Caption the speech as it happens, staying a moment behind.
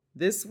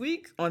This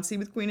week on Tea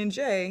with Queen and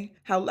Jay,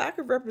 how lack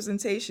of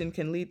representation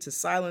can lead to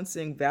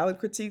silencing valid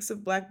critiques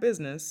of black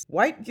business,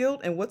 white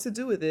guilt and what to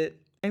do with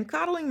it, and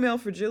coddling male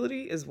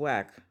fragility is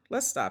whack.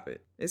 Let's stop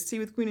it. It's Tea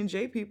with Queen and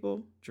Jay,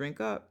 people. Drink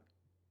up.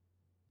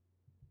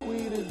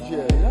 Queen and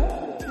Jay.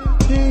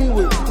 Tea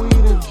with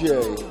Queen and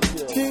Jay.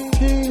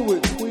 Tea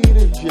with Queen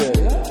and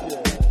Jay.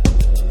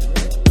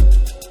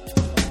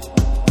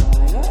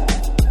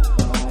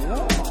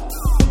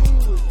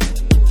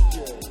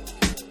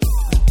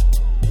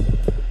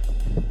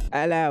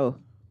 Hello.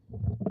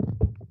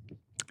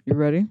 You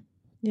ready?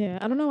 Yeah,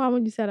 I don't know why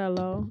when you said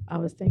hello, I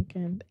was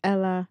thinking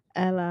Ella,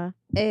 Oh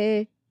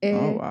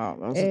wow,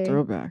 that was a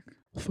throwback.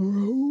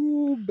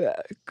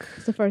 Throwback.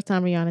 It's the first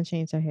time Rihanna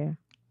changed her hair.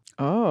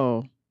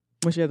 Oh,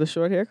 when she had the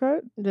short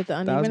haircut? With the That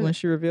was uneven. when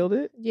she revealed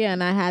it? Yeah,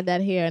 and I had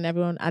that hair, and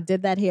I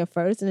did that hair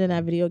first, and then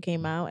that video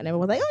came out, and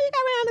everyone was like, "Oh, you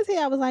got Rihanna's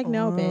hair." I was like,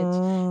 "No,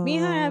 bitch." Me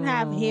and her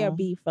have hair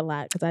beef a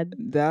lot because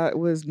That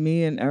was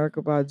me and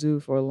Erykah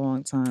Badu for a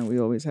long time. We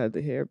always had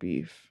the hair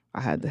beef. I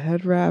had the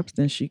head wraps,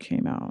 then she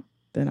came out.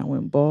 Then I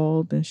went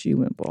bald, then she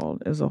went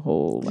bald. It was a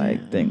whole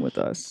thing with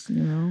us,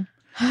 you know?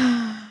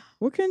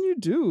 What can you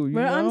do?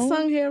 We're know?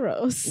 unsung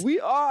heroes. We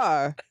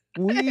are.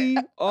 We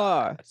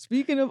are.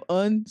 Speaking of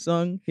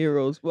unsung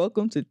heroes,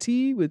 welcome to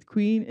Tea with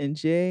Queen and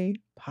Jay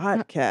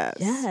podcast.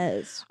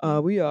 Yes.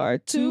 We are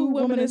two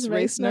womanist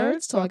race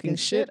nerds talking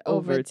shit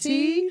over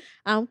tea.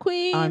 I'm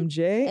Queen. I'm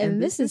Jay,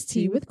 and this is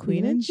Tea with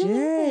Queen and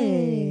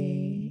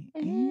Jay.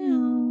 Ow.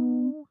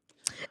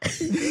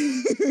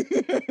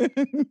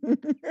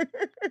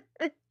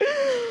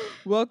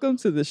 Welcome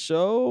to the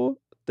show.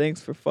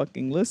 Thanks for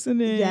fucking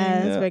listening.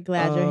 Yes, we're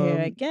glad you're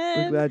here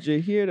again. We're glad you're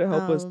here to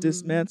help us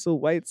dismantle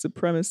white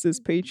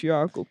supremacist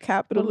patriarchal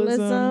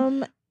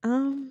capitalism.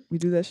 We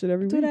do that shit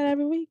every week. Do that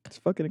every week. It's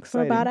fucking For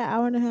exciting. about an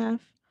hour and a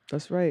half.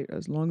 That's right.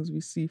 As long as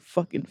we see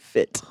fucking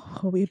fit.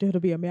 Oh, we do.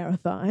 It'll be a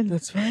marathon.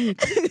 That's right.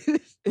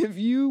 If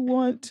you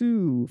want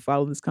to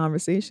follow this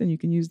conversation, you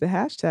can use the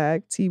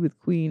hashtag Tea with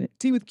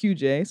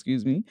QJ,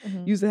 excuse me.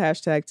 Mhm. Use the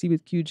hashtag Tea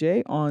with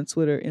QJ on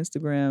Twitter,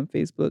 Instagram,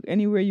 Facebook,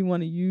 anywhere you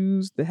want to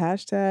use the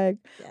hashtag.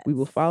 Yes. We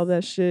will follow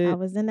that shit. I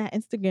was in that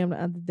Instagram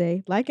the other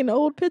day, liking the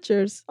old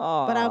pictures.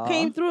 But I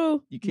came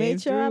through. You came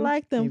made sure I through.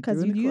 liked them Came because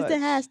through you in the used the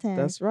clutch. hashtag.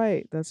 That's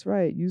right. That's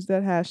right. Use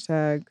that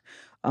hashtag.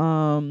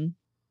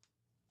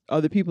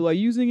 Other people are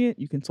using it.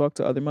 You can talk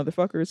to other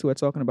motherfuckers who are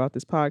talking about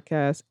this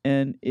podcast,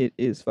 and it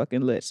is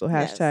fucking lit. So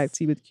hashtag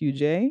Tea with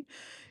QJ.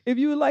 If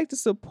you would like to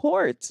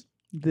support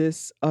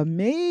this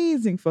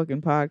amazing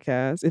fucking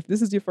podcast, if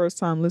this is your first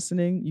time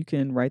listening, you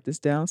can write this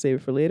down, save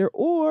it for later,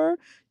 or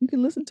you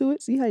can listen to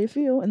it, see how you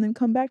feel, and then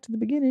come back to the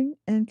beginning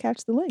and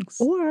catch the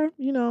links. Or,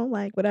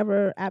 like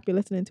whatever app you're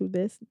listening to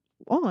this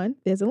on,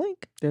 there's a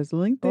link. There's a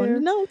link On there. the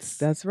notes.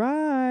 That's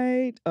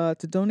right.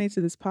 To donate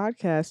to this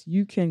podcast,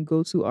 you can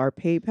go to our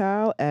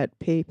PayPal at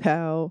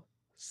PayPal/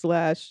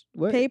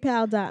 what?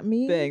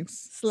 PayPal.me.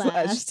 Thanks.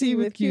 / Tea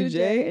with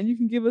QJ. And you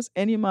can give us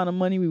any amount of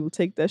money. We will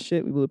take that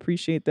shit. We will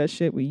appreciate that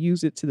shit. We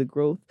use it to the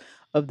growth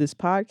of this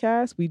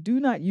podcast. We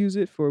do not use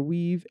it for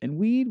weave and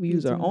weed. We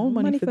use our own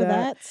money for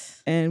that.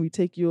 And we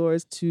take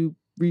yours to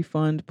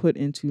refund put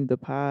into the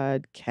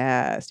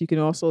podcast. You can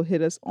also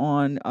hit us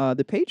on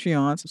the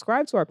Patreon.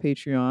 Subscribe to our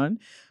Patreon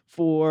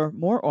for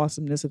more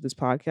awesomeness of this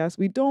podcast.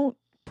 We don't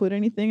put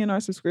anything in our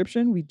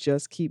subscription. We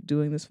just keep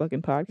doing this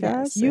fucking podcast.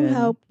 Yes, you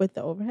help with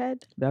the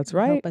overhead. That's You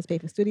right. Help us pay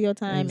for studio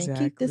time and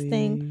keep this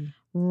thing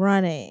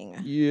running.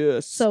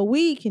 Yes. So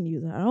we can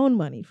use our own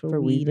money for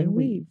weed and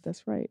weave.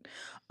 That's right.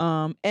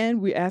 And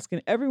we're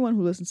asking everyone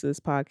who listens to this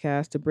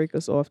podcast to break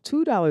us off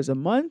 $2 a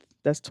month.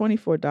 That's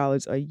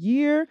 $24 a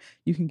year.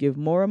 You can give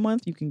more a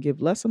month. You can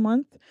give less a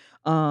month.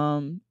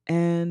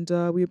 And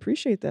we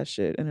appreciate that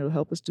shit. And it'll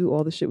help us do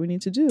all the shit we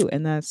need to do.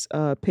 And that's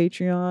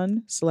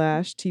Patreon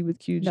 / Tea with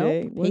QJ.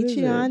 Nope, What is it?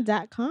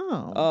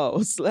 Patreon.com.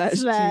 Oh, / Tea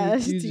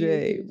with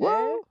QJ.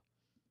 Well,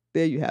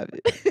 there you have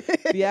it.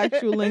 The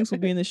actual links will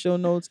be in the show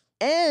notes.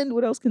 And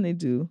what else can they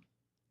do?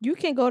 You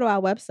can go to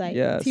our website,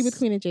 Yes.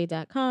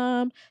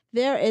 teawithqueenandjay.com.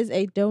 There is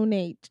a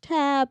donate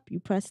tab. You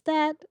press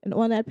that, and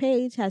on that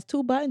page has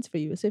 2 buttons for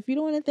you. So if you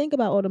don't want to think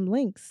about all them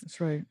links, That's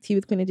right.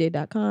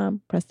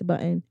 teawithqueenandjay.com, press the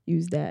button,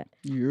 use that.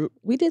 Yep.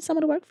 We did some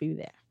of the work for you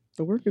there.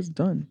 The work is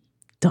done.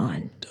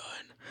 Done.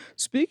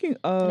 Speaking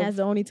And of, that's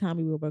the only time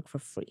we will work for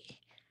free.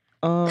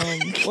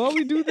 well,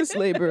 we do this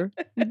labor.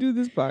 We do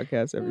this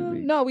podcast every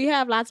week. No, we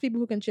have lots of people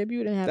who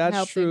contribute and have That's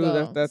helped true. it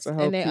go. That's a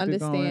help and they keep it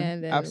going.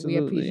 understand, and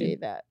Absolutely. we appreciate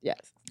that. Yes.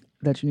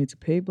 That you need to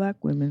pay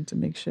Black women to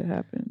make shit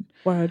happen.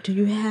 Or do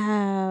you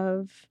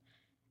have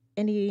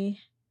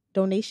any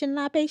donation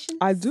libations?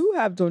 I do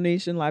have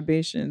donation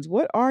libations.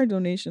 What are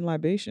donation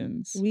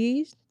libations?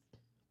 We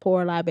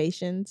pour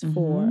libations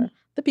for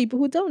the people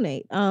who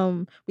donate.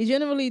 We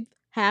generally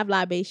have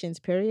libations,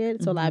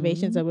 period. So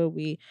libations are where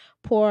we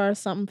pour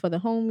something for the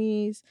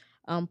homies,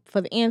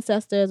 for the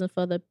ancestors, and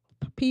for the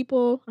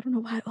people. I don't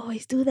know why I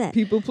always do that.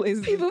 People,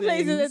 places,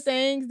 Places, and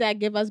things that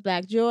give us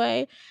Black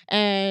joy.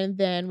 And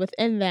then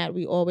within that,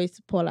 we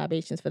always pour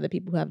libations for the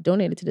people who have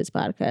donated to this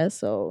podcast.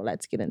 So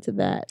let's get into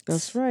that.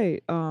 That's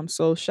right.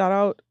 So shout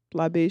out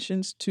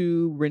Libations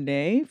to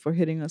Renee for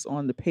hitting us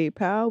on the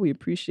PayPal. We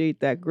appreciate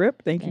that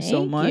grip. Thank you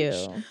so much.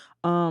 you.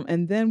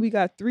 And then we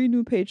got 3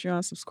 new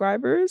Patreon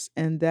subscribers,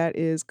 and that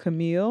is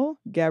Camille,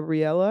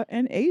 Gabriella,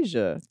 and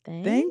Asia.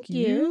 Thank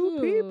you,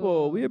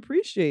 people. We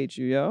appreciate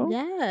you, yo.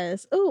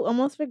 Yes. Oh,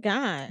 almost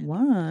forgot. What?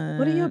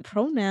 What are your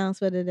pronouns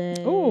for today?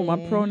 Oh, my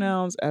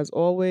pronouns, as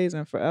always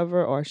and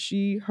forever, are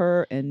she,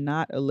 her, and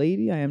not a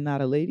lady. I am not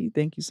a lady.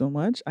 Thank you so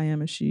much. I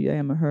am a she. I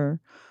am a her.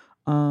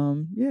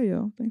 Yeah,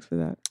 yo. Thanks for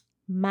that.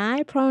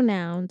 My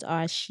pronouns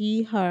are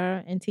she,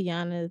 her, and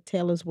Tiana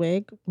Taylor's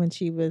wig when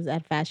she was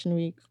at Fashion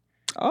Week.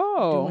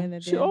 Oh,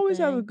 she always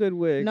has a good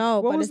wig. No,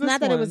 What but was it's not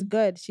this that it was one?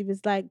 good. She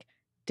was like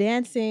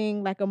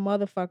dancing like a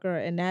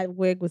motherfucker, and that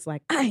wig was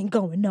like, I ain't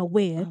going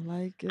nowhere. I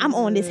like it. I'm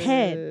on this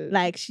head.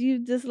 Like she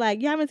just like,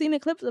 you haven't seen the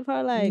clips of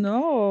her like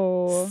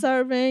no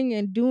serving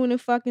and doing the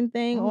fucking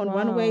thing Oh, on wow.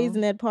 runways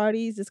and at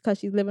parties just because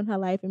she's living her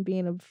life and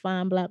being a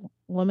fine black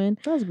woman.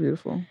 That's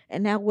beautiful.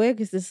 And that wig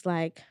is just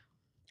like,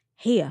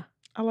 here.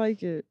 I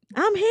like it.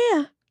 I'm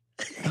here.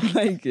 I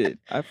like it.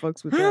 I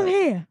fucks with I'm that.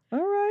 here. All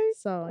right.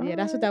 So yeah, All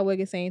that's what right. that wig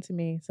is saying to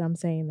me. So I'm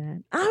saying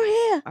that. I'm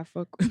here. I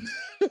fuck with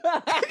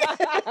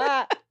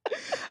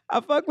I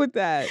fuck with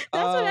that.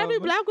 That's what every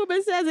black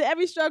woman says in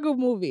every struggle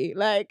movie.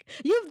 Like,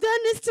 you've done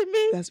this to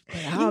me. That's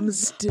I'm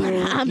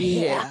still I'm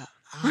here.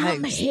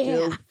 I'm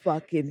still here.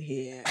 fucking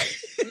here.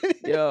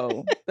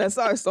 Yo, that's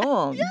our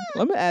song.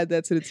 Let me add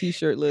that to the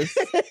t-shirt list.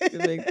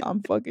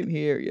 I'm fucking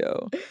here,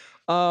 yo.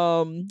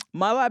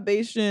 My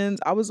libations,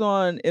 I was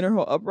on Inner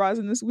Hill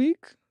Uprising this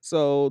week.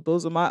 So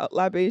those are my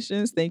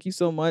libations. Thank you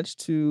so much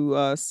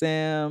to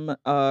Sam,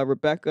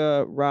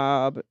 Rebecca,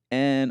 Rob,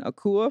 and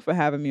Akua for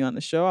having me on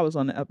the show. I was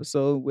on the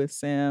episode with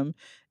Sam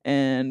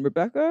and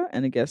Rebecca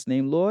and a guest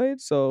named Lloyd.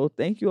 So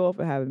thank you all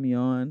for having me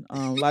on.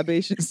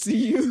 Libations to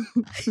you.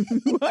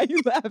 Why are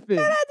you laughing?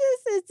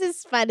 This is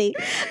just funny.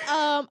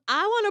 I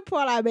want to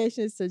pour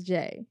libations to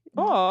Jay.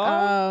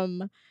 Aw.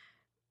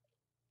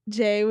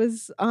 Jay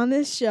was on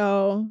this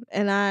show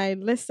and I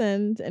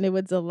listened, and it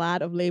was a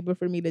lot of labor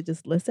for me to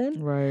just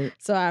listen. Right.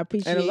 So I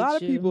appreciate And a lot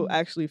of you. people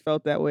actually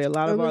felt that way. A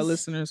lot of our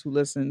listeners who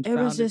listened It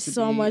found was just to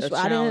so be much. a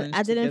I challenge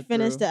to didn't get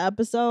finish through. the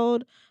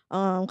episode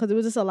because it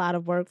was just a lot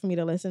of work for me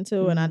to listen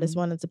to, and I just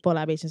wanted to pour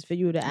libations for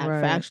you to act for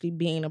Right. actually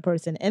being a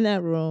person in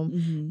that room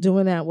Mhm.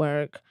 doing that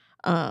work.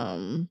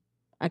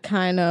 I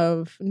kind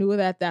of knew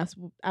that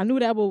I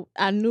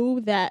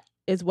knew that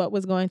is what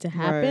was going to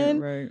happen.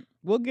 Right.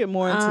 We'll get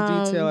more into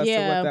detail as to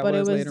what that but was it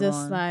was later just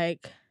on.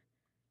 like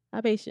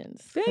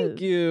libations. Thank 'cause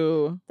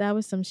you. That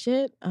was some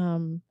shit.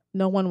 No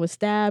one was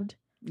stabbed.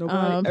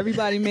 Nobody,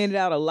 everybody made it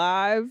out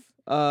alive.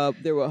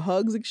 There were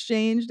hugs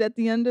exchanged at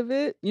the end of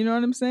it. You know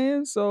what I'm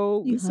saying?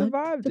 So You we hugged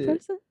survived the it.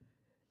 person?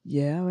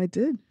 Yeah, I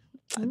did.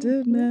 I Oh,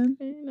 did, man.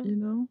 okay, you know. You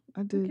know,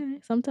 I did. Okay.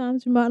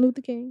 Sometimes you're Martin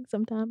Luther King.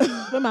 Sometimes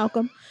you're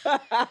Malcolm.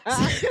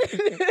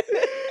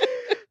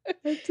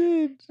 I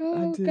did.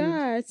 Oh I did.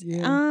 gosh.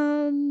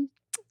 Yeah.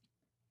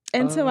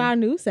 Into our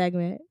new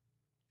segment.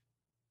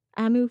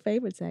 Our new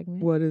favorite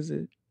segment. What is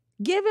it?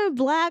 Giving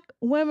black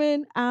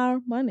women our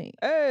money.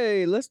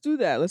 Hey, let's do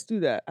that. Let's do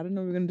that. I didn't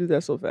know we were gonna do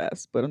that so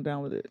fast, but I'm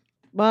down with it.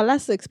 Well,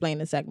 let's explain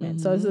the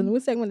segment. So it's a Mhm. new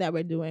segment that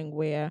we're doing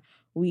where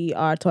we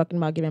are talking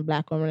about giving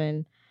black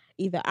women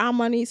either our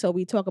money. So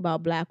we talk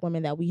about black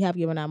women that we have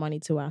given our money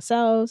to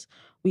ourselves.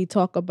 We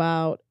talk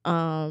about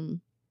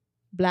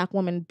black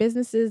women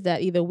businesses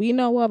that either we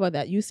know of or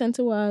that you sent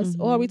to us,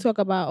 or we talk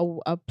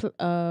about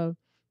a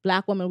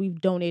black woman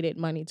we've donated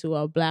money to,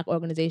 or a black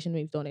organization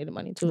we've donated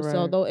money to.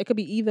 So Right. though it could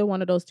be either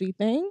one of those three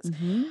things.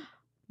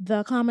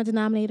 The common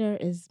denominator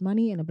is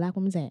money in a black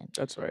woman's hand.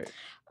 That's right.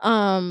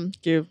 Um,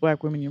 Give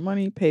black women your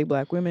money, pay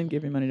black women,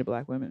 give your money to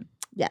black women.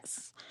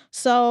 Yes.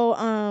 So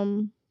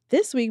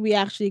this week we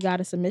actually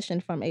got a submission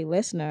from a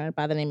listener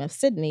by the name of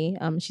Sydney.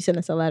 She sent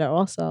us a letter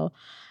also.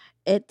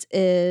 This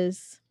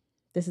is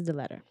the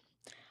letter.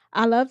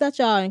 I love that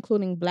y'all are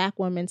including black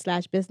women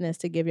 / business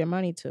to give your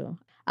money to.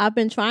 I've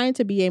been trying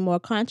to be a more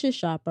conscious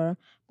shopper,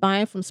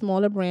 buying from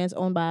smaller brands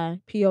owned by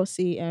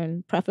POC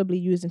and preferably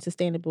using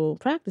sustainable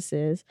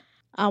practices.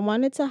 I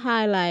wanted to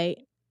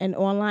highlight an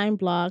online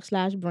blog /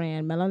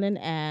 brand, Melanin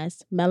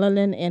Ass,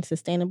 Melanin and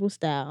Sustainable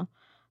Style.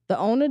 The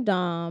owner,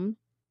 Dom,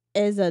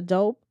 is a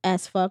dope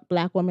as fuck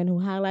black woman who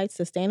highlights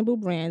sustainable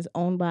brands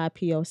owned by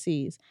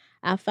POCs.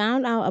 I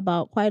found out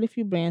about quite a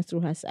few brands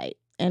through her site.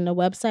 And the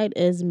website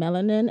is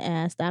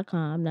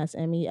melaninass.com. That's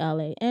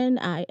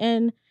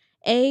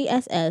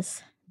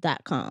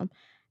MELANINASS.com.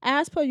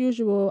 As per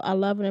usual, I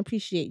love and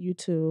appreciate you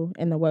two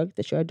and the work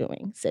that you're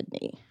doing,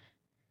 Sydney.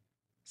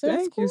 So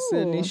that's Thank you,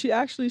 Sydney.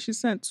 cool. She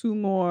sent 2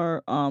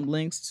 more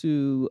links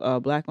to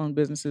black-owned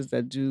businesses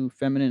that do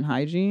feminine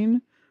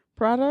hygiene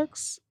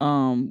products.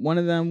 One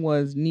of them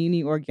was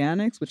Nini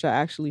Organics, which I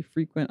actually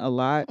frequent a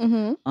lot.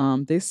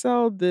 They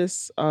sell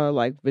this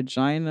like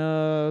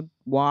vagina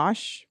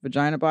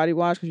body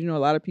wash, because a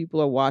lot of people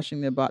are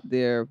washing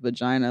their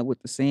vagina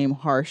with the same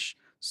harsh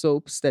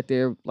soaps that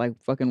they're like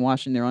fucking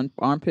washing their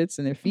armpits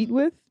and their feet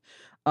with.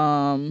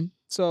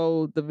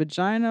 So the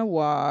vagina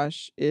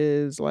wash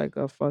is like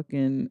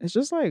it's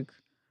just like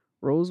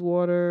rose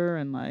water,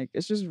 and like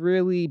it's just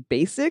really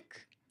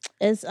basic.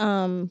 Is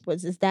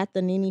is that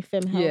the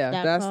NiniFemHealth.com?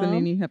 Yeah, that's the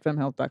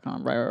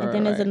NiniFemHealth.com. Right. And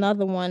then there's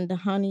another one, the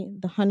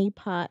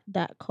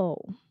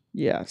honeypot.co.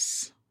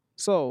 Yes.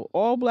 So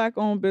all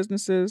Black-owned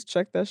businesses,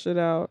 check that shit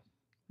out.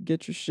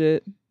 Get your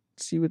shit.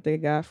 See what they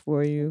got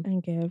for you.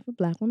 And give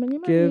Black women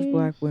your money. Give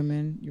Black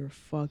women your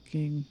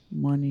fucking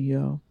money,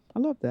 yo. I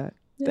love that.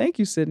 Yeah. Thank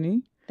you,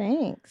 Sydney.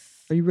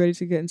 Thanks. Are you ready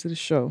to get into the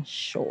show?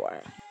 Sure.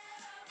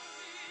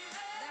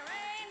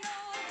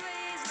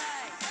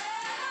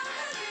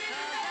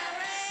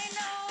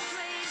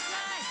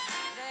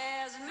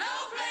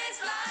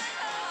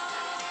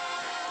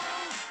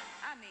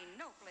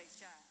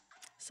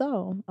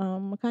 So,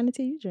 what kind of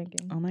tea you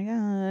drinking? Oh my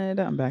God,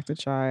 I'm back to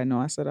chai. I know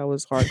I said I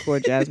was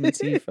hardcore jasmine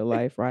tea for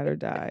life, ride or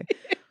die.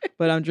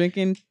 But I'm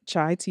drinking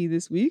chai tea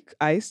this week,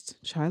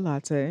 iced chai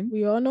latte.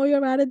 We all know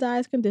your ride or die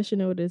is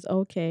conditional. It is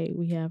okay.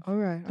 We have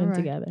been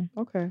together.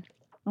 Okay.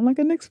 I'm like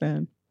a Knicks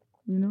fan,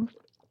 you know?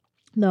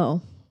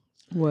 No.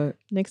 What?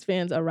 Knicks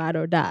fans are ride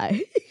or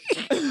die.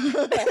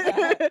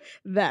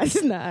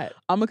 That's not.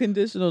 I'm a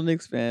conditional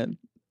Knicks fan.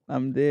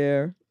 I'm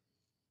there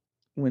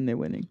when they're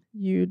winning.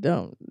 You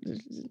don't.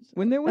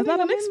 When they're winning. That's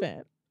not a Knicks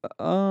fan.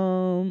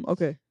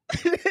 Okay.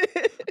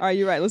 All right,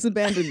 you're right. Let's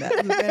abandon that.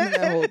 Let's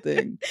abandon that whole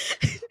thing.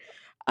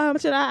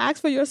 Should I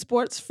ask for your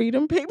sports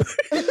freedom paper?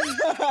 That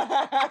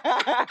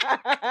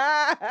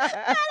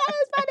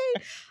was funny.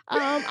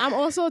 I'm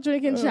also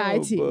drinking chai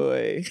tea. Oh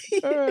boy.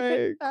 All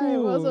right, cool.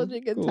 I'm also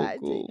drinking chai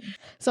tea.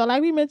 So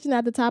like we mentioned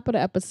at the top of the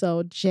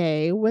episode,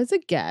 Jay was a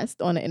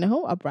guest on the Inner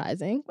Home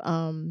Uprising.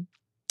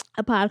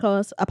 A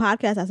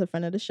podcast as a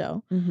friend of the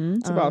show. Mm-hmm.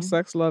 It's about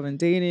sex, love, and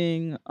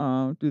dating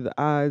through the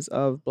eyes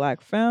of Black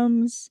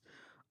femmes.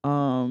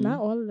 Not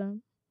all of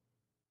them.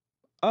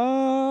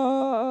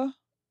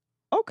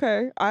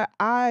 Okay.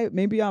 I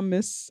maybe I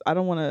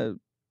don't want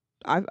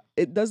to.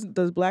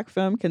 Does Black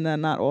femme, can that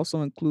not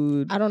also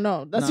include? I don't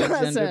know. That's what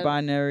I said. Gender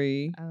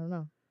binary. I don't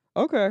know.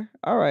 Okay.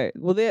 All right.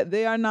 Well,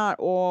 they are not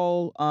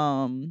all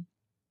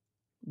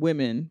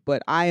women,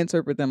 but I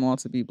interpret them all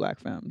to be Black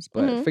femmes.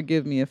 But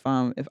forgive me if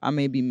I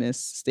may be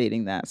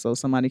misstating that. So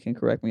somebody can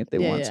correct me if they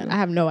want to. I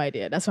have no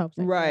idea. That's what I'm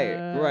saying.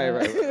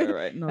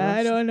 Right. No,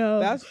 I don't know.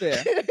 That's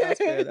fair.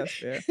 That's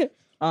fair.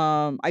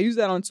 I use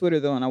that on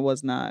Twitter though, and I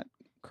was not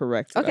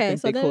correct. Okay, I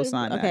think so they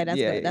co-signed that. Okay, that's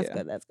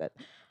good. That's good.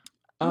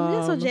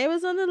 So Jay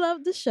was on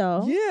the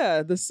show.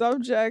 Yeah, the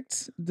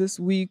subject this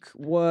week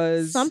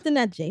was something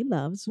that Jay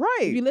loves. Right.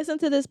 If you listen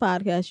to this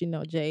podcast, you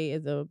know Jay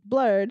is a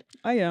blurred.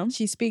 I am.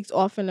 She speaks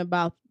often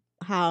about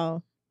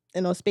how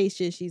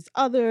spaces she's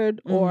othered,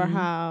 or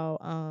how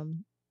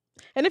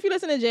and if you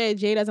listen to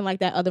Jay doesn't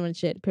like that othering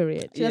shit,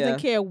 period. She doesn't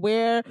care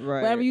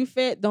wherever you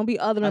fit, don't be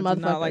othering motherfuckers. I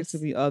do not like to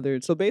be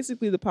othered. So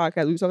basically the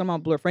podcast, we were talking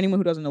about blur. For anyone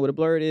who doesn't know what a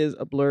blurred is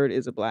a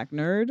Black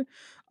nerd.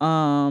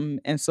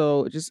 And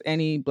so just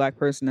any Black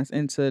person that's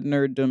into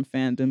nerddom,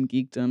 fandom,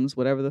 geekdoms,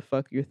 whatever the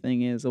fuck your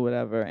thing is or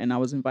whatever. And I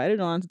was invited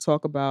on to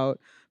talk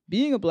about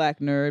being a Black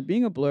nerd,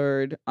 being a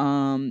blurred.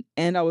 And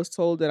I was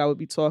told that I would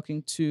be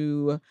talking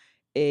to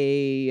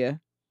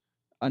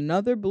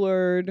another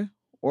blurred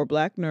or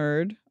Black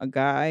nerd, a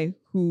guy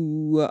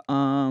who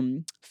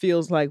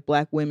feels like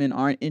Black women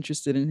aren't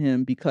interested in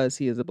him because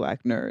he is a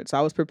Black nerd. So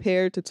I was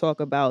prepared to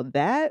talk about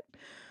that.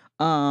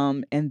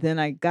 And then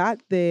I got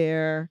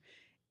there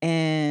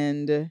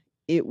and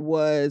it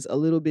was a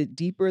little bit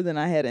deeper than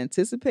I had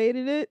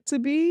anticipated it to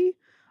be.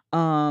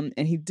 And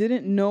he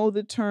didn't know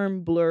the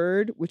term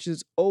blurred, which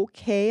is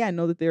okay. I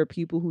know that there are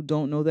people who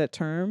don't know that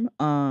term.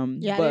 I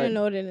didn't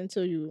know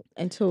that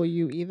until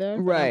you either.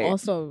 Right. I'm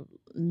also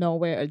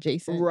nowhere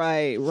adjacent.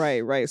 Right.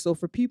 So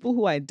for people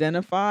who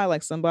identify,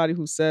 like somebody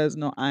who says,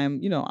 no, I'm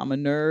a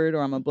nerd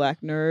or I'm a Black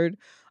nerd,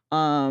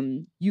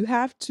 you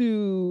have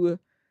to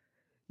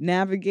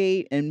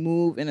navigate and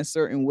move in a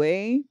certain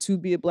way to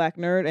be a Black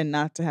nerd and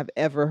not to have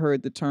ever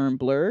heard the term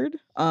blurred.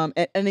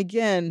 And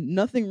again,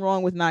 nothing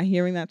wrong with not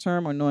hearing that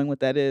term or knowing what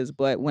that is.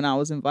 But when I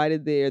was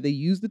invited there, they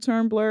used the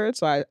term blurred.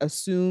 So I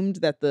assumed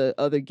that the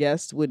other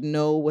guests would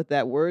know what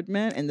that word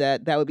meant and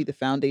that would be the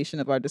foundation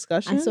of our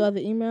discussion. I saw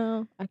the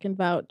email. I can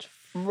vouch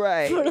for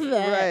that.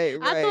 Right.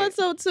 I thought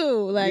so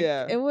too. Like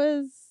it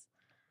was.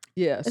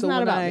 Yeah. It's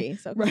not about me.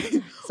 So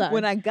sorry.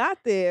 When I got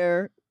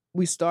there,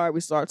 we start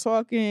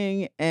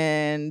talking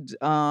and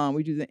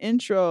we do the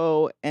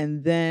intro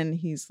and then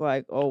he's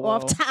like,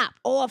 off top.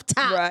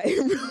 Right.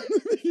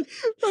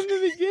 From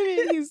the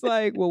beginning, he's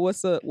like, well,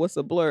 what's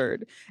a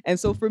blurred? And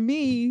so for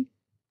me,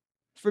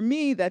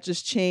 that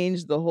just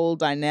changed the whole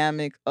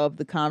dynamic of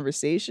the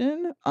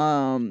conversation.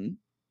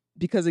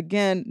 Because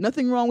again,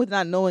 nothing wrong with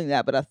not knowing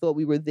that, but I thought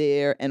we were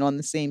there and on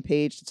the same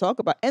page to talk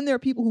about. And there are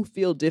people who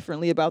feel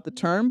differently about the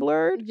term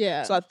blurred.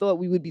 Yeah. So I thought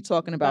we would be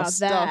talking about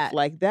stuff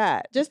like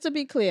that. Just to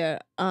be clear,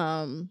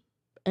 and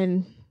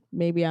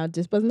maybe I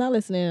just was not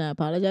listening, and I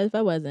apologize if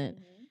I wasn't.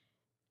 Mm-hmm.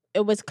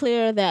 It was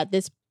clear that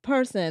this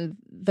person,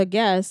 the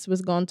guest,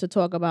 was going to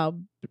talk about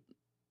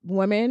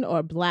women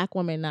or Black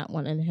women not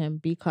wanting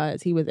him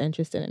because he was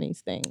interested in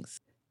these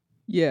things.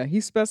 Yeah, he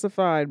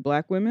specified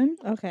Black women.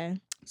 Okay.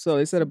 So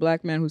they said a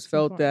black man who's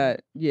felt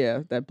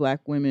important. that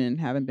black women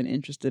haven't been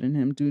interested in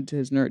him due to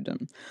his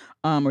nerddom,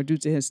 or due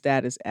to his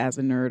status as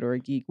a nerd or a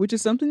geek, which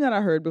is something that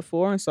I heard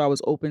before, and so I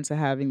was open to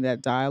having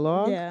that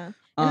dialogue. Yeah.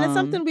 And it's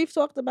something we've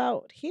talked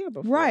about here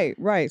before.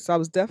 Right. So I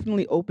was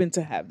definitely open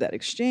to have that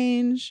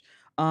exchange.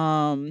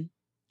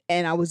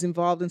 And I was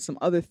involved in some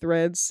other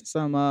threads,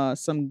 some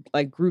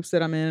like groups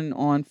that I'm in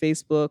on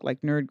Facebook,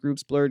 like nerd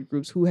groups, blurred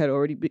groups, who had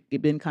already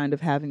been kind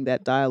of having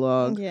that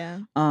dialogue. Yeah.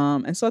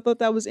 And so I thought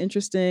that was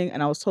interesting,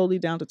 and I was totally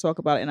down to talk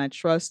about it. And I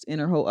trust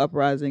Inner Whole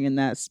Uprising in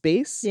that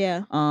space.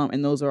 Yeah.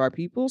 And those are our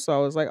people. So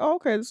I was like, oh,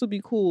 okay, this will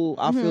be cool.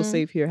 I'll feel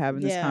safe here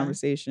having this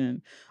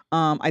conversation.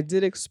 I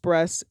did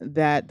express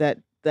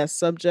that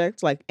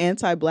subject, like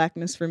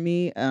anti-blackness for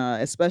me,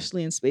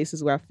 especially in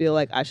spaces where I feel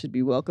like I should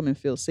be welcome and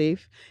feel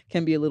safe,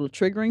 can be a little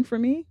triggering for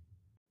me.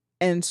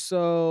 And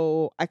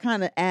so I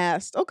kind of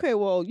asked, okay,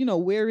 well,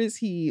 where is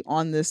he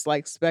on this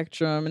like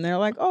spectrum? And they're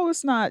like, oh,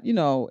 it's not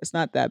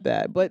that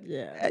bad. But,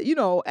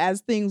 as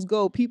things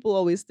go, people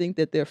always think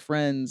that their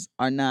friends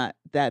are not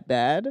that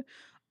bad.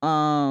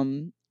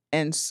 And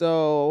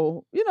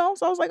so,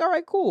 so I was like, all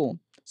right, cool.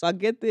 So I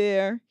get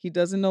there. He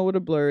doesn't know what a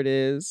blurred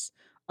is.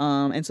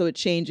 And so it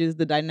changes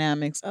the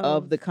dynamics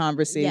of the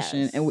conversation.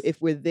 Yes. And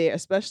if we're there,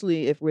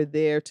 especially if we're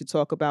there to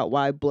talk about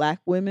why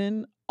black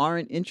women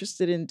aren't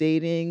interested in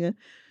dating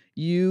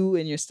you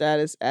and your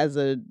status as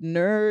a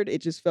nerd, it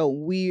just felt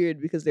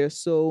weird because there's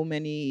so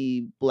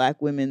many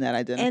black women that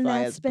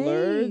identify as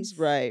blurs.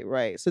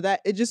 Right. So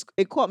that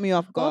it caught me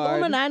off guard. All the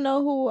women I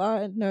know who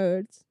are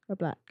nerds are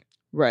black.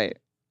 Right.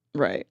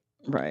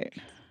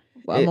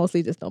 Well, I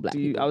mostly just know black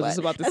people. I was just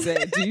about to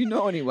say, do you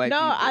know any white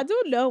people? No, I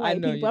do know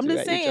white people. I'm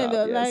just saying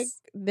though, like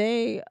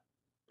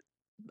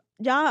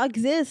y'all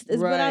exist is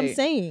what I'm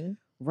saying.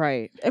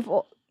 Right.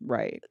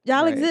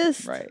 Y'all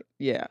exist. Right.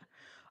 Yeah.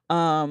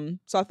 So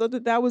I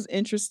thought that was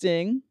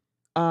interesting.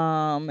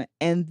 And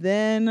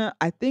then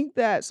I think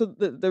that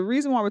the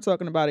reason why we're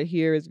talking about it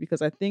here is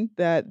because I think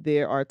that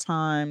there are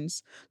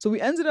times. So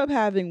we ended up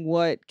having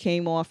what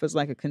came off as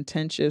like a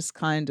contentious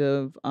kind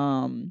of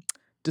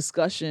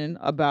discussion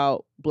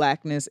about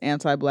blackness,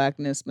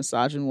 anti-blackness,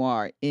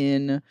 misogynoir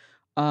in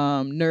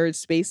nerd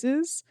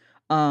spaces,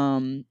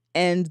 and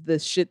the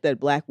shit that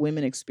black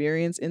women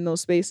experience in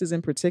those spaces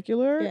in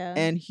particular. Yeah.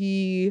 And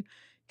he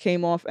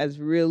came off as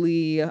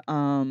really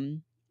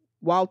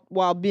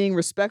while being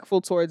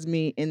respectful towards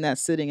me in that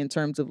sitting in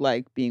terms of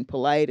like being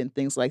polite and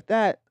things like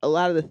that, a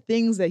lot of the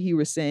things that he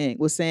was saying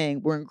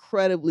were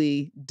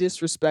incredibly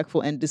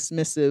disrespectful and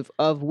dismissive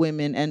of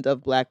women and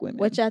of black women.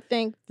 Which I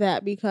think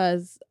that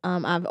because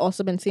I've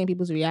also been seeing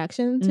people's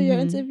reaction to your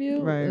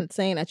interview and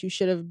saying that you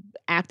should have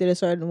acted a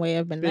certain way,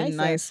 have been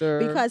nicer.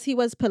 Because he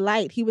was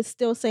polite. He was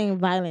still saying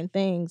violent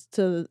things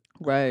to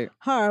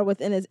her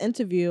within his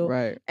interview.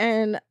 Right.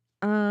 And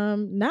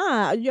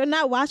nah, you're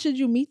not. Why should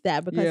you meet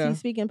that? Because he's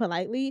speaking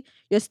politely.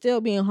 You're still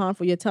being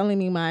harmful. You're telling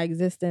me my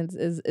existence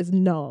is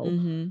null.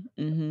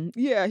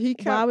 Yeah,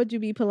 why would you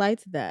be polite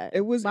to that?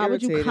 It was. Why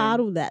irritating. would you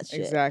coddle that shit?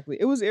 Exactly.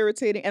 It was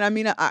irritating, and I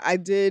mean, I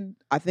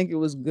think it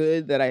was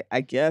good that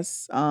I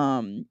guess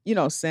Sam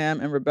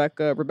and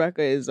Rebecca.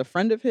 Rebecca is a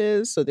friend of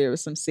his, so there was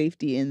some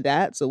safety in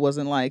that. So it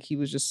wasn't like he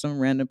was just some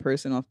random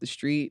person off the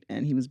street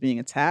and he was being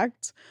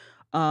attacked.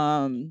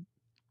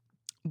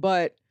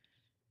 But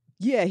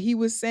yeah, he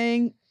was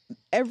saying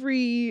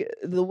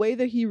the way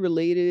that he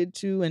related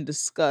to and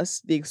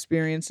discussed the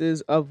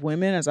experiences of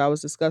women as I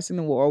was discussing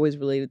them were always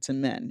related to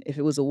men. If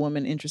it was a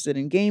woman interested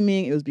in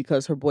gaming, it was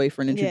because her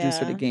boyfriend introduced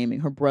her to gaming.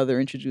 Her brother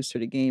introduced her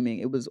to gaming.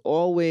 It was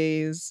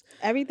always...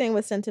 Everything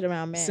was centered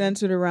around men.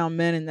 Centered around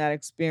men in that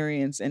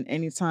experience. And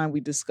anytime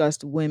we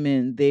discussed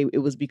women,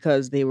 it was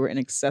because they were an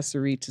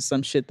accessory to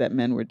some shit that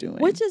men were doing.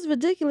 Which is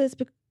ridiculous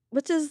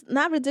which is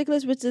not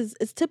ridiculous,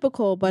 it's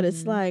typical, but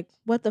it's like,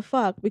 what the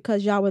fuck?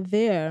 Because y'all were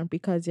there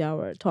because y'all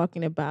were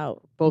talking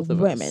about both of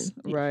women. Us.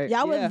 Right.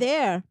 Y'all were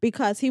there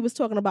because he was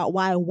talking about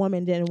why a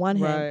woman didn't want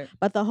him. Right.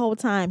 But the whole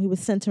time he was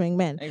centering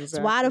men. Exactly.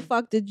 So why the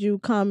fuck did you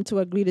come to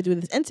agree to do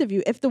this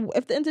interview? If the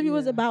interview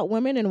was about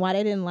women and why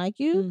they didn't like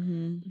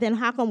you, then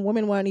how come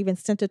women weren't even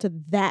centered to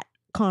that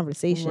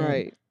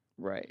conversation?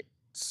 Right.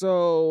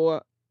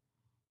 So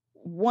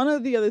one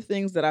of the other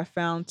things that I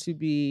found to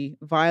be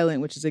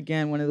violent, which is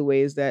again one of the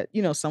ways that,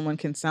 someone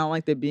can sound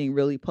like they're being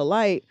really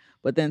polite,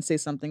 but then say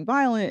something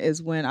violent,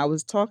 is when I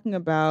was talking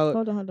about...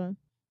 Hold on.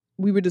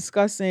 We were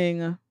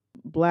discussing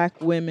black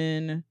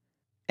women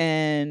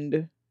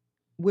and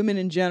women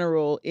in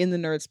general in the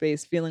nerd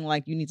space feeling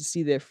like you need to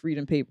see their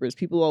freedom papers.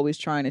 People always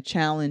trying to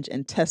challenge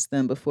and test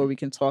them before we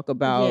can talk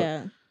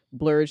about...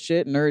 blurred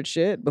shit, nerd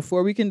shit.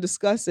 Before we can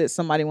discuss it,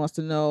 somebody wants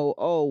to know,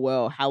 oh,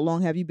 well, how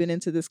long have you been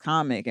into this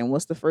comic? And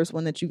what's the first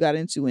one that you got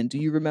into? And do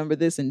you remember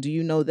this? And do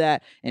you know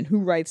that? And who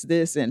writes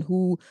this? And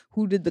who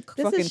did the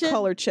fucking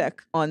color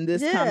check on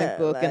this comic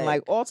book? And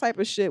like all type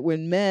of shit.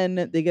 When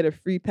men, they get a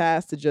free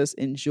pass to just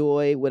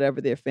enjoy whatever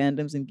their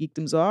fandoms and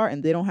geekdoms are.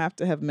 And they don't have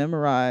to have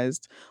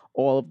memorized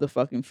all of the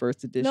fucking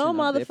first edition No,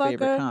 of their favorite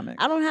motherfucker. comic.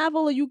 I don't have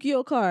all the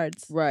Yu-Gi-Oh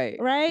cards. Right.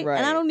 Right?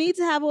 And I don't need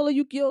to have all the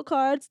Yu-Gi-Oh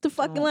cards to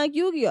fucking Don't. like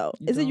Yu-Gi-Oh.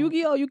 You Is it don't.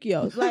 Yu-Gi-Oh?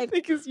 Yu-Gi-Oh. I Like,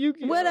 think it's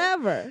Yu-Gi-Oh.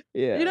 whatever.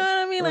 Yeah. You know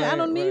what I mean? Like, I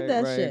don't need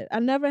that right. shit. I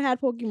never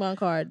had Pokemon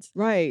cards.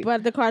 Right.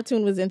 But the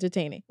cartoon was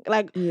entertaining.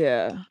 Like,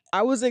 Yeah.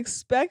 I was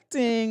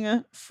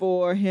expecting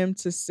for him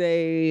to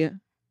say,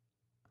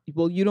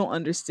 well, you don't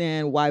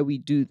understand why we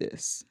do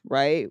this,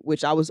 right?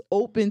 Which I was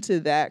open to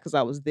that because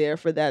I was there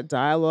for that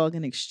dialogue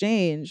and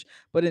exchange.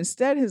 But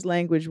instead, his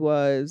language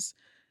was,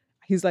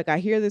 he's like, I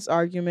hear this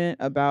argument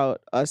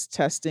about us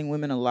testing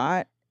women a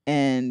lot,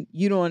 and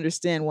you don't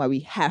understand why we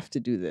have to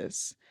do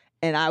this.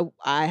 And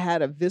I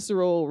had a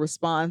visceral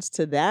response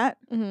to that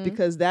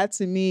because that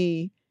to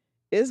me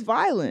is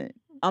violent.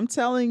 I'm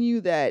telling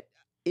you that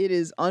it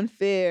is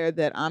unfair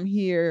that I'm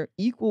here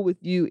equal with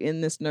you in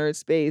this nerd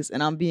space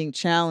and I'm being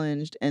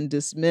challenged and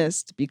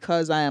dismissed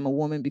because I am a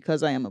woman,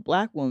 because I am a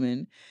Black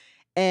woman.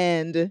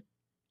 And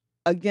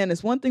again,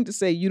 it's one thing to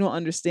say you don't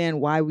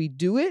understand why we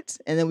do it,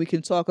 and then we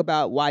can talk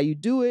about why you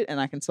do it, and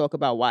I can talk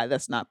about why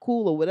that's not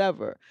cool or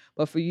whatever.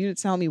 But for you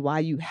to tell me why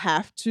you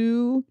have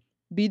to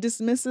be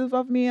dismissive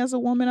of me as a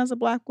woman, as a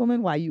Black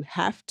woman, why you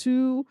have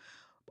to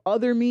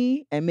other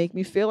me and make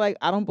me feel like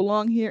I don't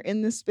belong here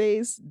in this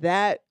space,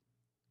 that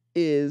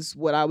is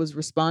what I was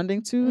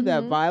responding to,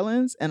 that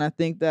violence. And I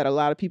think that a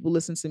lot of people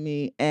listen to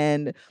me,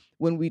 and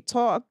when we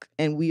talk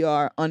and we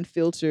are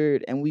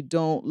unfiltered and we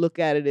don't look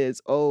at it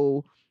as,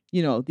 oh,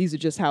 you know, these are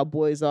just how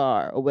boys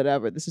are or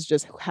whatever, this is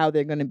just how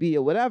they're going to be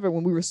or whatever,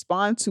 when we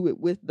respond to it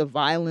with the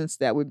violence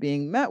that we're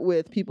being met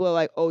with, people are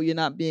like, oh, you're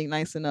not being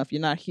nice enough,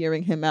 you're not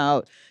hearing him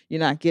out,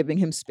 you're not giving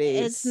him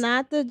space. it's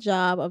not the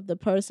job of the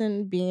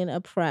person being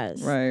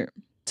oppressed. Right.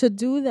 To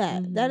do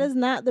that. That is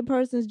not the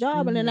person's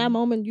job. And in that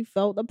moment, you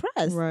felt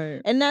oppressed.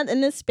 Right. And not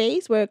in this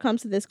space where it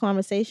comes to this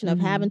conversation of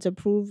having to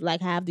prove,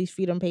 like, have these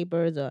freedom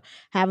papers or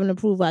having to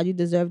prove why you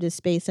deserve this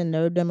space and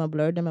nerd them or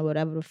blur them or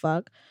whatever the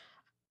fuck,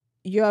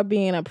 you're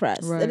being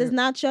oppressed. Right. It is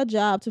not your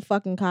job to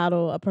fucking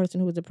coddle a person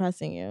who is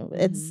oppressing you.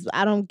 It's,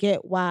 I don't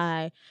get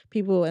why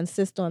people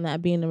insist on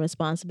that being the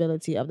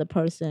responsibility of the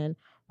person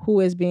who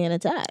is being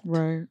attacked.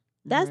 Right.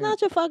 That's not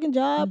your fucking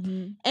job.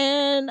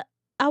 And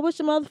I wish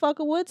the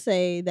motherfucker would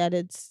say that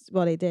it's,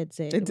 well, they did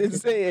say it. They did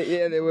say it,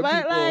 yeah. There were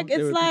But people. like, there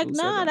it's were like, people who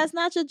said nah, that. that's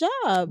not your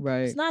job.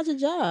 Right. It's not your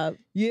job.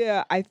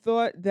 Yeah, I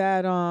thought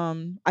that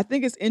I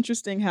think it's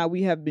interesting how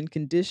we have been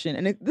conditioned,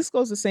 and this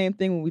goes the same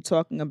thing when we're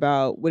talking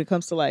about when it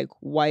comes to like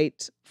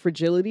white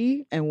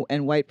fragility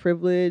and white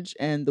privilege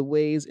and the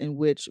ways in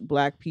which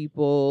Black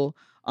people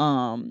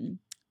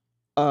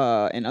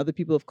and other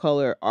people of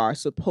color are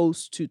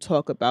supposed to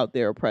talk about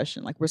their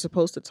oppression. Like, we're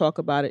supposed to talk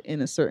about it in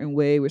a certain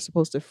way. We're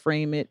supposed to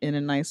frame it in a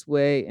nice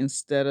way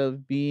instead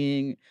of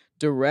being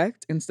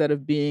direct, instead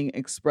of being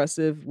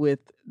expressive with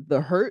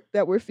the hurt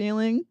that we're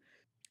feeling,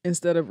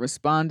 instead of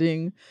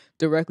responding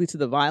directly to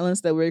the violence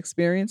that we're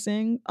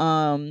experiencing.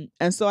 And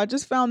so I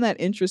just found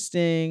that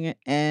interesting.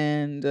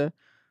 And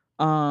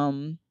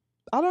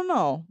I don't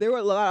know. There were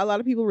a lot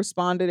of people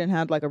responded and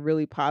had like a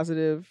really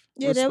positive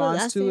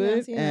response to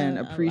it and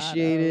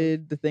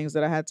appreciated the things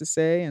that I had to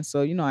say. And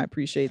so, you know, I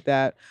appreciate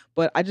that.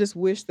 But I just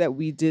wish that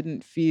we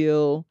didn't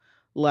feel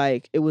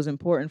like it was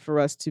important for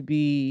us to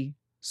be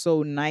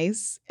so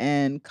nice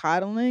and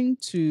coddling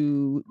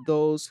to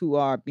those who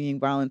are being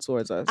violent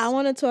towards us. I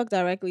want to talk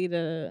directly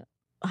to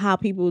how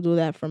people do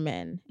that for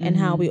men and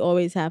how we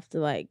always have to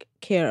like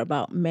care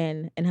about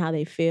men and how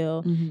they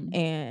feel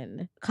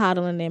and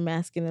coddling their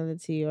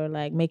masculinity or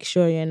like make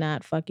sure you're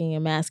not fucking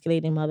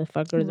emasculating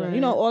motherfuckers or,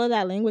 you know, all of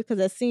that language,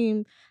 because it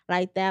seemed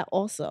like that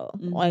also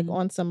like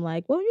on some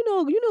like, well, you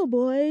know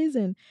boys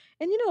and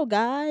you know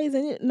guys,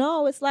 and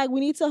no, it's like we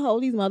need to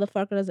hold these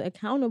motherfuckers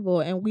accountable,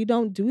 and we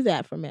don't do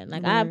that for men.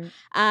 Like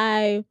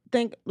I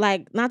think,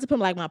 like, not to put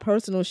like my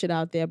personal shit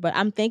out there, but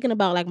I'm thinking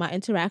about like my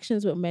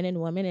interactions with men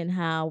and women and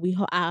how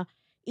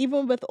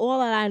even with all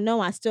that I know,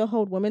 I still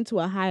hold women to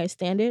a higher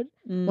standard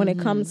when it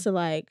comes to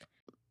like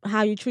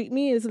how you treat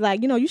me. It's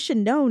like, you know, you should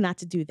know not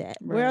to do that.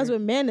 Right. Whereas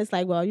with men, it's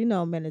like, well, you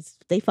know, men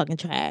they fucking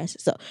trash.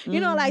 So, you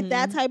know, like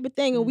that type of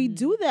thing. And we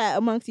do that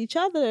amongst each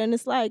other. And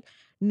it's like,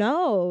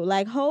 no,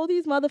 like hold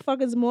these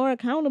motherfuckers more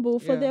accountable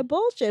for their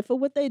bullshit, for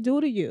what they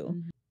do to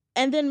you.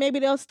 And then maybe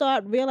they'll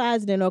start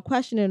realizing or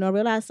questioning or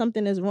realize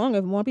something is wrong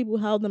if more people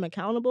held them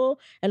accountable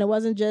and it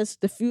wasn't just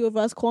the few of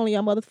us calling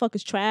y'all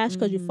motherfuckers trash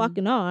because you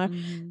fucking are,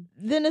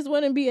 then this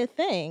wouldn't be a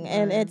thing.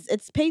 And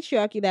it's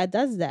patriarchy that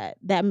does that.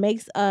 That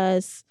makes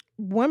us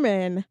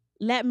women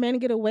let men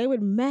get away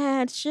with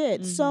mad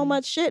shit, so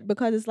much shit,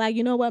 because it's like,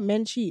 you know what,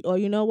 men cheat, or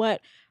you know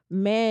what,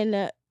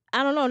 men...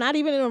 I don't know, not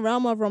even in the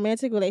realm of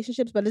romantic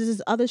relationships, but it's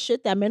just other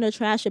shit that men are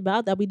trash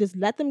about that we just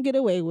let them get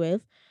away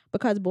with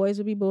because boys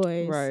will be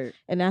boys. Right.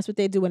 And that's what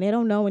they do. And they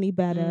don't know any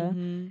better.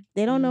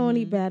 They don't know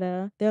any Mhm.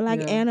 better. They're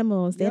like Yeah.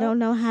 animals. They Yep. don't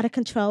know how to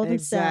control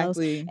themselves.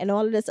 Exactly. And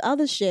all of this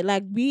other shit.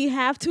 Like, we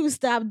have to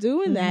stop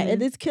doing that.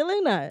 It is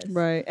killing us.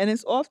 Right. And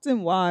it's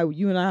often why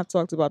you and I have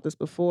talked about this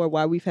before,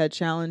 why we've had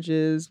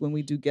challenges when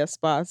we do guest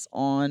spots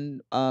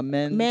on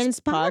men's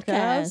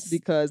podcasts,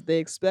 because they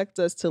expect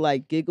us to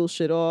like giggle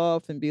shit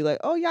off and be like,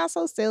 oh, y'all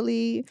so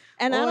silly.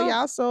 And oh,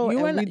 y'all so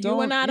you and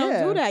I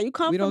don't do that. You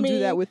come we from don't me. do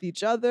that with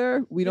each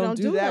other. We don't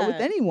do that with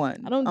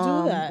anyone. I don't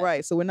do that.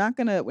 Right. So we're not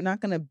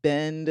gonna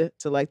bend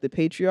to like the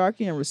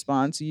patriarchy and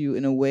respond to you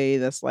in a way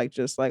that's like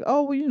just like,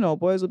 oh, well, you know,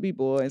 boys will be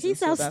boys. He's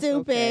so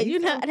stupid. Okay. You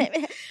know,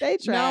 they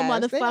trash. No,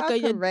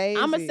 motherfucker.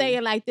 I'm gonna say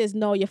it it like this.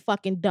 No, you're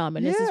fucking dumb,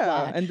 and this is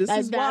why. And this like,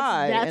 is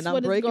why. That's and I'm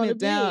what breaking it's it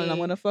down, and I'm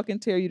gonna fucking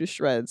tear you to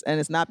shreds. And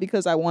it's not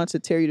because I want to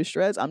tear you to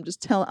shreds. I'm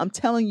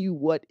telling you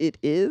what it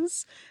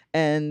is,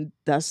 and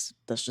that's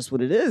just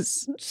what it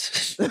is.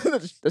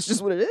 That's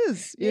just what it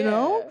is. You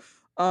know.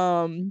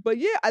 But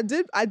yeah,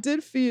 I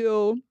did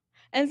feel.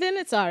 And then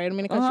it's sorry, I didn't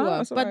mean to cut you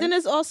off. But right. then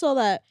it's also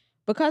that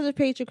because of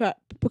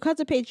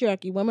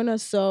patriarchy, women are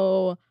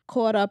so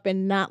caught up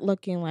in not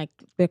looking like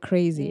they're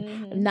crazy,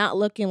 not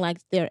looking like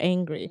they're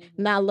angry,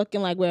 not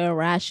looking like we're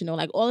irrational.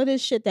 Like all of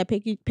this shit that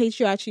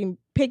patriarchy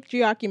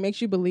makes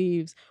you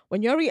believe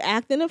when you're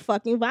reacting to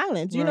fucking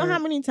violence. You know how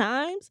many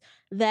times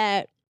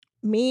that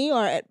me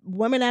or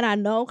women that I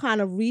know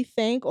kind of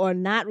rethink or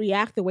not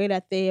react the way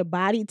that their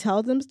body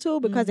tells them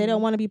to because they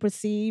don't want to be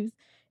perceived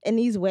in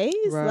these ways.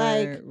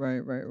 Right.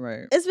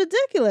 It's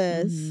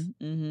ridiculous.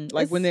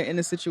 Like when they're in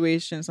a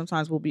situation,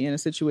 sometimes we'll be in a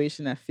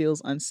situation that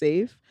feels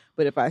unsafe.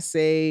 But if I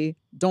say,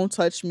 don't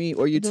touch me,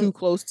 or you're too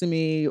close to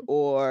me,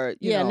 or,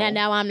 you know.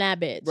 Now I'm that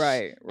bitch.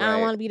 Right. I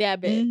don't want to be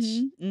that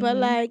bitch. But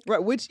like.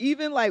 Right. Which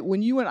even like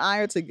when you and I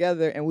are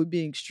together and we're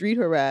being street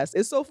harassed,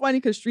 it's so funny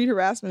because street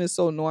harassment is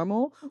so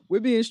normal.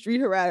 We're being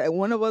street harassed and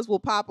one of us will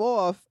pop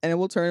off and then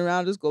we'll turn around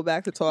and just go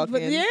back to talking.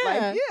 But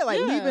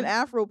leaving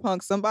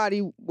Afropunk,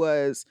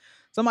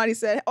 somebody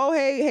said, oh,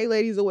 hey,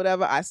 ladies, or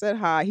whatever. I said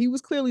hi. He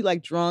was clearly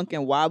like drunk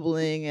and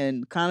wobbling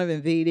and kind of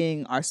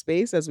invading our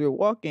space as we were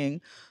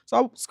walking. So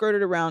I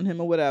skirted around him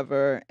or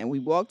whatever. And we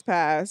walked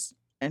past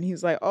and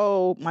he's like,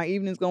 oh, my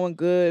evening's going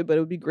good, but it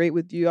would be great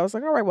with you. I was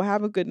like, all right, well,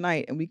 have a good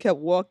night. And we kept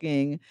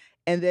walking.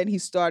 And then he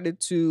started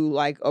to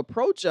like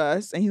approach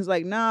us and he's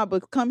like, nah,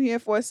 but come here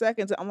for a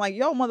second. So I'm like,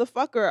 yo,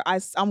 motherfucker,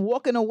 I'm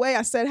walking away.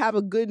 I said, have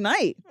a good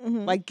night.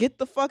 Like, get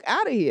the fuck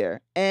out of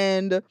here.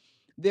 And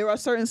there are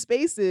certain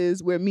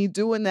spaces where me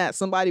doing that,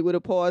 somebody would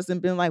have paused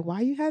and been like,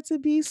 why you had to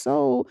be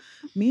so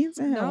mean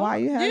to him? No. Why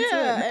you had to?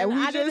 And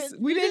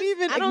we didn't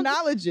even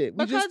acknowledge it.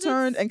 We just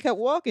turned and kept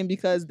walking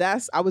because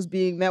I was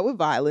being met with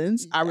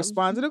violence. I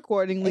responded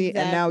accordingly.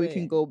 And now we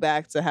can go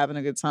back to having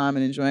a good time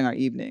and enjoying our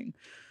evening.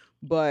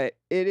 But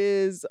it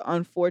is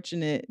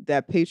unfortunate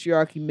that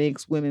patriarchy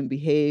makes women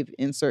behave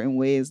in certain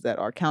ways that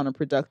are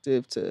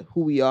counterproductive to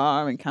who we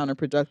are and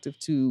counterproductive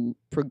to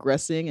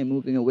progressing and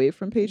moving away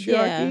from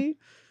patriarchy.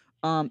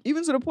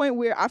 Even to the point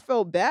where I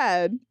felt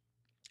bad.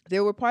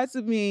 There were parts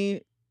of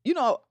me, you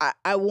know, I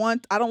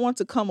don't want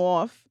to come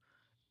off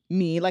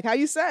mean, like how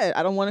you said,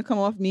 I don't want to come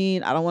off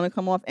mean, I don't want to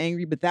come off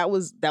angry, but that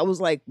was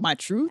like my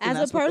truth.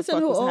 As a person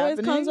who always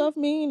comes off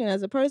mean and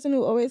as a person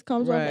who always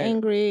comes off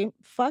angry,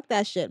 fuck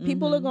that shit.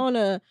 People are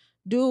gonna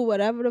do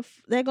whatever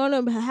they're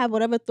gonna have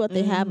whatever thought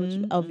they have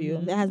of you.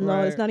 That has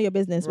it's none of your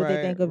business what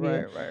they think of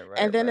you.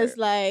 And then it's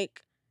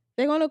like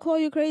they're gonna call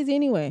you crazy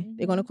anyway.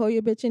 They're gonna call you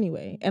a bitch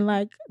anyway. And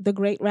like the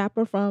great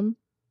rapper from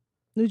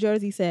New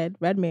Jersey said,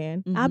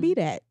 Redman, I'll be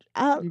that.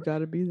 You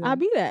gotta be that. I'll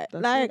be that.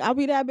 That's like, it. I'll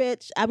be that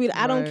bitch.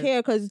 I don't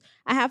care because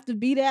I have to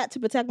be that to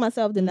protect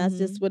myself. Then that's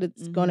just what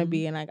it's gonna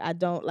be. And like,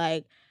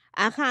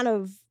 I kind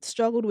of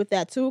struggled with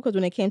that too because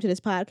when it came to this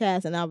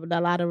podcast, and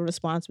a lot of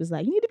response was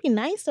like, "You need to be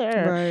nicer."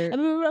 Right. I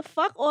mean,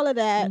 fuck all of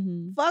that.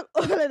 Fuck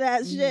all of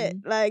that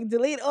shit. Like,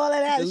 delete all of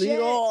that shit. Delete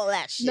all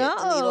that shit.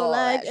 No,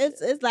 like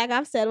it's like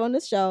I've said on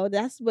the show.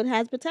 That's what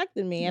has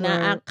protected me, and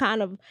I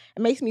kind of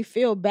it makes me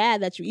feel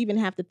bad that you even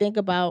have to think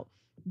about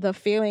the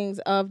feelings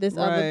of this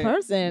other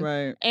person.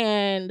 Right.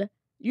 And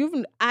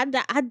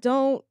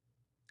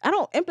I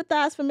don't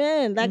empathize for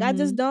men. Like, I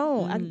just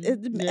don't.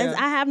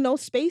 I have no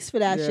space for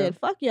that shit.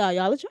 Fuck y'all.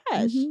 Y'all are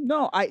trash.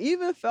 No, I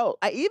even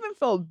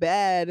felt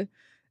bad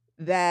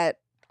that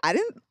I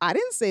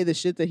didn't say the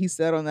shit that he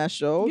said on that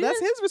show.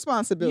 That's his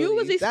responsibility.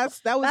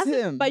 That was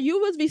him. But you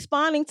was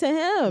responding to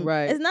him.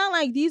 Right. It's not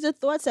like these are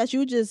thoughts that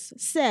you just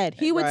said.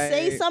 He would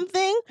say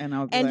something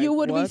and you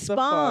would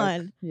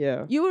respond.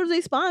 Yeah. You were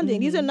responding.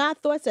 These are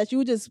not thoughts that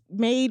you just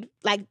made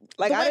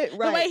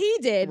the way he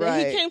did.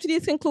 Right. He came to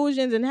these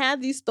conclusions and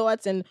had these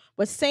thoughts and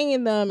was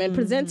saying them and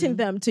presenting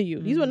them to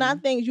you. These were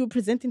not things you were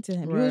presenting to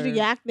him. You was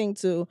reacting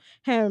to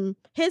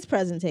his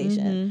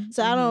presentation.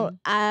 So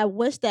I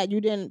wish that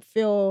you didn't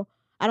feel,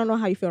 I don't know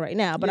how you feel right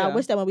now, but I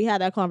wish that when we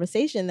had that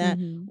conversation that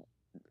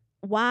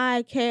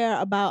why care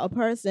about a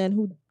person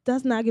who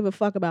does not give a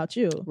fuck about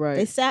you? Right.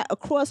 They sat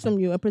across from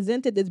you and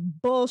presented this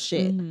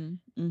bullshit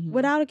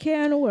without a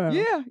care in the world.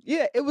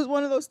 Yeah. It was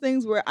one of those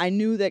things where I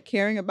knew that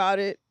caring about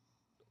it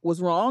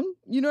was wrong.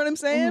 You know what I'm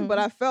saying? But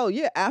I felt,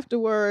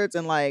 afterwards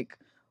and like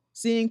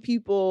seeing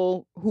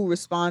people who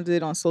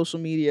responded on social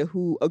media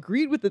who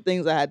agreed with the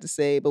things I had to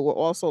say, but were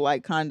also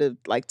like kind of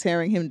like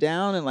tearing him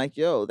down and like,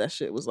 yo, that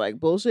shit was like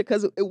bullshit.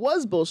 Cause it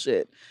was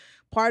bullshit.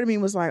 Part of me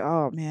was like,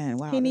 oh man,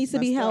 wow. He needs to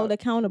be held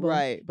accountable.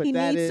 Right. But he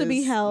that needs to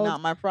be held.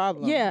 Not my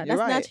problem. Yeah, that's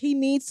not, he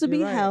needs to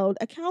be held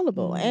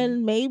accountable.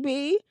 And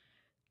maybe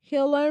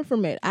he'll learn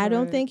from it. I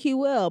don't think he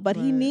will, but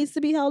he needs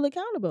to be held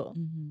accountable.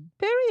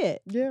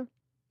 Period. Yeah.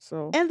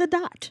 So. And the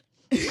dot.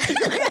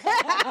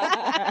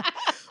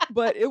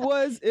 But it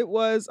was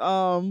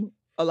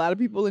a lot of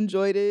people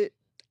enjoyed it.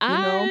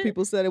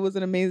 People said it was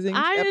an amazing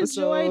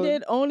episode. I enjoyed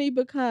it only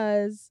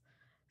because,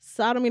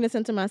 so I don't mean to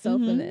center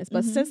myself in this,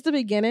 but since the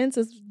beginning,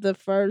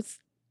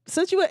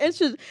 since you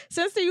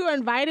were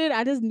invited,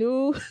 I just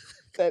knew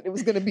that it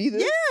was going to be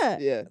this.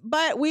 Yeah.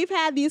 But we've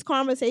had these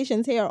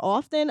conversations here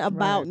often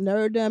about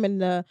nerddom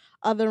and the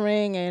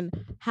othering and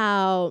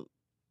how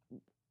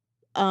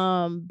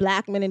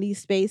black men in these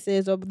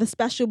spaces or the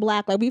special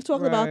black, like we've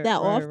talked about that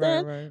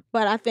often,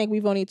 but I think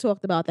we've only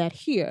talked about that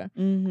here.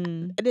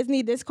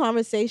 This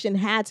conversation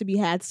had to be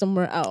had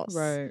somewhere else,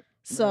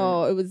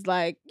 so it was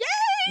like, yay,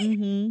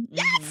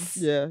 yes,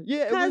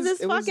 because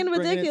it's fucking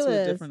ridiculous. It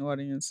to a different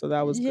audience, so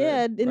that was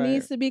good. It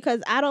needs to be,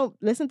 because I don't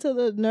listen to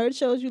the nerd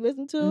shows you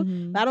listen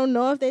to. I don't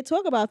know if they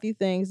talk about these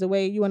things the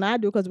way you and I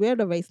do, because we're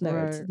the race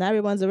nerds. Not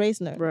everyone's a race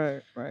nerd.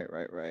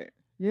 Right.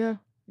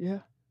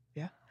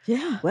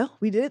 Yeah. Well,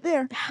 we did it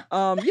there.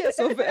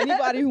 So for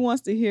anybody who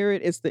wants to hear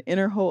it, it's the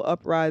Inner Hoe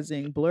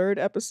Uprising Blurred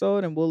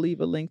episode, and we'll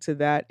leave a link to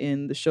that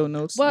in the show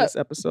notes to this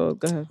episode.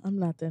 Go ahead. I'm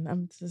nothing.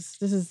 I'm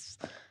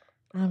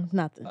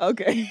nothing.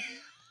 Okay.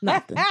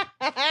 Nothing.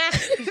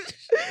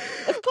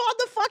 It's called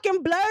the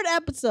fucking Blurred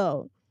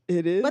episode.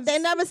 It is. But they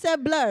never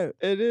said blurred.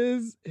 It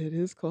is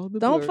called the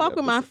Don't Blurred fuck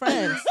with my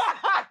friends.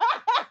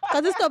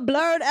 Because it's the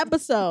Blurred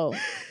episode.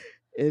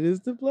 It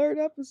is the Blurred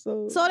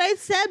episode. So they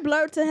said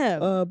blurred to him.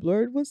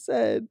 Blurred was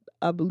said.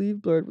 I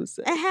believe blurred was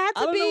said. It had to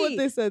be. I don't know what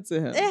they said to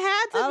him. It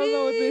had to be. I don't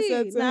know what they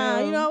said to him. Nah,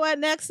 you know what?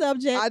 Next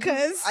subject. I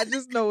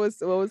just know what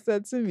was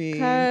said to me.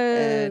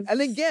 And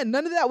again,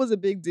 none of that was a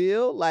big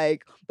deal.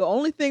 Like, the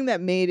only thing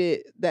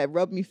that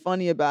rubbed me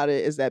funny about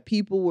it is that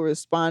people were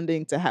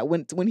responding to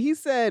when he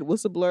said,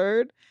 "What's a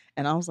blurred?"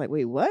 And I was like,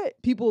 wait, what?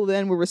 People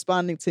then were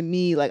responding to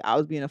me like I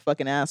was being a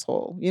fucking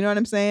asshole. You know what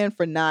I'm saying?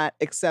 For not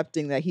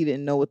accepting that he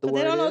didn't know what the word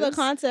is. They don't know the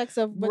context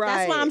of, but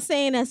that's why I'm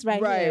saying that's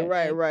right here.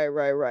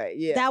 Right.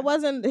 Yeah.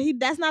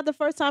 That's not the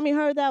first time he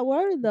heard that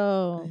word,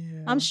 though.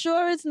 Yeah. I'm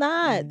sure it's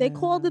not. Yeah. They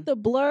called it the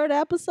Blurred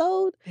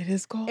episode. It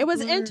is called It was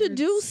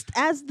introduced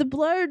as the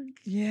Blurred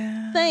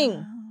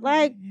thing.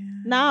 Like,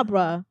 nah,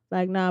 bruh.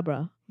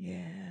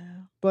 Yeah.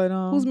 But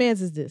whose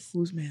man's is this?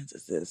 Well,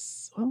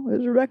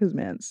 it's Rebecca's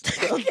man's.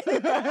 With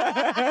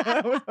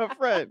her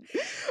friend.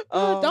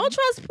 Don't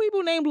trust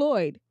people named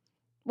Lloyd.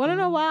 Want to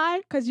know why?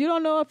 Because you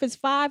don't know if it's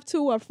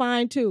 5'2" or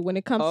fine 2 when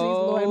it comes to these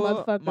Lloyd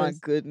motherfuckers. My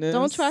goodness.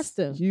 Don't trust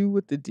them. You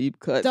with the deep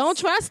cuts. Don't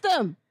trust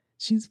them.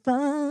 She's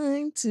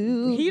fine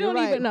too. He don't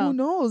even know. Who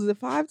knows? Is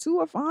it 5'2"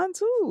 or fine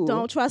 2?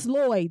 Don't trust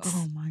Lloyds.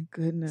 Oh my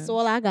goodness. That's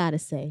all I gotta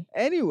say.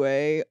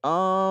 Anyway,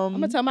 I'm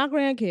gonna tell my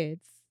grandkids.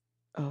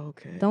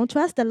 Okay. Don't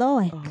trust the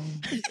Lloyd. Oh my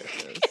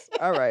goodness.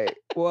 All right.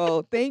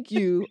 Well, thank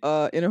you,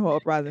 Inner Hoe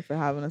Uprising, for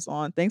having us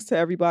on. Thanks to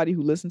everybody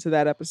who listened to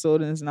that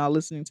episode and is now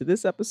listening to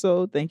this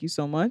episode. Thank you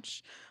so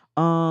much.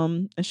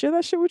 And share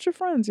that shit with your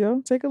friends,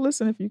 yo. Take a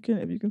listen if you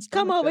can.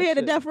 Come over here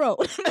to Death Row.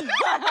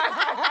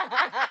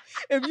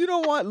 If you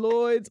don't want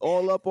Lloyds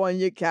all up on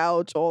your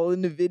couch, all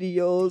in the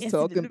videos,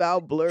 talking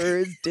about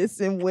blurs,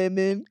 dissing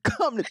women,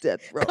 come to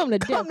Death Row. Come to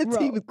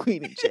Tea with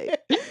Queen and Jay.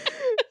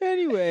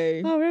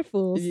 Anyway. Oh, we're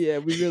fools. Yeah,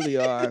 we really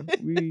are.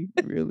 We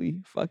really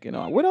fucking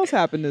are. What else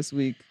happened this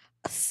week?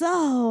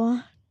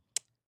 So,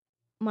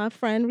 my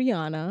friend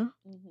Rihanna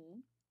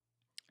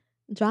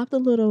dropped a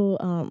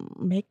little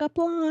makeup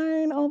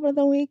line over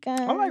the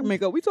weekend. I like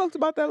makeup. We talked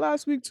about that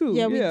last week too.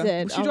 Yeah, we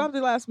did. She dropped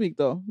it last week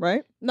though,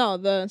 right?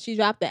 No, she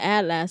dropped the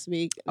ad last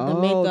week.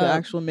 The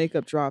actual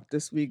makeup dropped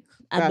this week.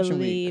 I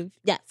believe. Week.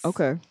 Yes.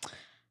 Okay.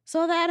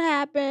 So that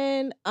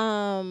happened.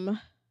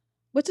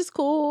 Which is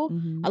cool.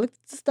 I looked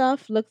at the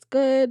stuff, looks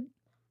good.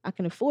 I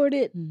can afford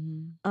it.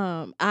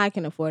 I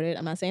can afford it.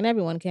 I'm not saying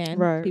everyone can.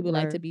 Right, People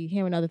like to be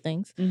hearing other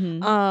things.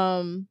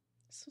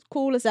 It's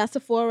cool. It's at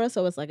Sephora,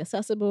 so it's like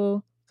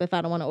accessible. So if I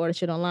don't want to order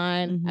shit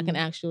online, I can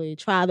actually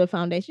try the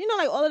foundation. You know,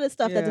 like all of this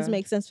stuff that just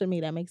makes sense for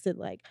me. That makes it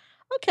like,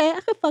 okay, I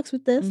could fucks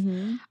with this.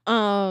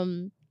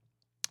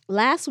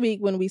 Last week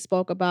when we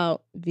spoke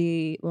about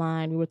the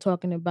line, we were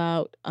talking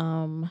about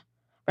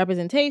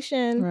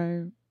representation.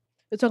 Right.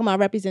 We're talking about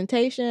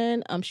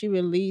representation. She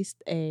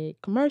released a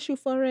commercial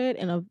for it,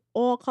 and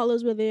all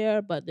colors were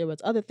there, but there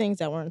was other things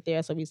that weren't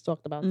there. So we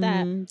talked about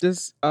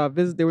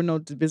that. There were no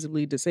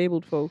visibly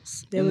disabled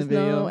folks in the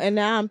video. And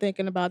now I'm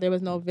thinking about there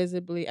was no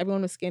visibly.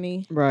 Everyone was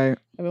skinny. Right.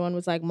 Everyone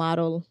was like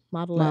model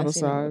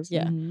size.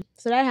 Yeah.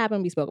 So that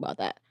happened. We spoke about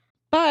that.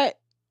 But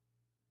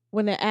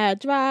when the ad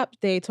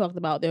dropped, they talked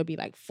about there'll be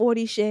like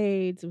 40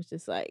 shades, which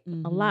is like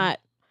a lot.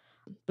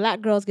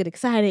 Black girls get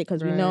excited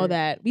because we know Right.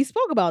 that we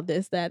spoke about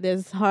this, that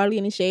there's hardly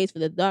any shades for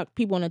the dark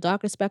people on the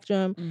darker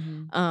spectrum.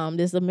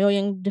 There's a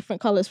million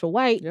different colors for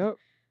white. Yep.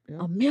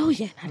 A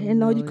million. I didn't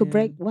know you could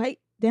break white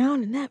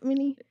down in that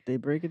many. They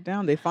break it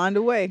down. They find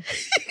a way.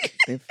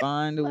 They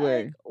find a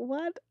way. Like,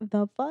 what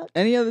the fuck?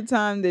 Any other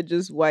time, they're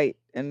just white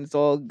and it's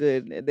all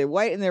good. They're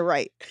white and they're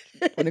right.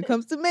 When it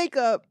comes to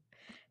makeup,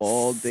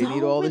 they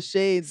need all the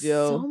shades,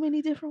 yo. So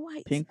many different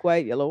whites. Pink,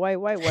 white, yellow, white,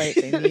 white, white.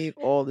 They need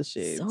all the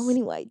shades. So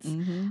many whites.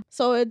 Mm-hmm.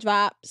 So it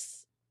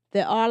drops.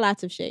 There are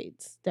lots of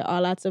shades. There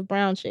are lots of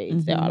brown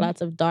shades. There are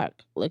lots of dark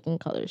looking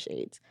color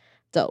shades.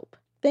 Dope.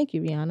 Thank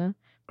you, Rihanna.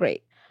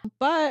 Great.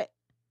 But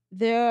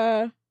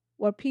there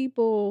were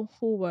people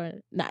who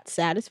were not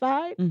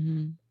satisfied.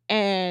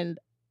 And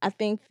I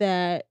think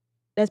that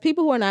there's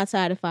people who are not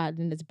satisfied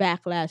and there's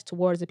backlash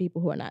towards the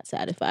people who are not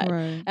satisfied.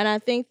 Right. And I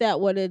think that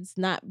what is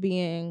not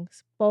being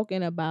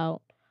spoken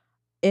about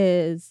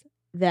is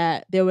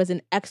that there was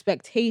an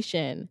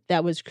expectation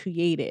that was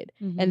created.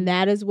 And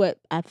that is what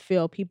I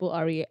feel people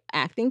are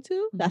reacting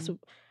to. That's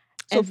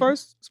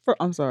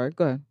I'm sorry,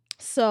 go ahead.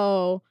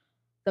 So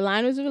the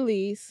line was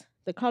released,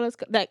 the colors,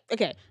 the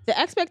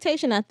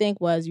expectation I think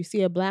was you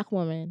see a Black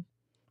woman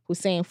who's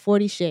saying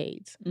 40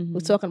 shades,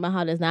 who's talking about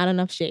how there's not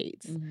enough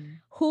shades.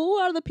 Who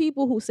are the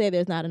people who say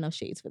there's not enough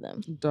shades for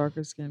them?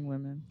 Darker skinned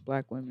women,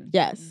 Black women.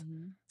 Yes.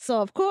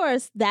 So of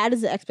course that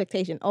is the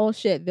expectation. Oh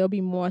shit, there'll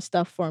be more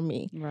stuff for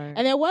me. Right.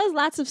 And there was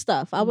lots of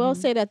stuff. I will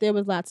say that there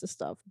was lots of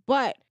stuff.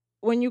 But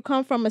when you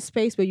come from a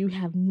space where you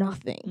have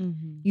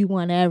nothing, you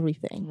want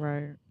everything.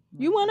 Right.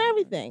 You want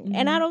everything.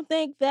 And I don't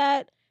think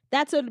that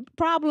that's a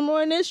problem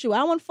or an issue.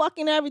 I want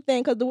fucking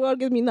everything because the world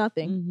gives me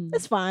nothing.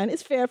 It's fine.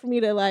 It's fair for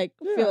me to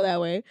feel that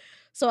way.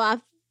 So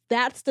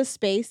that's the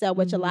space at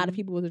which a lot of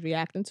people was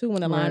reacting to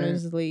when the line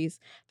was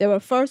released. There were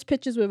first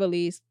pictures were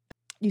released.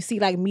 You see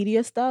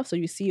media stuff. So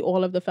you see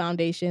all of the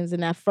foundations.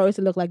 And at first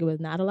it looked like it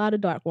was not a lot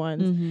of dark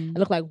ones. It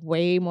looked like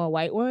way more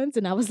white ones.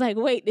 And I was like,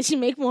 wait, did she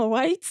make more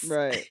whites?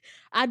 Right.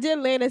 I did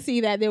later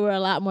see that there were a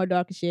lot more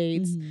darker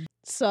shades.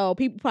 So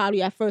people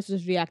probably at first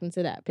was reacting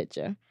to that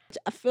picture.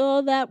 I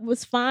feel that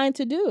was fine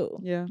to do.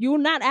 Yeah. You were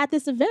not at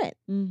this event.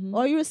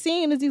 All you were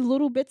seeing is these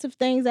little bits of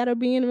things that are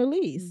being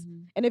released.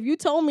 And if you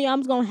told me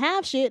I'm going to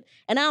have shit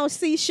and I don't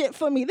see shit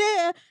for me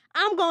there,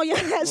 I'm going to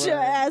yell at your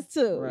ass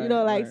too. Right,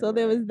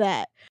 there was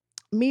that.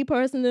 Me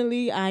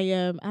personally,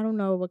 I don't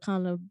know what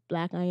kind of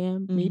Black I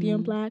am.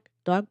 Medium Black,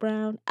 dark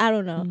brown. I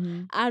don't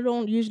know. I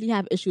don't usually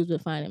have issues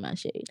with finding my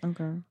shade.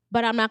 Okay.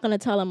 But I'm not going to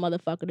tell a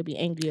motherfucker to be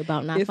angry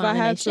about not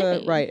finding their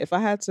shade. Right. If I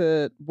had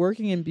to,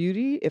 working in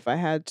beauty, if I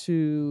had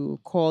to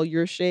call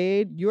your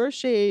shade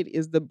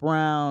is the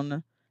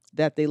brown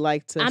that they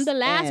like to I'm the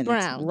last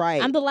brown.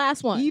 Right. I'm the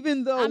last one.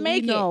 Even though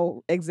we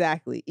know,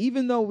 exactly.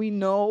 Even though we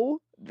know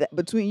that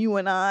between you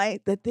and I,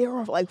 that there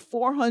are like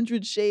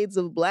 400 shades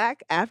of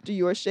Black after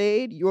your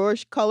shade, your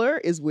color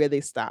is where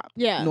they stop.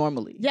 Yeah.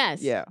 Normally.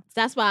 Yes. Yeah.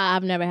 That's why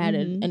I've never had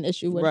an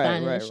issue with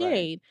finding a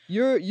shade.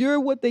 Right. You're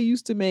what they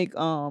used to make,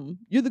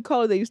 you're the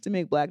color they used to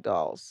make black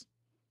dolls.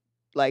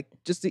 Like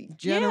just the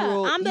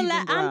general.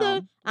 Yeah,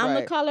 I'm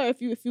the color. If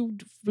you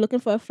looking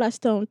for a flesh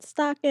tone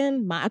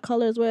stocking, my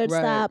color is where it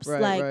stops.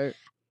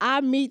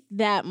 I meet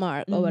that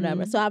mark or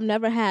whatever. So I've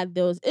never had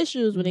those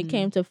issues when it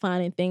came to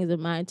finding things of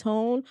my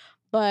tone.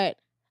 But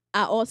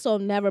I also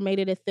never made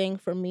it a thing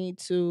for me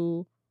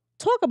to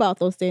talk about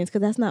those things because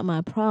that's not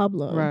my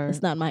problem. Right.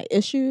 It's not my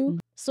issue.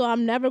 So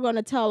I'm never going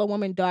to tell a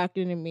woman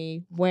darker than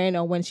me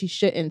when she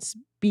shouldn't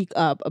speak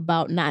up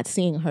about not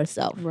seeing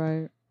herself.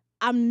 Right.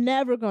 I'm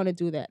never going to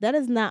do that. That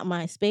is not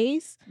my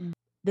space.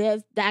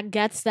 That's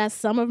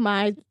some of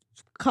my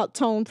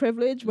tone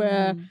privilege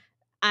where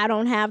I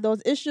don't have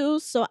those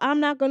issues. So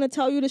I'm not going to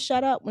tell you to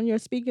shut up when you're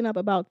speaking up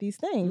about these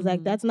things.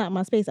 Like, that's not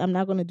my space. I'm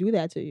not going to do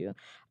that to you.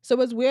 So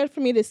it's weird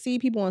for me to see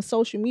people on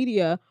social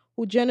media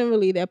who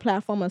generally their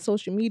platform on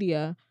social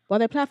media,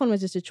 their platform is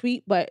just a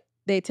tweet, but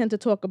they tend to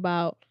talk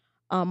about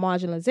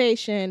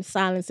marginalization,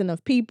 silencing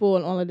of people,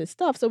 and all of this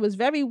stuff. So it was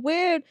very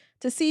weird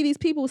to see these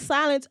people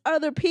silence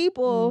other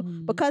people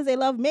because they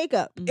love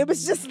makeup. It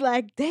was just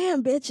like,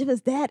 damn, bitch, it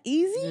was that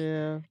easy?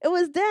 Yeah. It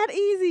was that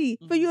easy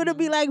for you to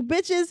be like,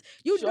 bitches,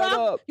 you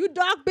dark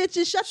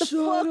bitches, shut the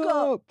fuck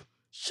up.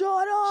 Shut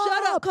up.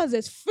 Shut up, because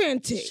it's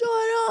Fenty. Shut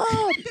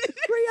up.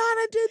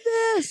 Rihanna did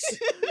this.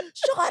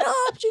 Shut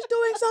up. She's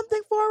doing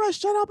something for us.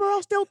 Shut up or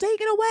I'll still take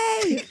it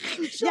away.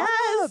 Shut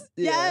up.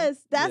 Yes.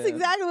 That's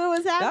exactly what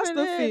was happening.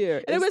 That's the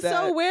fear. And it was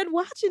so weird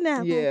watching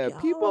that. Yeah,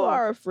 like, people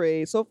are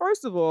afraid. So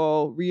first of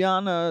all,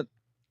 Rihanna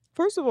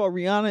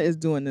is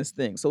doing this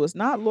thing. So it's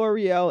not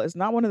L'Oreal. It's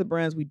not one of the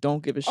brands we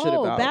don't give a shit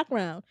about.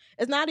 Background.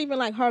 It's not even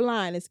like her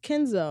line. It's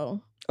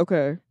Kenzo.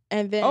 Okay.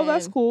 And then,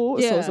 that's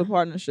cool. Yeah. So it's a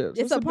partnership.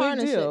 So it's a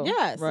partnership. Big deal.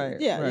 Yes. Right.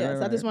 Yes.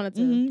 Right. I just wanted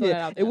to throw that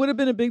out there. It would have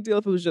been a big deal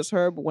if it was just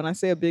her. But when I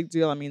say a big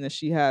deal, I mean that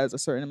she has a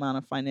certain amount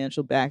of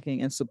financial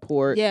backing and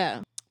support.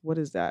 Yeah. What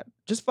is that?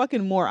 Just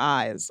fucking more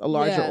eyes, a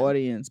larger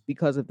audience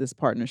because of this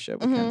partnership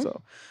with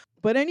Kenzo.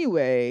 But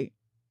anyway,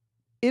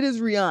 it is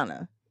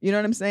Rihanna. You know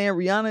what I'm saying?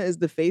 Rihanna is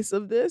the face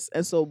of this.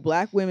 And so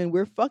black women,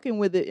 we're fucking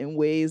with it in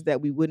ways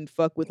that we wouldn't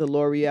fuck with a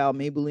L'Oreal,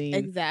 Maybelline,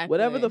 Exactly.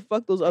 whatever the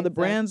fuck those other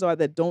Exactly. brands are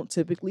that don't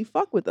typically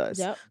fuck with us.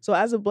 Yep. So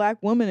as a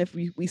black woman, if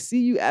we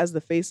see you as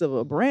the face of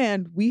a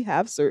brand, we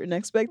have certain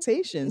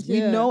expectations. We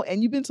Yeah. know,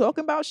 and you've been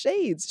talking about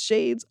shades.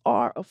 Shades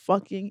are a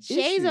fucking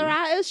Shades issue. are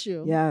our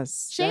issue.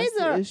 Yes. Shades that's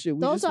the are- issue.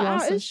 We those just are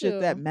want our some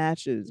shit that issue.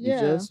 matches. Yeah.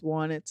 We just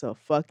want it to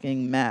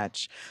fucking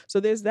match. So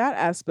there's that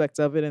aspect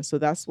of it. And so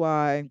that's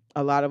why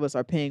a lot of us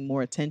are paying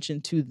more attention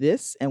to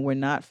this, and we're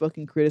not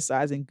fucking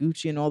criticizing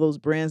Gucci and all those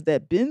brands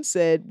that been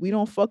said, we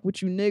don't fuck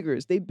with you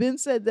niggers. They been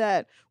said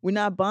that. We're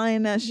not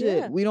buying that shit.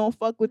 Yeah. We don't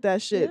fuck with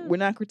that shit. Yeah. We're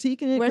not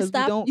critiquing it We're because we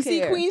stop. don't You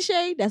care. see Queen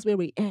Shade? That's where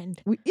we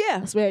end. Yeah.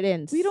 That's where it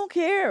ends. We don't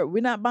care.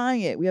 We're not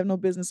buying it. We have no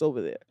business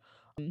over there.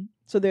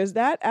 So there's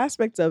that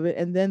aspect of it.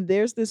 And then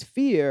there's this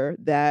fear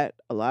that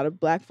a lot of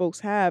black folks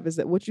have, is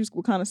that what you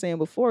were kind of saying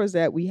before, is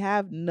that we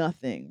have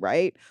nothing,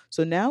 right?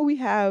 So now we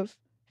have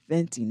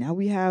Fenty. Now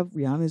we have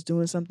Rihanna's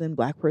doing something,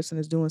 black person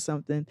is doing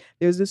something.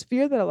 There's this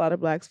fear that a lot of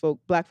black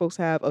folks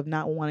have of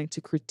not wanting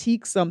to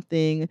critique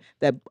something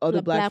that other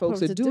The black black folks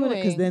are folks are doing,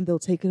 because doing. then they'll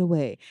take it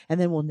away. And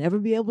then we'll never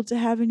be able to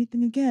have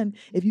anything again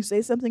if you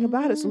say something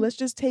about it. So Mhm. let's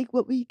just take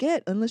what we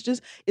get. And let's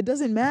just, it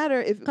doesn't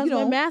matter if, Because you know,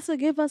 when Massa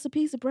give us a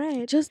piece of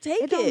bread, just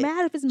take it don't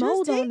matter if it's Just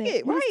mold take on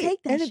it. right? Just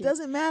take that and shit. it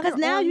doesn't matter Because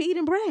now on- you're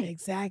eating bread.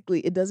 Exactly.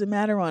 It doesn't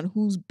matter on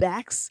whose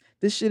backs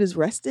this shit is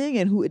resting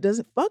and who it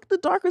doesn't. Fuck the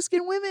darker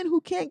skinned women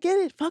who can't get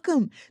it. Fuck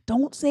them.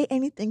 Don't say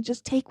anything.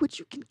 Just take what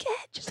you can get.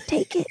 Just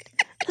take it.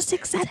 Just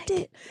accept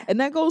it. And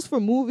that goes for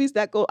movies.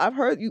 I've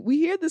heard, we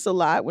hear this a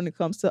lot when it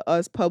comes to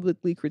us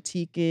publicly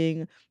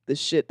critiquing the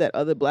shit that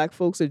other black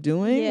folks are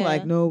doing. Yeah.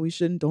 Like, no, we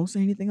shouldn't. Don't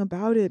say anything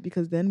about it,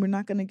 because then we're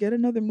not going to get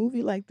another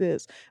movie like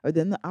this, or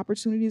then the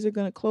opportunities are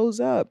going to close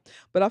up.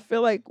 But I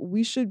feel like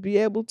we should be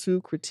able to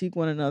critique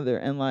one another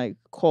and like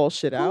call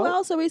shit out. Who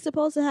else are we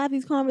supposed to have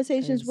these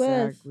conversations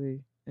with?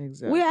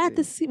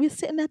 Exactly. We're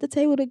sitting at the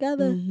table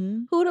together.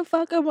 Mhm. Who the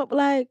fuck am I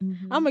like? Mhm.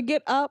 I'm gonna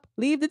get up,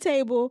 leave the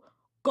table,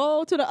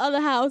 go to the other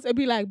house, and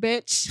be like,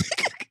 bitch,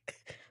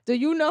 do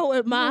you know what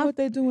You know my what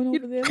they doing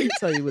over there? Let me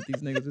tell you what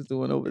these niggas is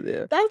doing over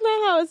there. That's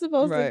not how it's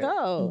supposed Right. to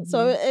go.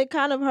 So it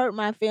kind of hurt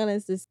my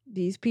feelings,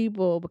 these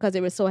people, because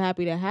they were so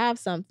happy to have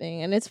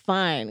something. And it's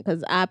fine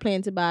because I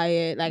plan to buy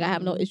it. Like, I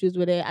have no Mhm. issues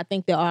with it. I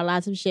think there are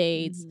lots of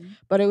shades. Mhm.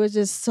 But it was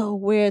just so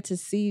weird to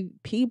see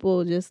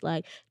people just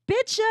like,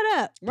 bitch, shut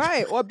up.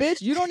 Right. Or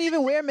bitch, you don't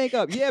even wear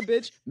makeup. Yeah,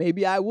 bitch.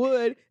 Maybe I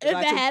would if If I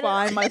I could had-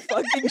 find my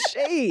fucking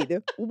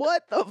shade.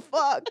 What the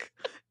fuck?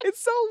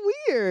 It's so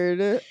weird.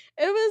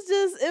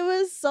 It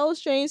was so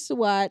strange to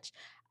watch.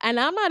 And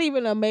I'm not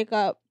even a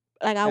makeup,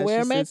 like I As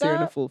wear she sits here in a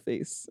makeup. full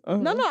face. No,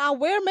 Uh-huh. no, I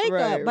wear makeup.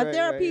 Right, but right,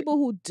 there are right. people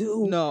who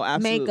do No,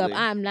 absolutely. makeup.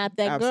 I'm not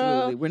that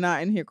Absolutely. girl. We're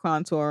not in here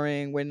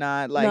contouring. We're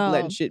not like No.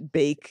 letting shit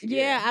bake.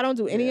 Yeah, I don't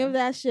do any Yeah. of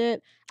that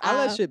shit. I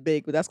let Uh, shit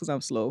bake, but that's because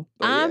I'm slow.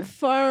 But I'm yeah.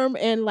 firm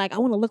and like I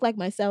want to look like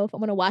myself. I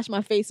want to wash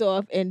my face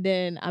off, and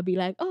then I'll be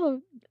like,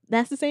 "Oh,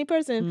 that's the same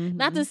person."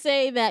 Not to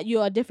say that you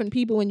are different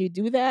people when you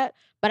do that,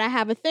 but I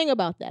have a thing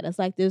about that. It's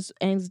like this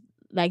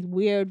like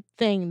weird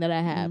thing that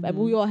I have. Like,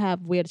 we all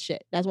have weird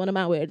shit. That's one of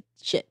my weird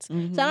shits.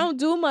 Mhm. So I don't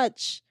do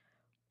much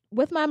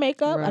with my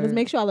makeup. I just Right.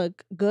 make sure I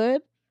look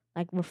good,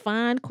 like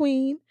refined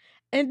queen,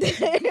 and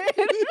then.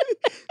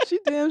 She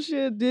damn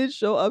sure did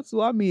show up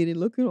to our meeting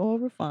looking all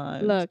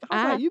refined. Look,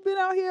 I was like, you been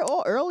out here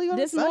all early on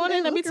a This Sunday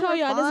morning, let me looking tell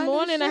y'all. This refined and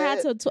morning, I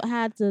shit?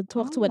 had to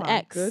talk to Oh an my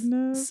ex,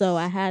 goodness. so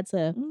I had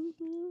to Mhm.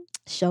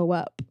 show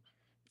up.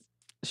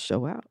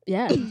 Show out.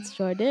 Yeah,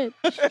 sure did.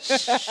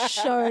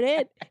 Sure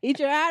did. Eat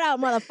your heart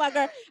out,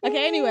 motherfucker.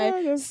 Okay,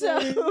 anyway. that's So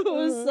funny.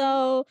 Uh-huh.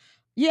 so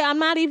yeah, I'm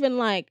not even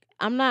like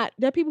there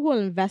are people who are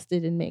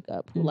invested in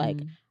makeup who like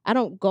Mhm. I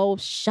don't go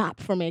shop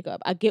for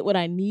makeup. I get what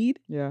I need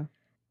Yeah.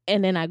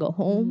 and then I go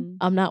home. Mhm.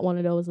 I'm not one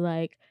of those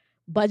like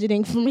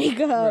budgeting for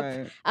makeup.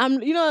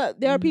 Right.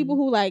 There are people Mhm.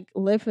 who like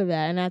live for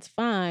that, and that's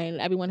fine.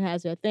 Everyone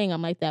has their thing.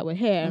 I'm like that with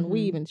hair and Mhm.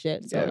 weave and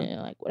shit. So Yeah. you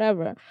know, like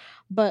whatever.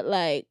 But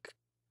like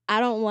I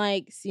don't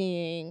like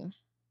seeing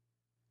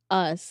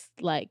us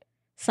like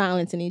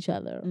silencing each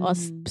other or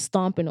Mhm.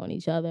 stomping on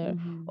each other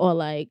Mhm. or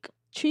like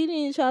treating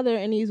each other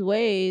in these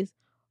ways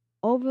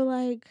over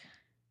like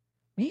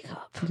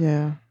makeup.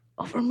 Yeah.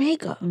 Over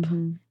makeup.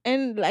 Mhm.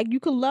 And like you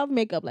could love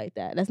makeup like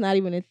that. That's not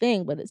even a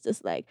thing, but it's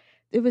just like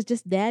it was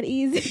just that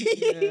easy.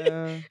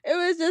 Yeah. It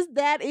was just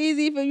that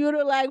easy for you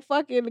to like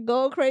fucking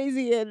go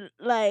crazy and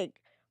like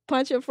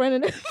punch your friend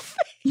in the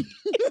face.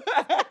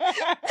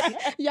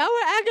 Y'all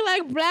were acting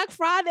like Black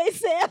Friday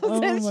sales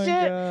Oh and my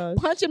shit. gosh.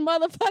 Punching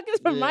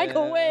motherfuckers from Yeah.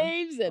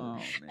 microwaves and Oh,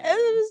 it man.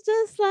 was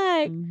just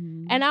like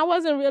Mhm. and I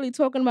wasn't really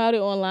talking about it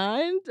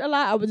online a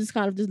lot. I was just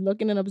kind of just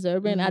looking and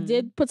observing. I Mhm.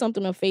 did put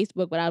something on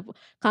Facebook, but I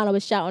kind of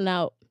was shouting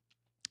out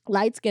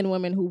light-skinned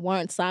women who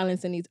weren't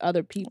silencing these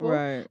other people.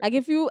 Right. Like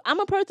I'm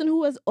a person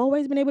who has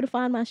always been able to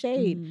find my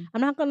shade.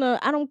 Mhm.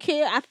 I don't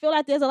care. I feel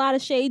like there's a lot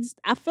of shades.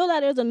 I feel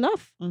like there's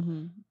enough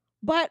Mhm.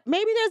 But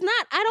maybe there's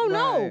not. I don't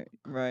know.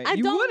 Right. I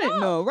You don't wouldn't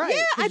know, right?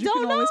 Yeah, 'cause I you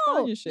don't can always know.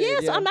 find your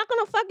shit. So I'm not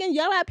gonna fucking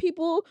yell at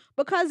people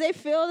because they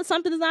feel that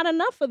something is not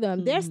enough for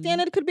them. Their Mhm.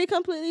 standard could be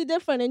completely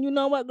different. And you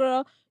know what,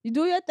 girl? You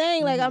do your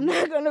thing. Like, I'm Mhm.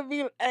 not gonna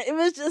be. It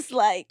was just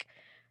like,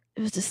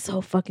 it was just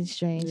so fucking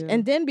strange. Yeah.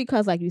 And then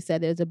because, like you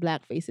said, there's a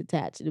black face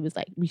attached, it was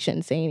like we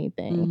shouldn't say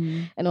anything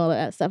Mhm. and all of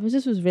that stuff. It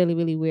just was really,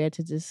 really weird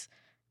to just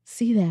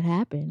see that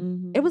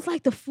happen. It Mhm. was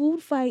like the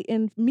food fight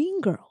in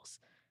Mean Girls.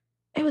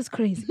 It was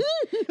crazy.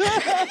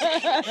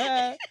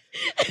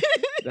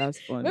 That's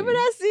funny. Remember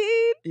that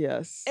scene?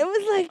 Yes. It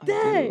was like I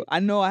that. do. I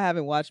know I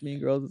haven't watched Mean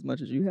Girls as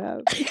much as you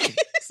have.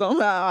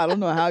 Somehow, I don't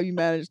know how you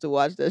managed to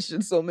watch that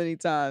shit so many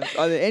times.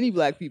 Are there any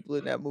black people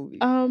in that movie?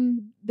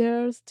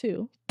 There's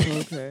 2.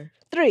 Okay.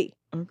 3.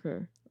 Okay.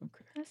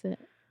 That's it.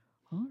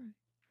 All right.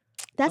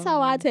 That's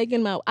how I take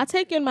in my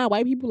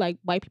white people like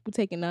white people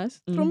taking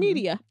us through Mhm.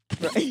 media.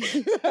 Right.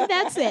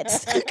 That's it.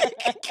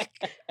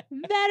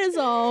 That is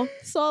all.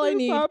 That's all I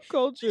need. Pop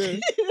culture.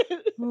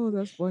 Oh,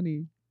 that's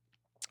funny.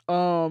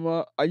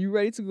 Are you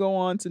ready to go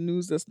on to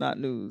news that's not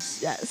news?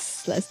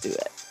 Yes, let's do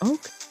it.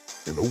 Okay.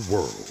 In a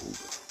world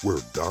where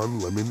Don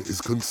Lemon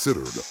is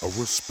considered a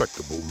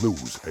respectable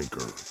news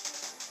anchor.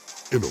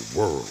 In a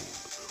world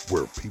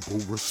where people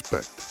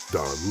respect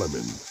Don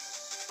Lemon,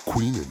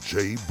 Queen and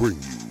Jay bring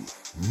you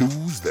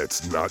news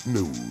that's not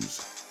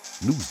news.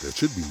 News that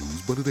should be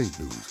news, but it ain't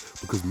news,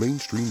 because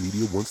mainstream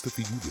media wants to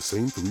feed you the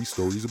same 3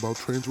 stories about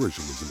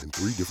transracialism in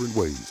 3 different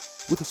ways,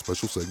 with a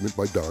special segment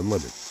by Don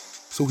Lemon.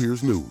 So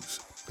here's news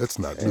that's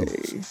not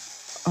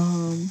news.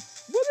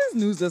 What is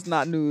news that's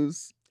not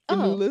news? For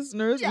new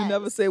listeners, we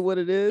never yes. say what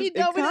it is. We It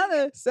don't- we don't-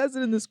 kind of says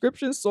it in the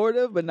description, sort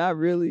of, but not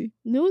really.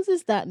 News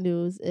is that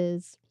news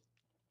is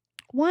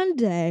one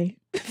day.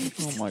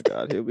 Oh my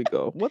God, here we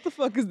go. What the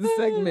fuck is this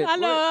segment? I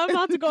know, What- I'm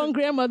about to go on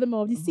grandmother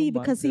mode. You see, Oh my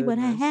because see what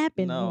had goodness.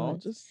 happened No,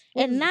 was. just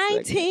In what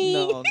is the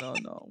segment?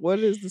 19 No. What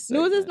is the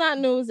segment? News is not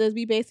news is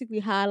we basically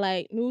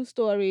highlight news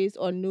stories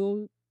or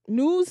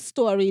news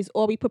stories,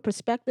 or we put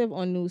perspective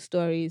on news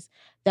stories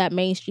that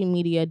mainstream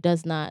media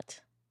does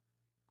not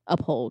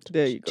uphold.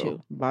 There you to.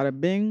 go. Bada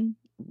bing,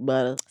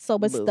 bada. So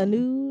it's the boom.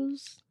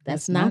 news.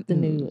 That's not the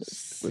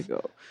news. There we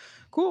go.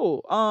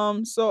 Cool.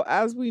 So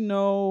as we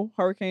know,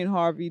 Hurricane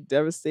Harvey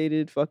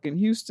devastated fucking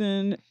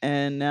Houston,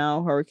 and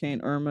now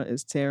Hurricane Irma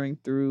is tearing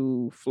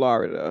through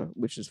Florida,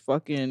 which is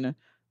fucking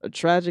a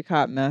tragic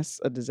hot mess,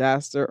 a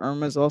disaster.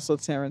 Irma's also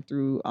tearing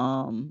through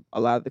a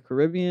lot of the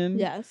Caribbean.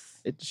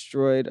 Yes. It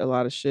destroyed a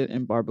lot of shit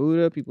in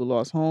Barbuda. People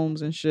lost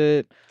homes and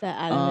shit. That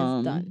island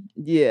is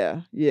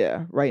done.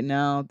 Yeah. Right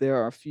now, there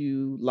are a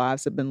few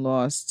lives have been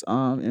lost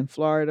in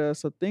Florida.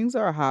 So things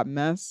are a hot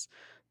mess.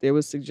 There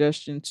was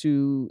suggestion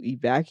to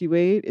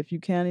evacuate if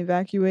you can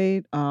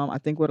evacuate. I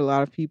think what a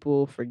lot of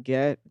people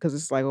forget, because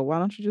it's like, well, why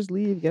don't you just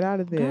leave? Get out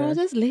of there. Girl,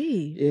 just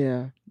leave.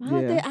 Yeah. I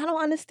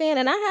don't understand.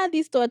 And I had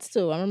these thoughts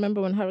too. I remember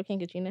when Hurricane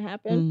Katrina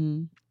happened.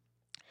 Mm-hmm.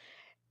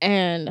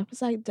 And I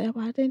was like,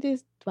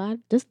 why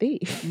just leave?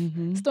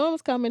 Mm-hmm. Storm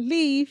was coming,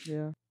 leave.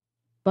 Yeah.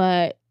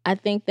 But I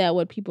think that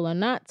what people are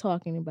not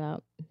talking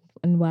about,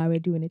 and why we're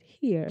doing it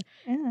here,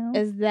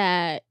 is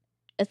that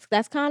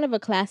that's kind of a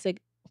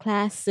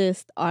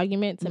classist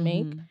argument to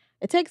make. Mhm.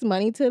 It takes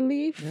money to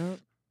leave. Yep.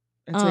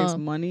 It takes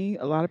money.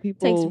 A lot of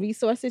people It takes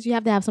resources. You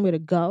have to have somewhere to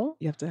go.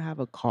 You have to have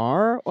a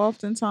car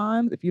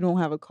oftentimes. If you don't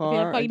have a car, If you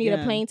have a car, you need a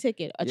again, plane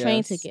ticket, a train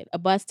yes. ticket, a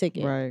bus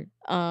ticket. Right.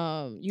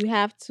 You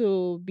have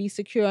to be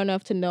secure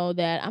enough to know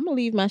that I'm gonna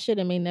leave my shit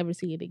and may never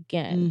see it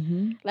again.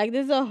 Mm-hmm. Like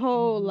there's a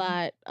whole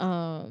lot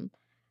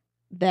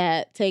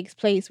that takes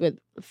place with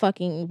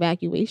fucking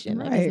evacuation.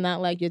 Like Right. it's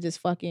not like you're just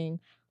fucking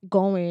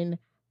going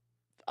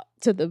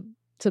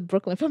to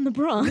Brooklyn from the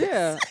Bronx.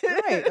 Yeah,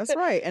 right. That's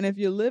right. And if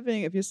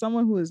you're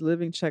someone who is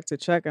living check to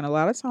check, and a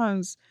lot of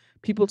times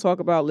people talk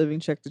about living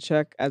check to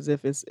check as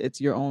if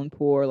it's your own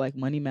poor like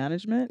money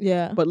management.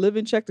 Yeah. But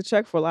living check to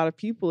check for a lot of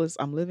people is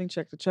I'm living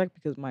check to check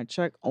because my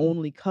check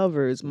only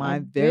covers my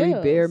very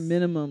bare bills.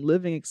 minimum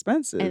living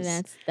expenses. And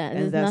that's that. And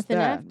There's that's nothing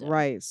that, after.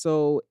 right?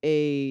 So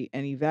any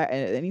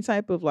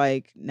type of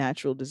like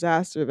natural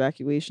disaster,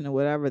 evacuation, or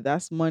whatever,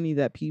 that's money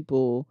that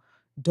people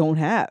don't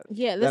have.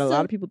 Yeah. That a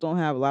lot of people don't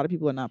have. A lot of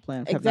people are not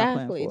planning. Have not planned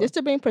Exactly. for. Just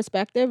to bring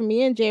perspective,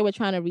 me and Jay were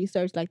trying to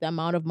research like the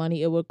amount of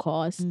money it would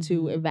cost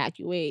to Mhm.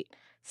 evacuate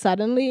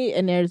suddenly,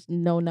 and there's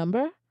no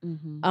number.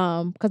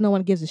 Mm-hmm. Because no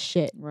one gives a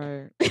shit.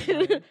 Right.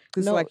 Because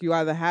No. like you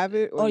either have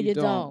it or you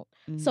don't.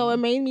 So it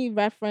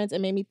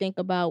Mhm. made me think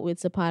about with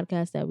the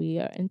podcast that we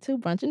are into,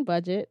 Brunch and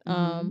Budget.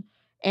 Mhm.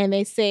 And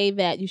they say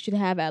that you should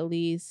have at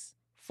least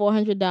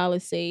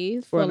 $400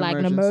 saved for an like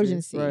an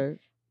emergency. Right.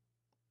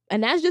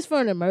 And that's just for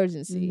an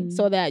emergency, Mhm.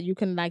 so that you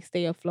can like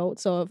stay afloat.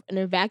 So if an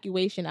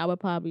evacuation, I would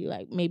probably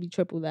like maybe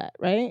triple that,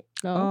 right?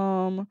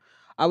 No,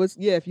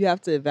 If you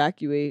have to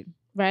evacuate.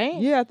 right?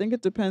 Yeah, I think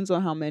it depends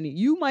on how many.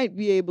 You might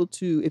be able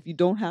to, if you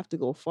don't have to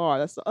go far.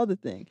 That's the other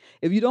thing.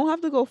 If you don't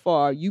have to go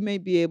far, you may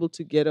be able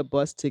to get a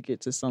bus ticket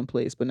to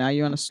someplace. But now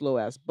you're on a slow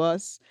ass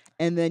bus,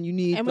 and then you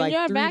need And when like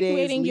you're 3 days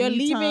evacuating, you're lead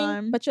leaving,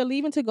 time. but you're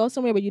leaving to go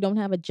somewhere where you don't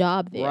have a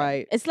job there.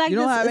 Right. It's like You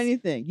don't this, have it's-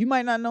 anything. You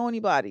might not know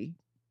anybody.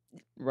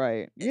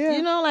 Right. Yeah.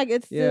 You know, like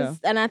it's Yeah.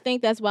 just, and I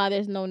think that's why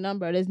there's no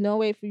number. There's no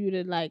way for you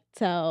to like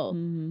tell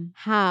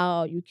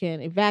how you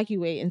can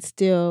evacuate and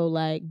still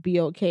like be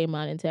okay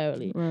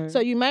monetarily. Right. So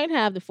you might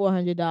have the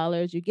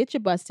 $400. You get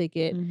your bus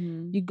ticket.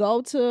 You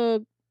go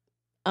to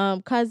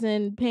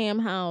cousin Pam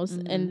house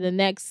in the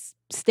next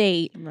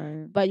state,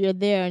 Right. but you're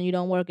there and you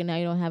don't work and now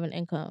you don't have an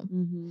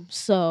income.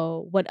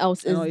 So what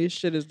else And is? all your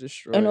shit is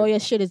destroyed. And all your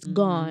shit is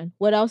gone.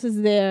 What else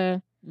is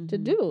there to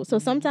do? So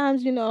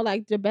sometimes, you know,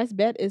 like the best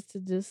bet is to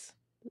just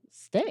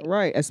stay.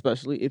 Right,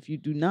 especially if you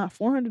do not.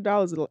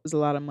 $400 is a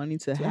lot of money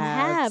to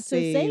have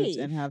saved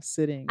and have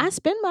sitting. I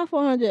spend my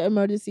 $400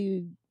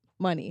 emergency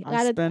money.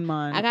 I spend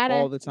mine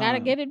all the time. Gotta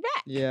get it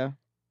back. Yeah,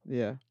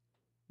 yeah.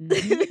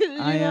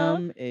 I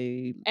am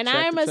a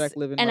check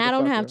living and I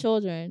don't have motherfucker.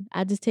 children.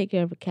 I just take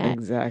care of a cat.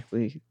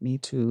 Exactly. Me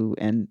too.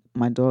 And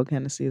my dog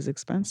Hennessy is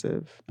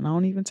expensive, and I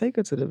don't even take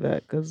her to the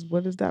vet because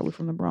what is that? We're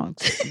from the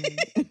Bronx.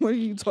 What are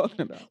you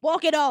talking about?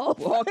 Walk it off.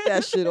 Walk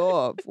that shit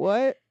off.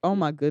 What? Oh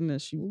my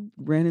goodness. She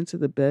ran into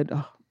the bed.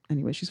 Oh,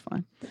 anyway, she's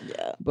fine.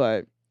 Yeah.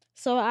 But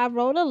so I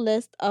wrote a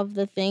list of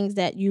the things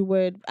that you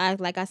would.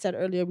 Like I said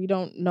earlier, we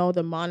don't know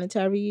the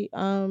monetary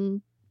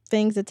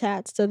things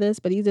attached to this,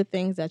 but these are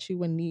things that you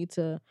would need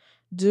to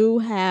do,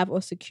 have,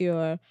 or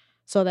secure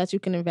so that you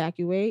can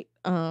evacuate.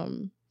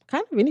 Kind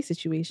of any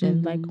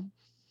situation, like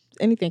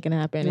anything can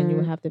happen, and you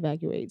would have to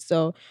evacuate.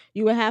 So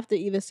you would have to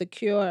either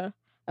secure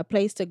a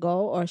place to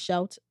go or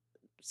shelter.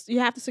 You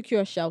have to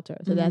secure shelter.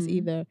 So that's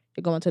either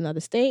you're going to another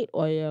state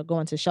or you're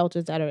going to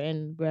shelters that are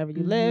in wherever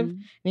you live,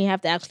 and you have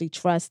to actually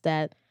trust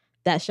that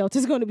shelter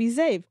is going to be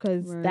safe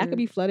because that could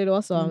be flooded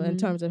also in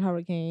terms of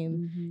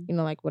hurricanes, you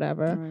know, like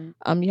whatever.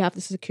 You have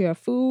to secure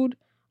food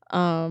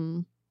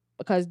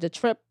because the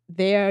trip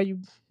there, you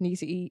need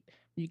to eat.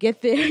 You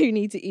get there, you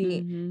need to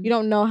eat. You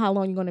don't know how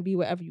long you're going to be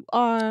wherever you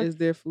are. Is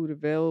there food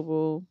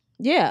available?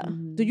 Yeah.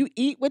 Do you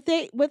eat what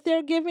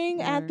they're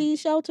giving at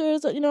these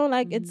shelters? Or, you know,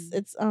 like it's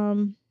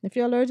if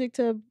you're allergic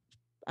to,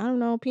 I don't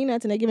know,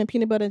 peanuts and they're giving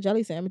peanut butter and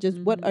jelly sandwiches,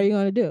 what are you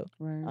going to do?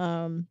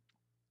 Right.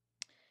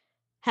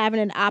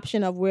 Having an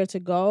option of where to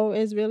go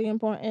is really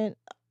important.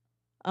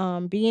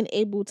 Being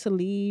able to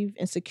leave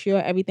and secure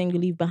everything you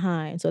leave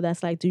behind. So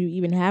that's like, do you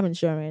even have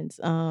insurance?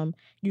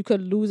 You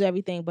could lose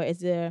everything, but is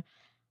there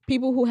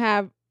people who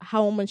have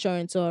home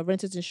insurance or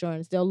renter's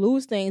insurance? They'll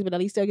lose things, but at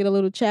least they'll get a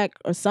little check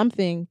or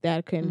something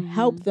that can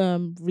help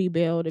them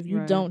rebuild. If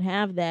you don't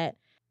have that,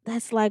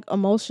 that's like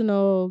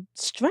emotional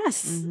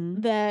stress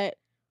that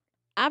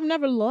I've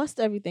never lost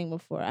everything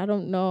before. I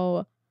don't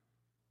know.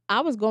 I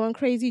was going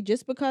crazy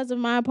just because of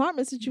my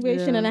apartment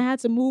situation, and I had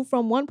to move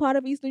from one part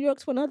of East New York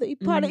to another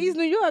part of East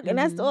New York, and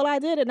that's all I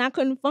did, and I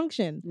couldn't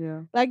function.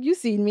 Yeah, like you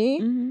see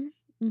me,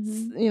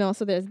 you know.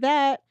 So there's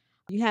that.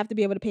 You have to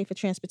be able to pay for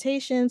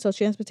transportation. So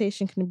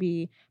transportation can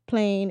be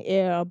plane,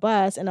 air, or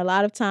bus, and a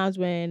lot of times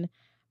when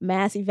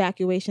mass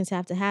evacuations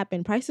have to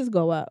happen, prices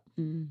go up.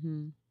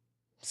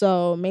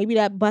 So maybe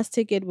that bus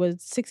ticket was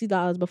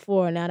 $60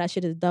 before, and now that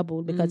shit is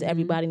doubled because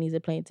everybody needs a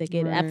plane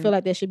ticket. Right. I feel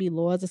like there should be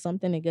laws or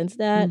something against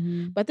that,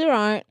 but there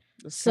aren't.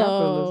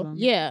 So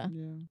yeah.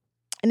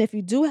 And if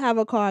you do have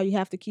a car, you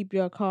have to keep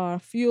your car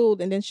fueled,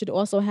 and then should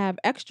also have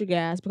extra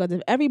gas because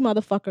if every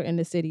motherfucker in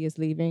the city is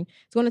leaving,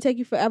 it's going to take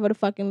you forever to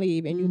fucking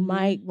leave, and you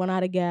might run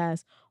out of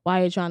gas while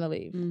you're trying to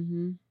leave.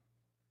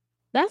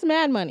 That's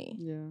mad money.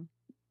 Yeah,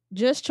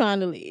 just trying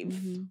to leave.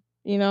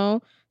 You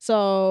know,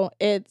 so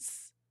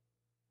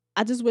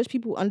I just wish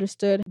people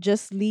understood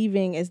just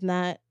leaving it's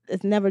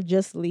never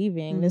just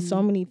leaving. There's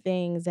so many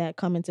things that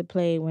come into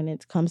play when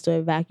it comes to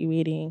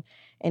evacuating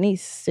any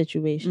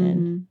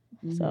situation.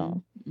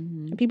 So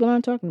and people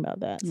aren't talking about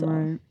that.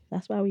 So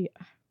that's why we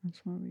are. That's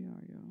why we are,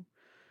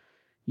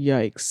 yo.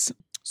 Yikes.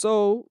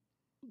 So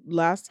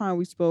last time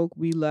we spoke,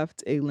 we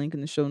left a link in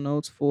the show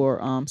notes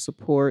for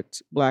support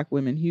Black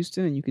Women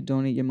Houston, and you could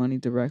donate your money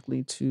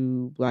directly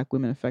to Black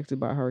women affected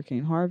by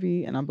Hurricane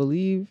Harvey. And I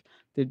believe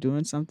they're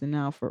doing something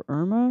now for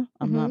Irma.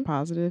 I'm not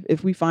positive.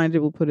 If we find it,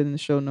 we'll put it in the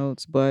show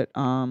notes. But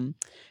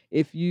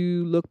if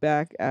you look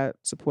back at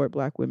Support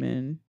Black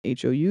Women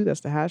HOU,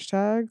 that's the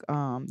hashtag,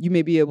 you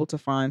may be able to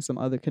find some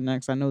other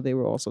connects. I know they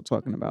were also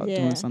talking about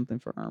doing something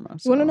for Irma.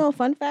 So. You want to know a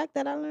fun fact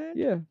that I learned?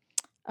 Yeah.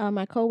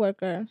 My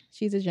coworker,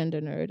 she's a gender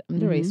nerd. I'm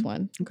the race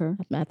one. Okay.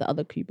 I'm at the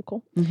other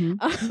cubicle.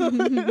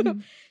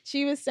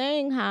 She was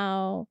saying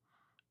how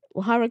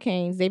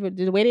hurricanes,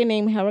 the way they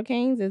name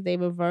hurricanes is they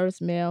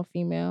reverse male,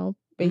 female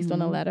based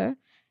on a letter.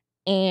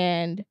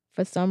 And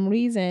for some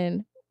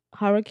reason,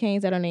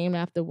 hurricanes that are named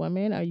after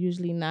women are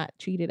usually not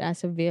treated as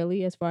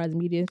severely as far as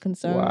media is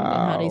concerned and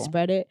how they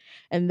spread it.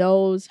 And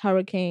those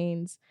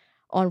hurricanes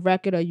on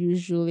record are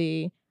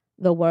usually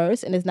the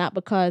worst. And it's not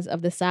because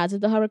of the size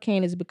of the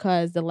hurricane, it's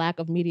because the lack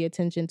of media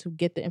attention to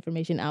get the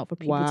information out for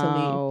people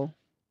to leave.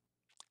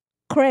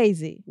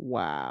 Crazy.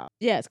 Wow.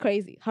 Yeah, it's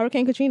crazy.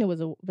 Hurricane Katrina was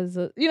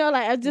a you know,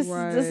 like I just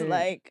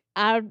like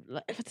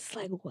it's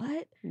like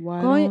what?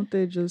 Why don't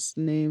they just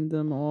name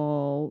them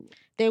all?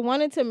 They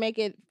wanted to make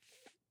it,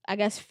 I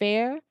guess,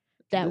 fair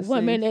that This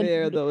women ain't and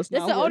fair, though. It's this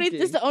not the only working.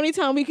 this the only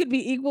time we could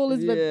be equal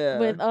is with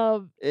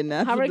And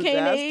natural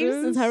hurricane names. It's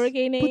disasters?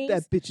 hurricane names. Put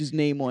that bitch's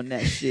name on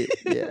that shit.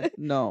 Yeah,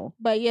 no.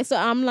 But yeah, so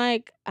I'm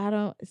like, I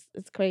don't.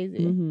 It's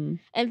crazy. Mm-hmm.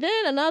 And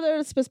then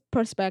another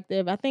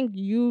perspective. I think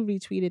you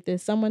retweeted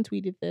this. Someone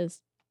tweeted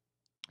this.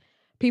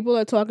 People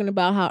are talking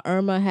about how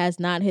Irma has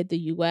not hit the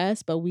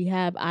U.S., but we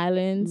have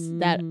islands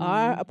that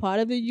are a part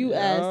of the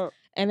U.S.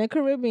 and the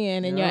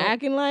Caribbean, and you're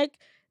acting like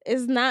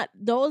it's not.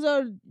 Those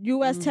are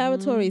U.S.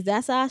 territories.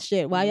 That's our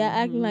shit. Why y'all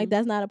acting like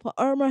that's not a part?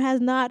 Irma has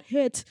not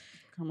hit.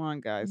 Come on,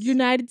 guys.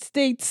 United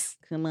States.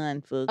 Come on,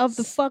 folks. Of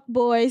the fuck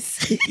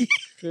boys.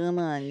 Come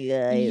on,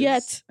 guys.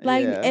 Yet,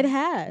 like it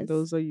has.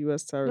 Those are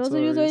U.S. territories.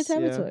 Those are U.S.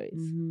 territories.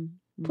 Yeah.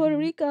 Mm-hmm. Puerto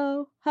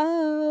Rico,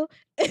 ho.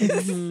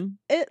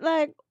 It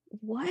like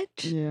what?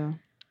 Yeah.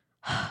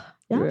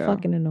 Y'all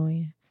fucking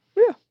annoying.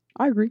 Yeah,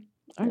 I agree.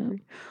 I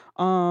agree.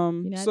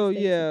 United So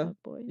States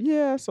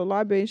yeah. So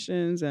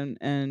libations and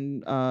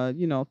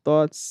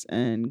thoughts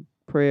and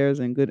prayers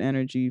and good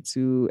energy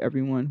to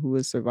everyone who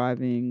is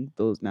surviving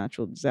those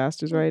natural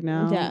disasters right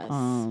now. Yes.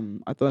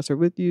 Our thoughts are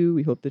with you.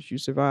 We hope that you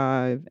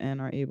survive and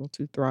are able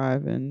to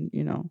thrive and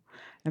and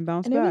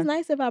bounce back. And it was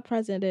nice of our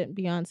president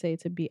Beyonce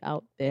to be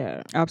out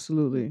there.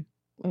 Absolutely.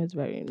 It was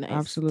very nice.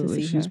 Absolutely.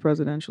 To see She's her.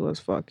 presidential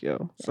as fuck,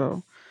 yo. Yes.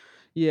 So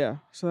yeah,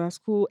 so that's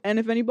cool. And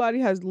if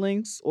anybody has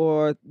links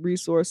or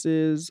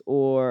resources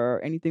or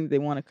anything that they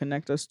want to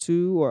connect us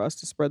to or us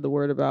to spread the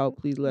word about,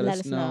 please let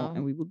us know.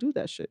 And we will do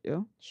that shit,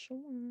 yo. Sure.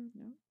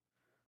 Yeah.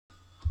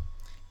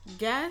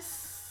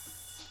 Guess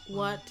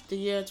what the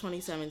year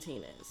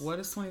 2017 is? What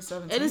is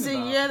 2017? It is a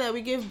year that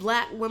we give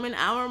Black women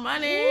our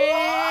money.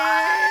 Yes.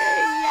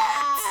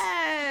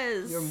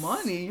 Your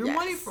money? Your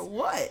money for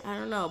what? I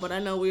don't know, but I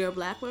know we are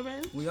Black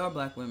women. We are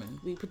Black women.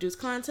 We produce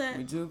content.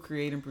 We do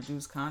create and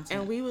produce content.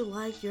 And we would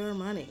like your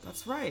money.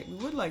 That's right. We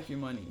would like your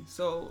money.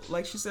 So,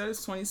 like she said,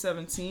 it's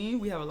 2017.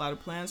 We have a lot of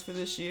plans for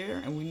this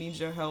year, and we need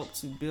your help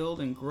to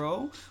build and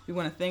grow. We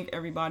want to thank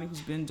everybody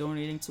who's been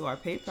donating to our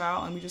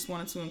PayPal, and we just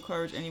wanted to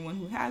encourage anyone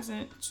who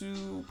hasn't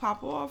to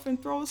pop off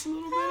and throw us a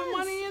little bit of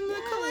money in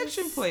the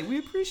collection plate. We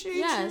appreciate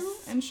you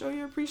and show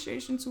your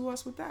appreciation to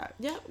us with that.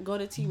 Yep. Go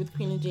to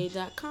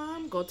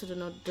teawithqueenandj.com. Go to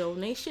the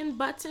donation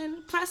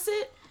button, press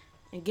it,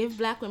 and give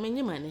Black women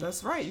your money.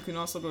 That's right. You can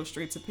also go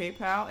straight to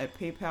PayPal at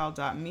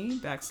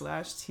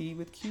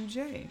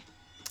paypal.me/TWithQJ.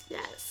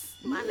 Yes.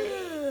 Money.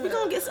 We're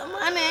going to get some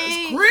money.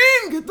 It's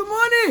green. Get the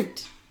money.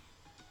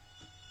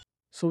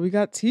 So we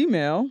got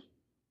T-mail.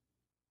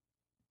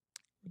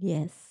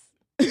 Yes.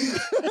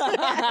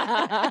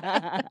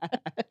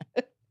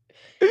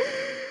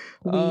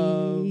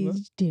 We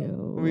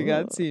do. We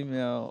got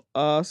T-mail.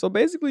 So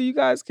basically, you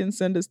guys can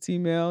send us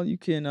T-mail. You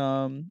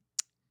can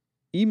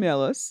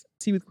email us,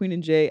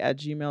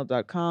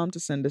 teawithqueenandj@gmail.com to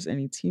send us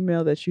any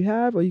T-mail that you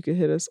have, or you can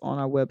hit us on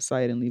our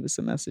website and leave us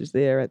a message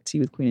there at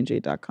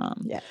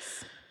teawithqueenandj.com.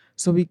 Yes.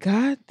 So we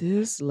got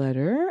this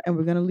letter, and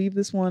we're going to leave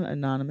this one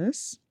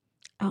anonymous.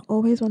 I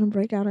always want to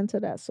break out into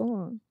that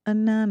song.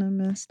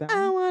 Anonymous.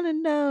 I want to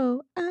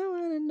know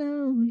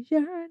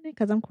your name.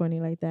 Because I'm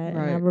corny like that.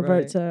 Right, and I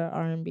revert to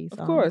R&B songs.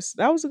 Of course.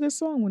 That was a good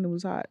song when it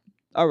was hot.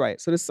 All right.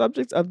 So the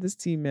subject of this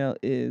T-mail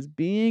is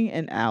being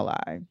an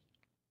ally.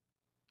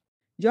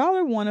 Y'all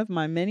are one of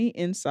my many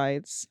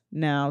insights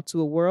now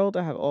to a world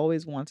I have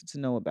always wanted to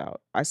know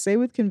about. I say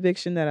with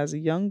conviction that as a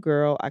young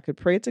girl, I would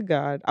pray to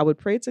God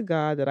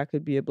that I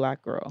could be a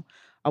Black girl.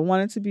 I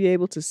wanted to be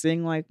able to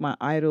sing like my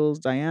idols,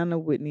 Diana,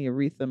 Whitney,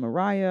 Aretha,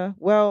 Mariah.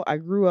 Well, I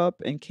grew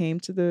up and came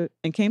to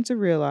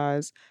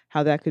realize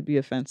how that could be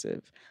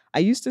offensive. I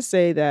used to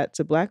say that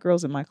to Black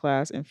girls in my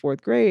class in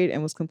 4th grade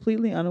and was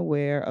completely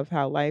unaware of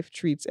how life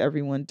treats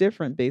everyone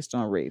different based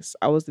on race.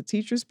 I was the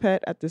teacher's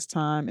pet at this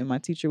time, and my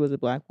teacher was a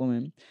Black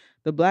woman.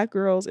 The Black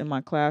girls in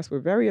my class were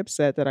very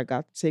upset that I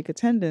got to take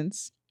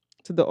attendance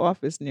to the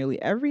office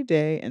nearly every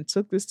day and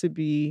took this to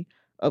be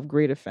of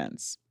great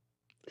offense.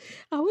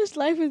 I wish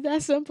life was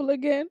that simple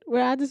again,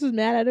 where I just was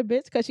mad at a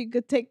bitch because she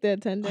could take the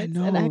attendance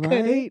and I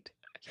couldn't.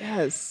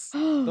 Yes.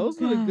 Those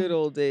were the good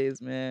old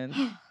days, man.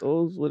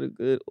 Those were the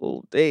good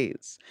old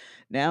days.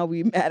 Now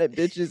we mad at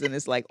bitches and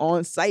it's like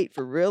on site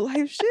for real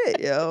life shit,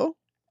 yo.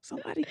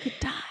 Somebody could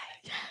die.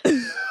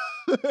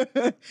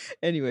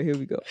 Anyway, here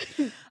we go.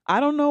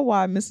 I don't know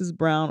why Mrs.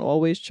 Brown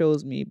always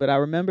chose me, but I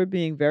remember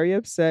being very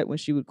upset when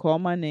she would call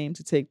my name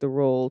to take the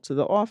role to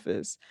the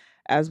office.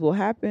 As will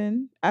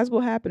happen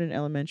in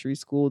elementary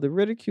school, the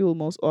ridicule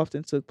most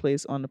often took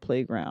place on the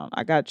playground.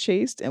 I got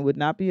chased and would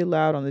not be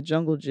allowed on the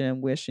jungle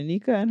gym where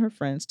Shanika and her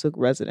friends took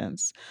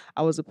residence.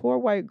 I was a poor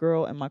white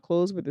girl and my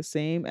clothes were the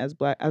same as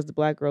the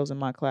Black girls in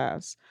my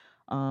class.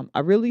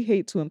 I really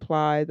hate to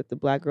imply that the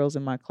Black girls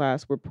in my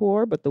class were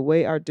poor, but the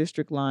way our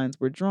district lines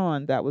were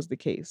drawn, that was the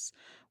case.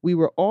 We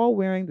were all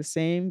wearing the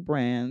same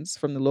brands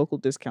from the local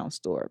discount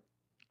store.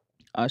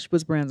 She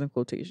puts brands in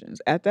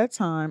quotations. At that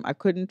time, I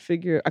couldn't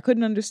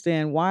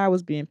understand why I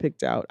was being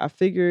picked out. I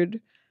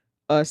figured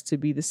us to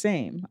be the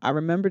same. I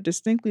remember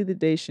distinctly the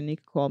day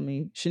Shanika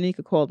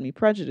called me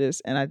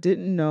prejudiced, and I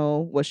didn't know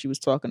what she was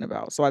talking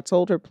about. So I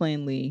told her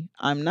plainly,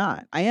 I am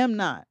not.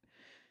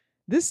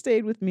 This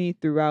stayed with me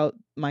throughout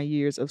my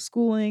years of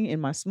schooling in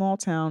my small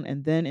town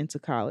and then into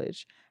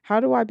college. How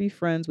do I be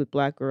friends with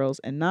Black girls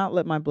and not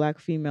let my Black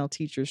female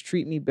teachers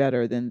treat me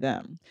better than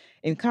them?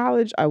 In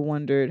college, I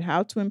wondered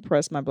how to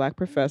impress my Black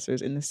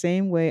professors in the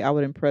same way I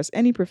would impress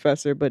any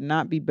professor, but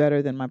not be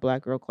better than my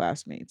Black girl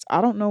classmates.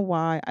 I don't know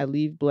why I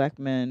leave Black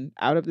men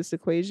out of this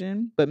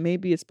equation, but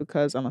maybe it's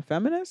because I'm a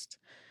feminist.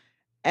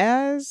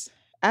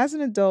 As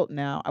an adult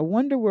now, I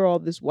wonder where all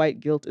this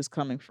white guilt is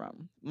coming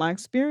from. My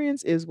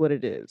experience is what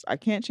it is. I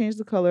can't change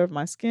the color of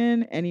my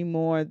skin any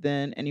more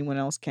than anyone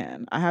else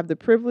can. I have the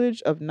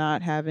privilege of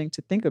not having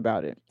to think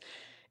about it.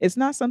 It's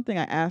not something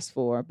I asked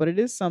for, but it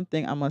is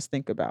something I must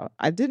think about.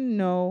 I didn't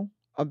know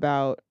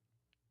about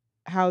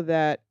how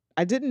that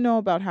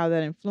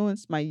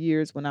influenced my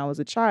years when I was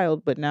a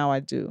child, but now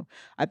I do.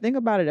 I think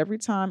about it every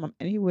time I'm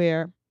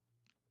anywhere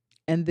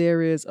and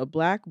there is a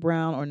Black,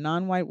 brown, or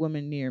non-white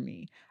woman near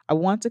me. I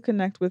want to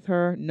connect with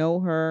her, know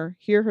her,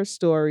 hear her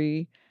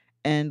story,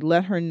 and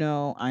let her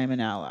know I am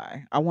an ally.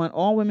 I want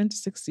all women to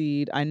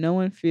succeed. I know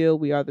and feel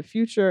we are the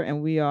future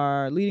and we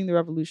are leading the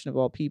revolution of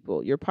all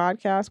people. Your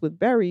podcast with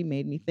Berry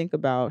made me think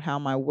about how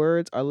my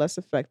words are less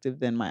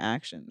effective than my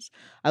actions.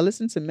 I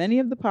listened to many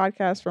of the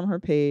podcasts from her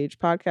page,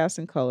 Podcasts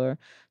in Color,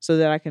 so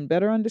that I can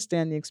better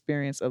understand the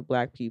experience of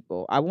Black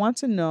people. I want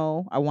to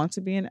know, I want to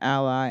be an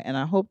ally, and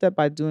I hope that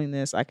by doing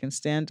this, I can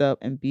stand up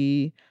and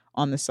be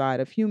on the side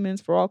of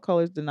humans for all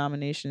colors,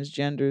 denominations,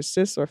 genders,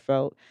 cis or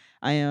felt.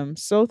 I am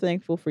so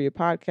thankful for your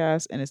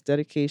podcast and its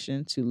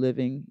dedication to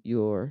living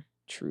your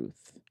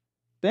truth.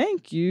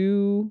 Thank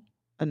you,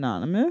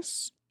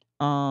 Anonymous.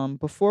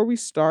 Before we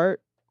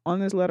start on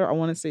this letter, I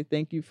want to say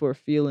thank you for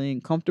feeling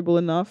comfortable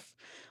enough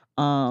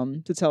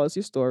to tell us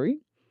your story.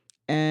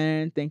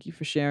 And thank you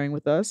for sharing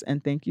with us.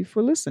 And thank you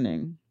for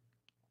listening.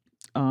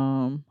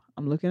 I'm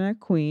looking at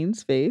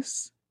Queen's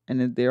face,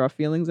 and there are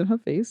feelings in her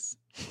face.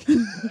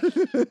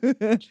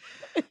 Do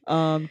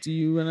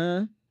you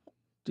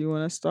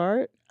wanna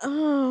start?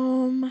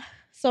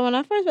 So when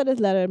I first read this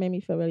letter, it made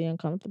me feel really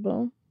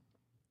uncomfortable.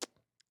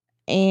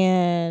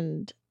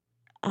 And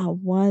I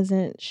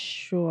wasn't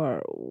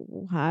sure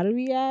how to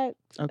react.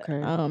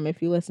 Okay.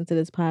 If you listen to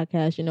this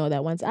podcast, you know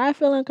that once I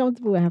feel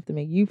uncomfortable, I have to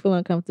make you feel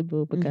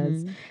uncomfortable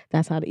because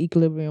that's how the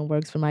equilibrium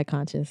works for my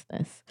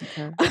consciousness.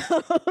 Okay.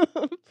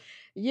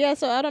 Yeah,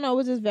 so I don't know, it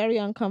was just very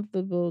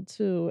uncomfortable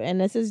too.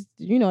 And this is,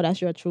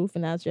 that's your truth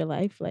and that's your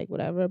life, like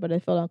whatever. But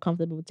it felt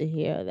uncomfortable to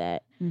hear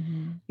that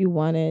you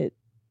wanted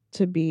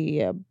to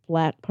be a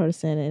Black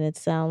person, and it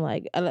sound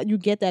like you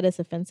get that it's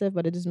offensive,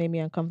 but it just made me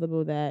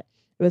uncomfortable that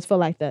it was for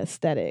like the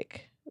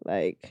aesthetic,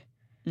 like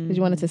because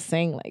you wanted to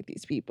sing like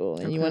these people,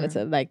 and you wanted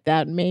to like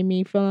that made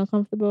me feel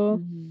uncomfortable,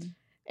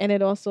 and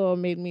it also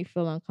made me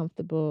feel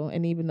uncomfortable.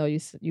 And even though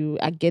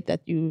I get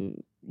that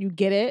you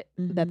get it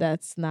that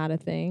that's not a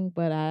thing,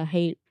 but I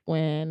hate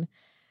when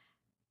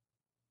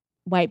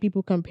white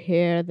people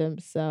compare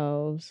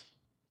themselves,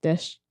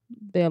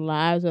 their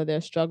lives or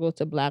their struggle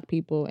to Black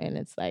people, and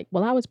it's like,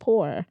 well, I was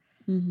poor,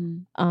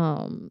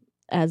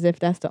 as if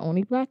that's the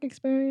only Black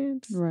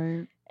experience,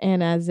 right?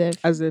 And as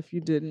if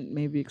you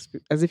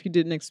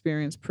didn't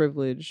experience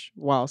privilege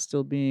while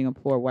still being a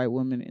poor white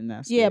woman in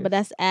that space. Yeah, but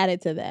that's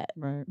added to that.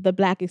 Right. The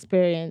Black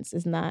experience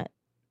is not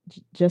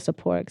just a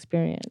poor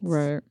experience.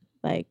 Right.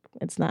 Like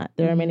it's not.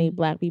 There are many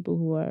Black people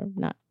who are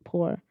not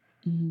poor.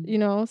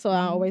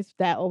 So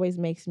that always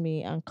makes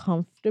me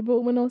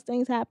uncomfortable when those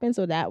things happen.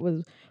 So that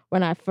was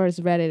when I first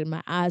read it, and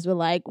my eyes were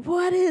like,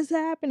 what is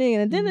happening?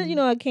 And then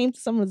it came to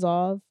some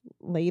resolve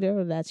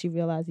later that she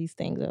realized these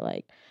things are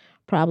like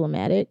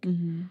problematic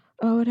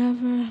or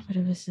whatever. But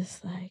it was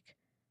just like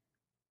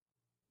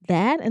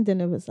that, and then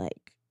it was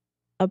like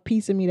a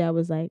piece of me that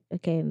was like,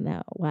 okay,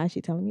 now why is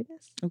she telling me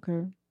this?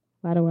 Okay.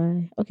 Why do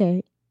I?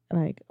 Okay.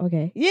 Like,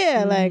 okay.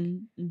 Yeah, like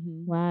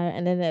why?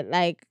 And then it,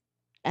 like,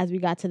 as we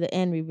got to the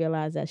end, we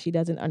realized that she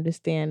doesn't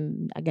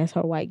understand, I guess,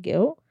 her white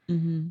guilt.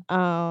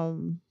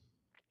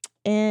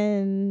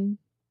 And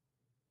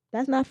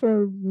that's not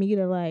for me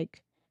to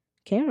like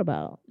care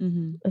about.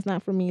 It's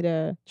not for me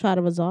to try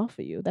to resolve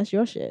for you. That's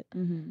your shit.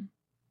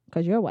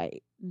 Because you're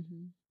white.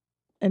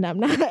 And I'm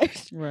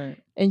not. Right.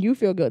 And you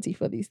feel guilty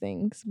for these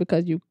things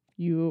because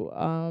you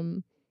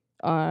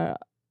are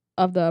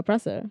of the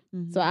oppressor.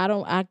 So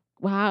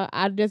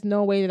there's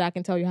no way that I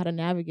can tell you how to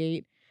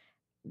navigate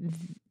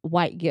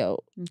white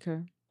guilt. Okay.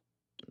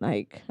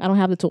 Like, I don't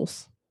have the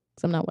tools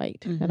because I'm not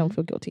white. I don't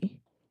feel guilty.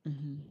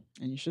 And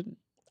you shouldn't.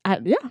 I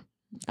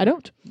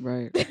don't.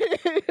 Right.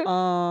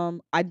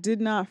 I did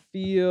not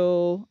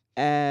feel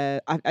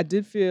I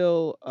did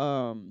feel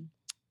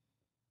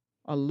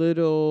a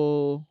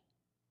little,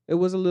 it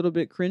was a little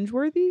bit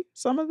cringeworthy,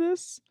 some of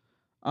this.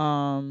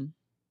 I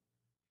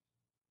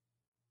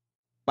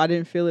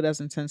didn't feel it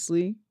as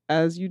intensely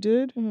as you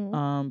did.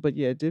 But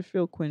yeah, it did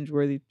feel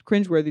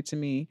cringeworthy to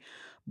me.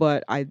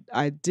 But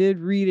I did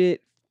read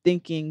it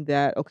thinking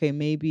that, okay,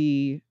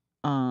 maybe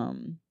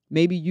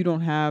you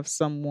don't have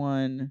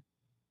someone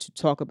to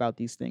talk about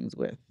these things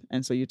with.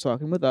 And so you're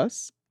talking with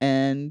us,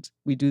 and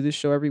we do this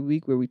show every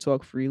week where we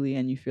talk freely,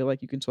 and you feel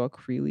like you can talk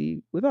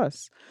freely with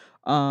us.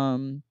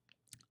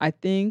 I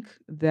think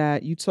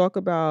that you talk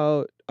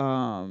about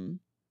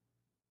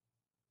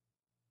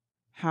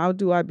how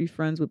do I be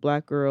friends with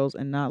Black girls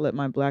and not let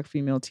my Black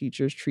female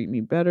teachers treat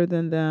me better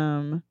than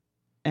them,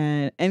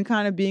 and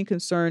kind of being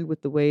concerned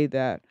with the way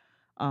that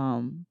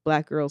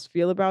Black girls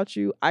feel about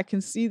you. I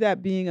can see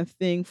that being a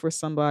thing for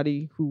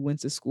somebody who went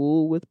to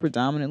school with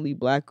predominantly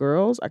Black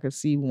girls. I could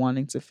see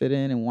wanting to fit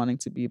in and wanting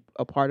to be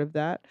a part of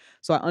that.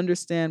 So I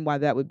understand why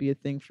that would be a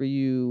thing for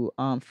you.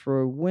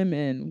 For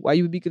women, why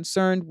you would be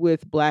concerned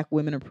with Black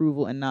women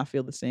approval and not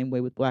feel the same way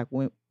with Black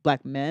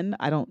men.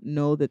 I don't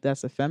know that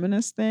that's a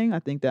feminist thing. I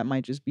think that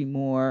might just be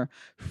more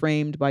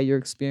framed by your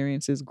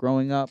experiences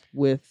growing up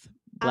with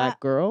Black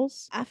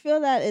girls. I feel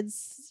that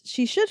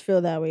she should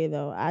feel that way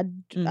though. I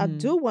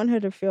do want her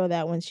to feel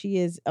that when she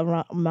is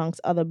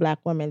amongst other Black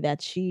women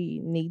that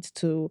she needs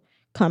to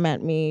come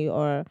at me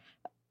or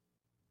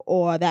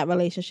that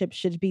relationship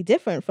should be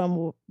different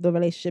from the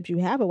relationships you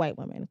have with white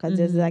women because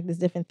there's like this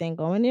different thing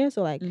going there.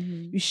 So like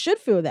you should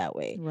feel that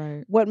way.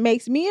 Right. What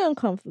makes me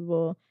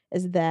uncomfortable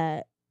is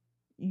that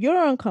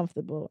you're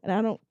uncomfortable and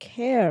I don't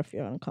care if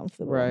you're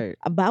uncomfortable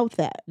about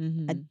that.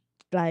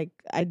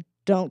 I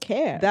don't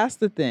care. That's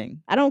the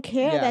thing. I don't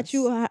care that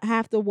you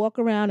have to walk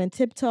around and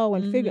tiptoe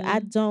and figure. I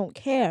don't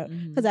care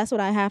because that's what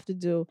I have to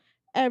do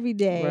every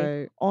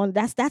day.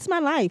 That's my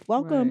life.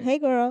 Welcome, hey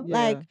girl. Yeah.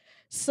 Like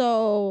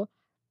so.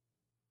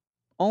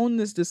 Own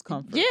this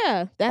discomfort.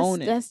 Yeah,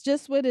 that's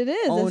just what it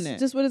is. Own that's it.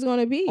 just what it's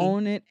going to be.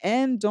 Own it,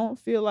 and don't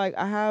feel like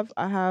I have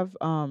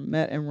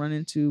met and run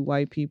into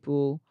white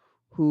people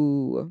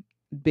who,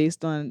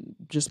 based on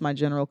just my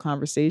general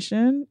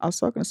conversation, I was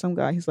talking to some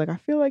guy. He's like, I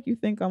feel like you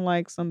think I'm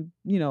like some,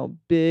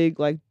 big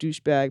like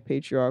douchebag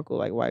patriarchal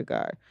like white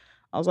guy.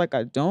 I was like,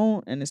 I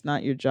don't, and it's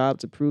not your job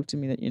to prove to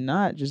me that you're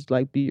not. Just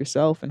like be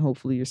yourself, and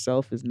hopefully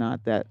yourself is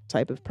not that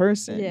type of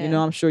person. Yeah.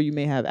 I'm sure you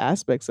may have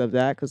aspects of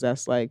that because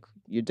that's like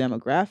your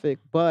demographic,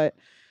 but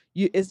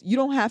you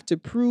don't have to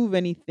prove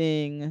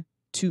anything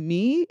to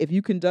me if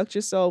you conduct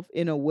yourself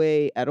in a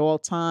way at all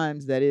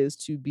times that is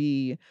to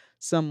be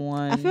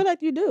someone. I feel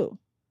like you do.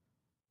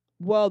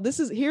 Well,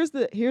 here's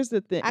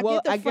the thing.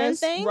 I guess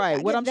thing.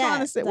 Right. What I'm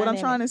trying to say. What I'm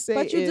trying to say.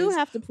 But you do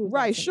have to prove.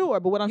 Right. That sure.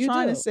 But what I'm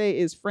trying to say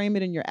is frame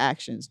it in your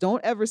actions.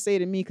 Don't ever say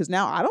to me, because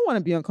now I don't want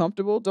to be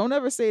uncomfortable. Don't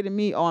ever say to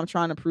me, oh, I'm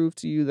trying to prove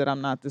to you that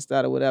I'm not this,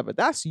 that, or whatever.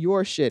 That's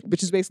your shit.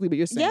 Which is basically what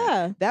you're saying.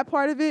 Yeah. That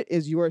part of it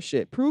is your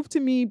shit. Prove to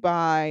me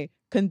by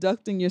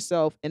conducting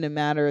yourself in a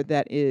manner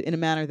that is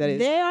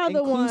they are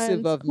the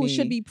ones of who me.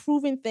 should be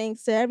proving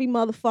things to every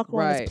motherfucker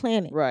on this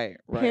planet. Right.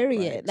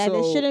 Period. Like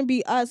it shouldn't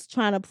be us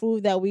trying to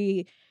prove that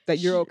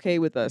you're okay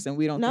with us and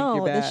we don't think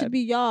you're bad. No, that should be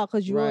y'all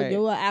because you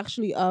are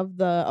actually of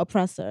the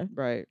oppressor.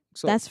 Right.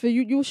 So that's for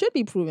you. You should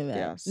be proving that.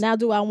 Yes. Now,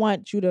 do I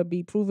want you to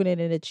be proving it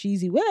in a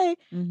cheesy way?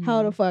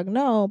 Hell the fuck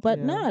no. But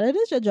it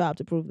is your job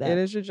to prove that. It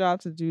is your job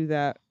to do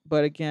that.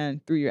 But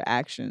again, through your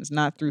actions,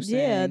 not through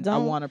saying, I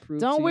want to prove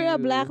to you. Don't wear a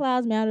Black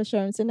Lives Matter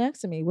shirt and sit next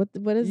to me. What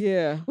is...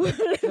 Yeah.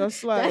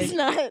 Just like... That's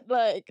not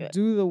like...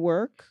 Do the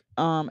work.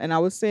 And I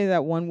would say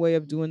that one way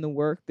of doing the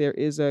work, there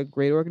is a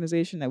great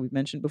organization that we've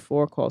mentioned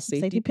before called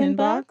Safety Pin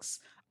Box.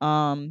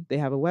 They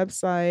have a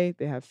website,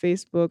 they have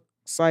Facebook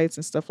sites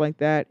and stuff like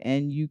that,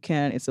 and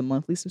it's a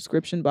monthly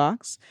subscription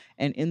box,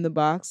 and in the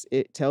box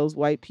it tells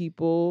white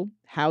people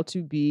how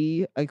to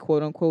be a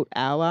quote unquote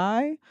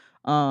ally,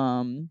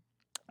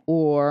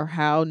 or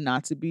how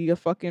not to be a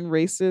fucking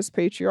racist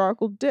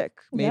patriarchal dick.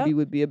 Maybe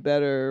would be a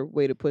better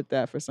way to put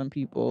that for some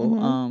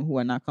people who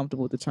are not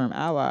comfortable with the term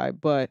ally,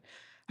 but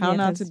how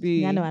not to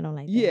be... I know I don't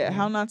like that. Yeah,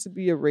 how not to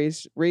be a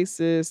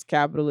racist,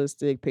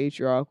 capitalistic,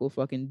 patriarchal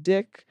fucking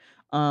dick,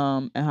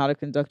 and how to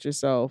conduct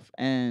yourself,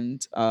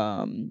 and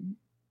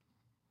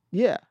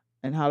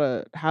and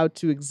how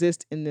to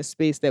exist in this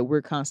space that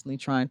we're constantly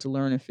trying to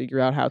learn and figure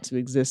out how to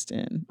exist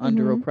in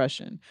under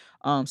oppression.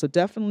 So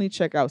definitely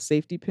check out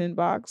Safety Pin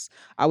Box.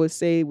 I would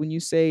say when you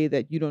say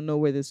that you don't know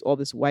where all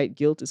this white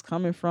guilt is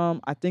coming from,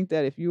 I think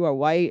that if you are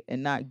white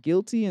and not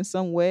guilty in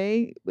some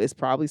way, it's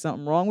probably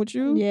something wrong with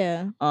you.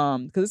 Yeah.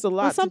 Because it's a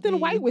lot. There's something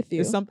white with you.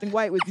 There's something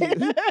white with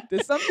you.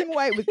 There's something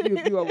white with you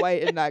if you are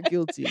white and not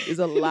guilty. There's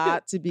a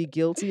lot to be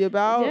guilty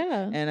about.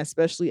 Yeah. And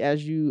especially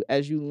as you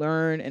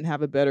learn and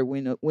have a better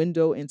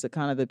window into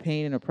kind of the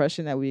pain and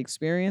oppression that we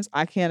experience,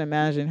 I can't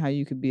imagine how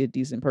you could be a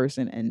decent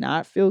person and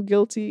not feel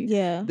guilty.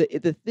 Yeah.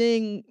 The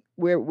thing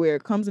where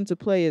it comes into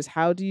play is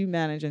how do you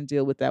manage and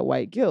deal with that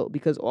white guilt?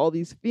 Because all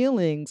these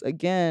feelings,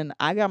 again,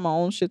 I got my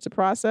own shit to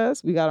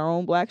process. We got our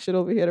own Black shit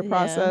over here to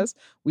process.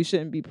 We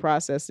shouldn't be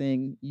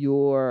processing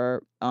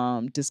your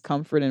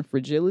discomfort and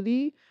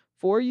fragility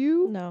for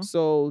you. No.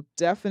 So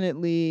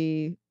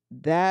definitely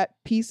that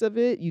piece of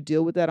it, you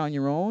deal with that on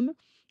your own.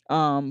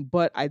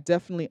 But I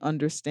definitely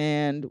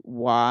understand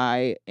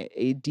why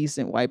a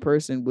decent white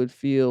person would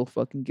feel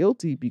fucking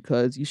guilty,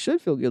 because you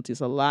should feel guilty.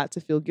 It's a lot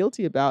to feel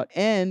guilty about.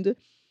 And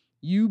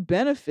you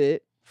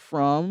benefit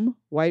from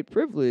white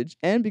privilege.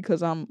 And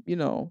because I'm,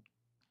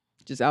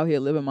 just out here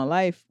living my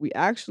life,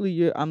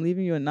 I'm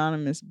leaving you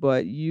anonymous,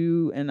 but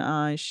you and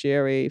I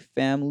share a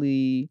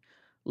family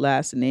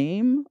last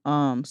name.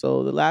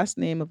 So the last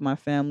name of my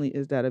family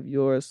is that of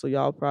yours. So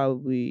y'all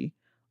probably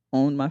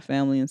owned my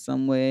family in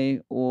some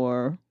way,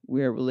 or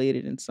we're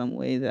related in some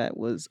way that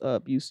was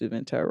abusive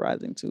and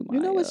terrorizing to my You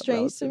know what's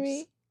strange to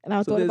relatives. me? And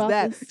I So thought there's about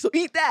that. this. So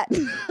eat that. You're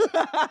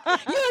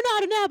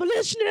not an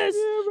abolitionist.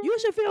 Yeah, You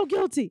should feel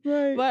guilty.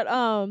 right. But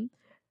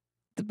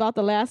about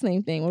the last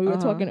name thing, when we were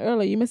talking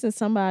earlier, you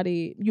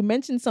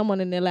mentioned someone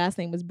and their last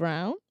name was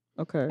Brown.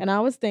 Okay. And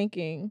I was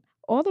thinking,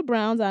 all the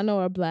Browns I know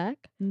are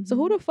black. So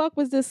who the fuck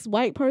was this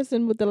white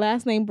person with the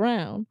last name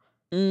Brown?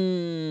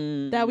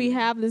 That we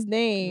have this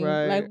name,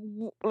 Right.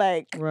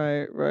 like,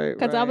 Right.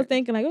 because I was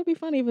thinking, like, it would be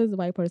funny if it was a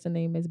white person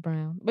named Miss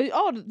Brown. But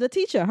her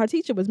teacher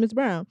was Miss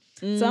Brown.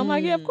 So I'm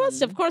like, yeah, of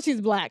course she's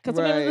black, because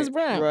her name is Miss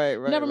Brown. Right.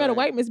 Never met a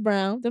white Miss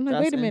Brown. Then I'm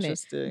like, wait a minute,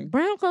 Interesting.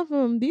 Brown comes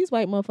from these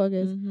white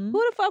motherfuckers. Mhm.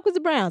 Who the fuck was the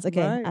Browns?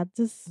 Okay, Right. I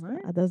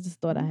just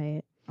thought I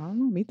had. I don't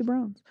know. Meet the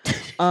Browns.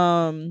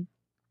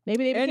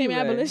 Maybe they became Anyway.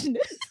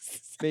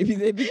 abolitionists. Maybe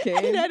they became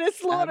and that is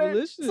slaughtered.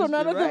 abolitionists. So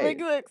none You're of them right.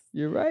 exist.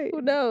 You're right.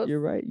 Who knows?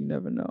 You're right. You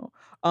never know.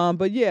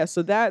 But yeah,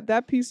 so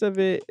that piece of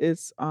it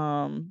is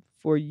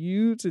for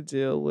you to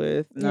deal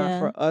with, not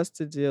for us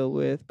to deal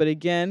with. But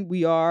again,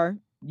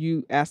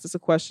 you asked us a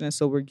question, and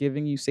so we're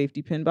giving you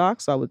safety pin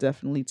box. So I would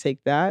definitely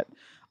take that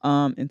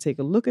and take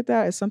a look at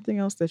that. It's something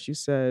else that you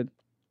said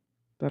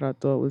that I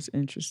thought was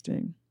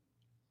interesting.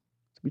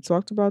 We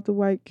talked about the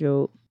white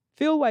guilt.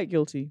 Feel white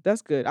guilty.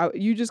 That's good.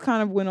 You just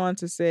kind of went on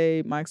to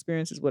say, my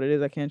experience is what it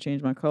is. I can't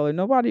change my color.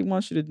 Nobody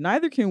wants you to,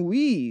 neither can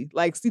we.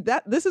 Like, see,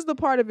 this is the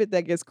part of it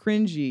that gets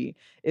cringy,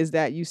 is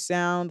that you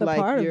sound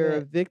like you're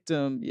a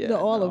victim. Yeah, the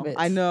all of it.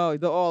 I know,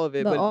 the all of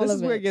it. But this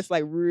is where it gets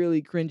like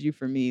really cringy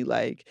for me.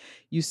 Like,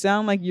 you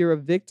sound like you're a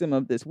victim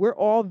of this. We're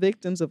all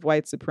victims of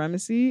white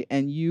supremacy,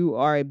 and you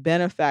are a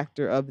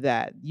benefactor of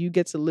that. You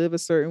get to live a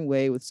certain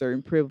way with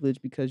certain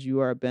privilege because you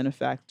are a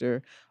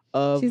benefactor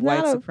of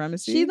white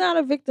supremacy. She's not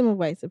a victim of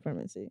white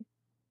supremacy.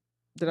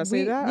 Did I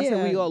say that? I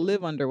said we all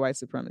live under white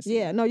supremacy.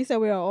 Yeah, no, you said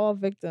we are all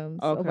victims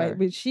of white,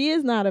 but she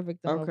is not a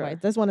victim of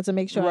white. Just wanted to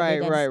make sure. Right.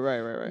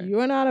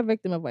 You're not a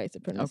victim of white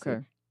supremacy.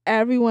 Okay.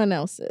 Everyone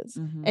else is.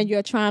 And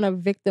you're trying to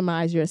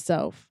victimize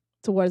yourself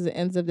towards the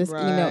ends of this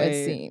email,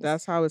 it seems.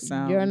 That's how it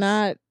sounds. You're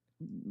not.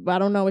 I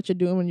don't know what you're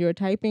doing when you're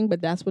typing,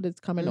 but that's what it's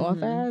coming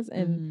off as.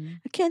 And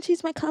I can't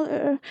choose my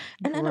color,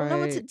 and I don't know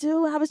what to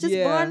do. I was just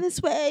born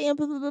this way, and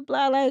blah blah blah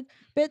blah. Like,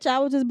 bitch, I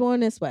was just born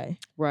this way.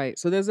 Right.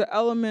 So there's an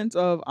element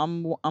of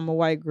I'm a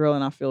white girl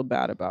and I feel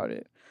bad about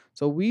it.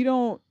 So we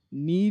don't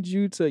need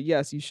you to.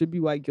 Yes, you should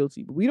be white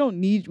guilty, but we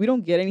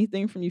don't get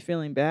anything from you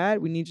feeling bad.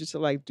 We need you to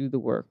like do the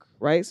work,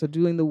 right? So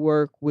doing the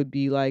work would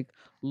be like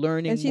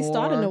learning, and she's more.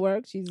 Starting to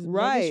work. She's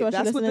making sure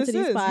she's listening to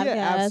these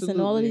podcasts and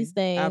all of these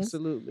things.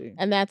 Absolutely,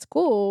 and that's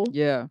cool.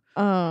 Yeah.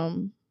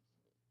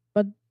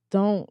 But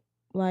don't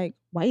like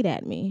white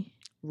at me.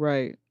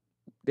 Right.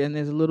 Then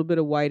there's a little bit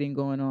of whiting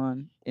going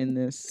on in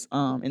this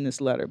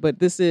letter, but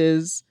this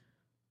is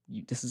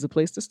a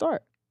place to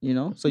start. You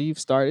know, so you've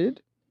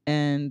started,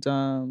 and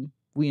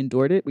we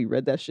endured it. We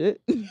read that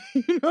shit. You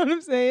know what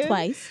I'm saying?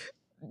 Twice.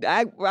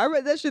 I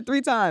read that shit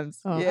 3 times.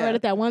 Oh, yeah. I read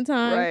it that one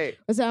time. Right.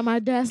 I was at my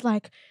desk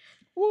like,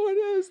 what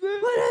is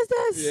this? What is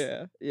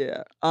this?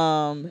 Yeah.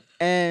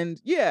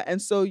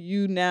 And so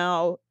you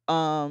now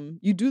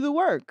you do the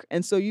work.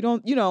 And so you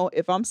don't,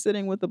 if I'm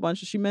sitting with a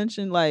bunch of, she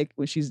mentioned like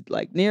when she's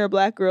like near a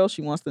black girl,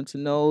 she wants them to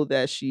know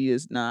that she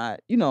is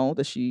not,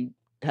 that she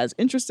has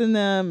interest in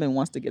them and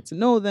wants to get to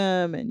know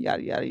them and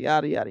yada, yada,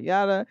 yada, yada,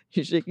 yada.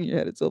 You're shaking your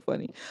head. It's so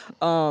funny.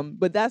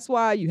 But that's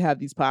why you have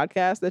these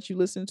podcasts that you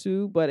listen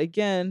to. But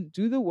again,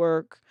 do the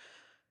work.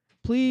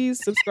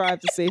 Please subscribe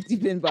to Safety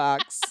Pin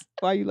Box.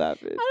 Why are you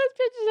laughing? I just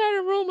pictures her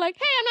in a room like,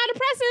 hey, I'm not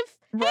oppressive.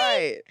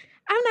 Hey, right.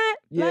 I'm not.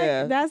 Yeah.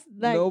 Like, that's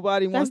like,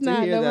 nobody wants to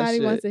hear that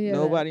shit. Wants to hear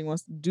nobody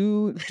wants to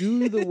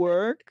do the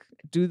work,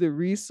 do the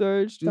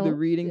research, do the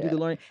reading, do the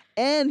learning.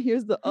 And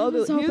here's the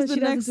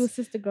next do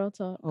sister girl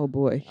talk. Oh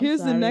boy.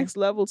 Here's the next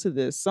level to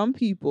this. Some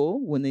people,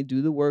 when they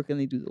do the work and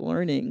they do the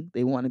learning,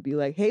 they want to be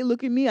like, hey,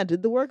 look at me. I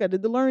did the work. I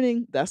did the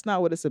learning. That's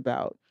not what it's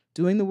about.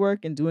 Doing the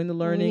work and doing the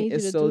learning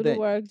is so that do the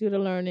work, do the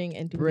learning,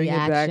 and bring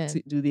it back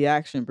to do the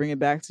action. Bring it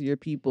back to your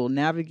people.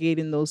 Navigate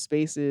in those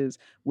spaces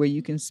where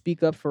you can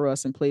speak up for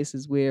us in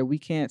places where we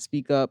can't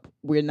speak up,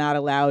 we're not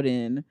allowed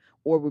in,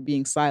 or we're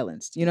being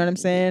silenced. You know what I'm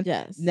saying?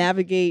 Yes.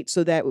 Navigate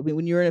so that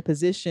when you're in a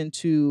position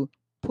to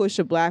push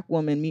a black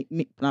woman,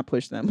 not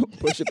push them,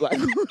 push a black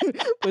woman,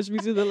 push me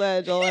to the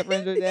ledge, all my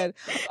friends are dead.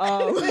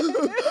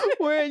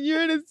 Where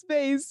you're in a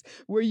space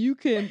where you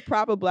can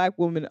prop a black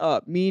woman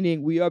up,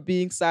 meaning we are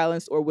being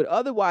silenced or would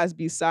otherwise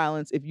be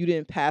silenced if you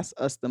didn't pass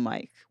us the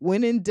mic.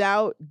 When in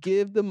doubt,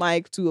 give the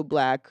mic to a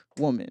black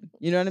woman.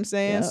 You know what I'm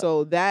saying? Yeah.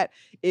 So that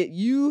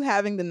you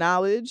having the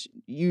knowledge,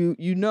 you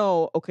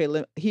know,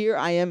 okay, here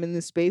I am in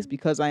this space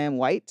because I am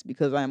white,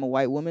 because I am a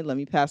white woman. Let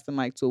me pass the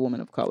mic to a woman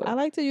of color. I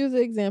like to use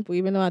the example,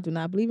 even though I do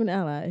not believe in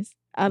allies.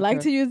 I like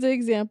to use the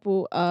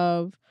example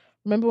of,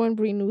 remember when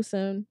Bree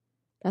Newsom,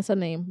 that's her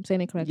name, I'm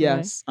saying it correctly,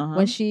 yes, right?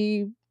 When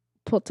she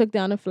took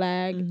down the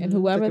flag, and Mhm.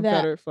 whoever the that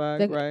Confederate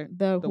flag, right?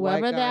 the The white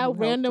whoever guy that who helped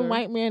random her.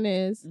 white man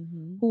is,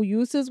 Mhm. who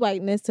used his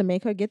whiteness to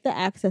make her get the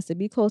access to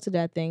be close to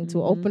that thing, to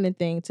Mhm. open the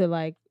thing, to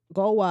like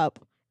go up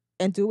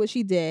and do what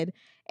she did,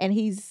 and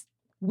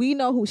we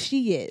know who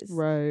she is.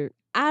 Right.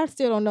 I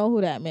still don't know who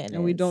that man is,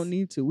 And we don't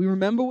need to. We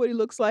remember what he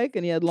looks like,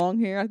 and he had long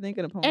hair, I think,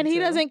 and a ponytail. And he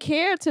doesn't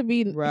care to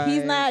be.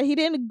 Right. He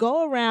didn't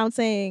go around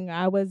saying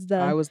I was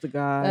the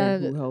guy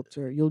who helped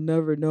her. You'll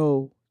never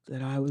know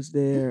that I was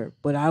there,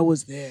 but I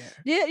was there.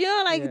 Yeah, you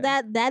know, like Yeah.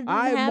 that didn't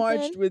I happen.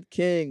 marched with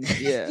King.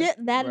 Yeah, Yeah,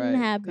 that didn't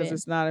happen. because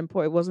it's not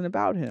important. It wasn't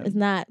about him. It's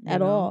not you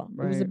at know? all.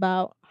 It was Right.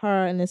 about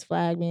her and this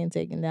flag being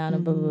taken down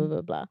and blah blah Mhm.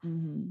 blah blah.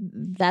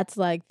 Mhm. That's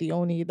like the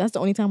only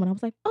time when I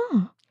was like,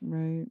 oh,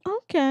 Right.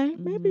 okay,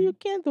 maybe you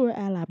can do an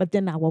ally. But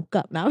then I woke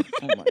up now.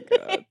 Oh my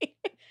God.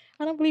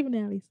 I don't believe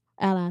in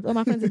allies. All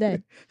my friends are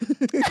dead.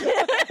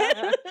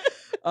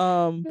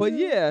 But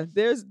yeah,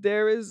 there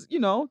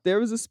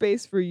is a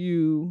space for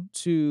you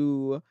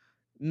to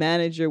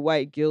manage your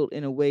white guilt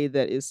in a way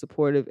that is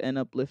supportive and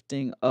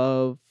uplifting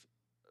of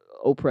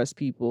oppressed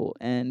people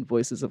and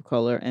voices of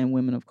color and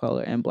women of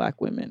color and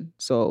Black women.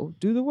 So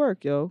do the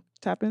work, yo.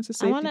 Tap into I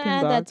Safety want to Pin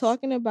add that Box.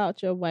 talking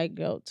about your white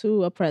guilt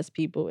to oppressed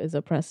people is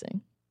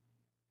oppressing.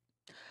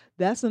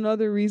 That's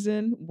another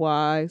reason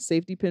why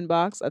Safety Pin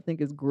Box I think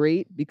is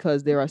great,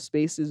 because there are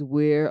spaces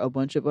where a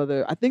bunch of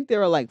other, I think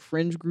there are like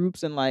fringe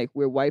groups and like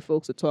where white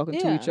folks are talking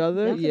to each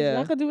other.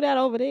 Y'all could do that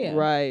over there.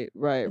 Right.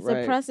 It's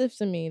oppressive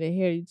to me to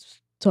hear you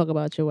talk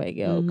about your white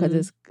guilt,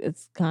 because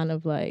it's kind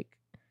of like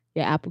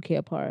your apple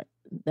care part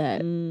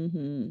that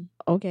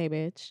okay,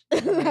 bitch.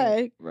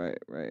 Like,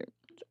 right.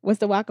 what's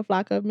the Waka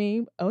Flocka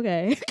meme?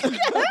 Okay.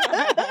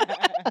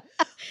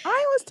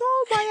 I was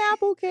told by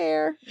Apple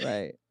Care.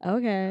 Right.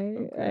 Okay.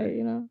 Okay.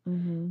 You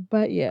know.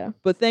 But yeah.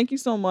 But thank you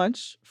so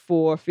much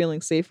for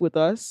feeling safe with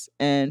us.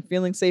 And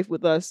feeling safe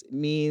with us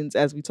means,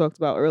 as we talked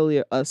about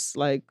earlier, us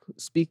like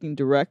speaking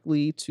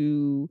directly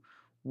to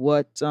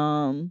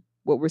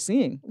what we're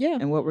seeing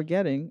and what we're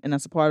getting. And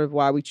that's a part of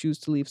why we choose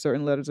to leave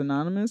certain letters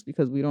anonymous,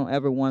 because we don't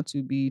ever want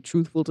to be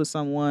truthful to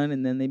someone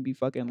and then they be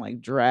fucking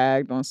like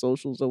dragged on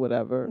socials or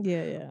whatever.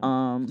 Yeah.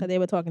 Because they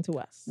were talking to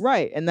us.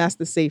 Right. And that's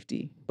the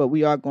safety. But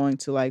we are going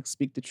to like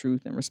speak the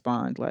truth and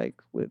respond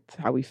like with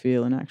how we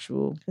feel and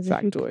actual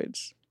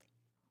factoids.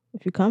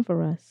 If you come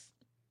for us,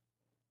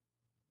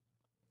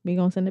 we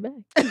gonna send it back.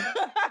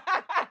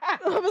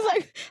 I was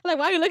like,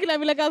 why are you looking at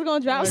me like I was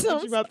gonna drop something?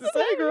 What you about to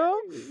say, girl?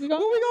 What we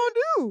gonna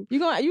do?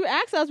 You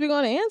asked us, we're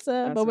gonna answer,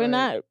 That's but we're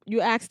right. not.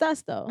 You asked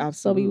us though, Absolutely.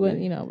 so we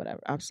wouldn't, whatever.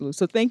 Absolutely.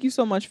 So thank you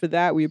so much for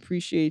that. We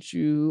appreciate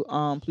you.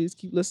 Please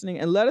keep listening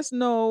and let us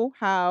know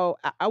how.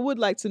 I would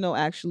like to know,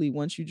 actually,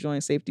 once you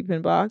join Safety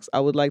Pin Box, I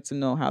would like to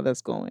know how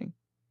that's going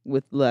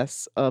with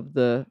less of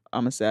the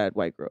I'm a sad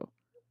white girl.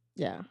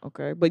 Yeah.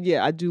 Okay. But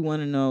yeah, I do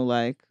want to know,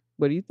 like,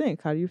 what do you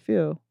think? How do you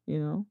feel?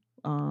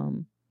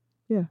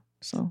 Yeah.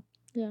 So.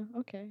 Yeah,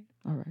 okay.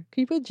 All right.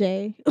 Can you put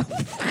J?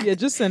 Yeah,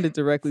 just send it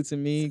directly to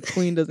me.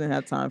 Queen doesn't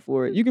have time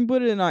for it. You can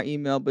put it in our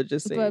email, but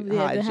just say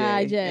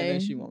hi, Jay. And then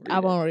she won't read it. I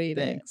won't read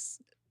it. Thanks.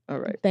 All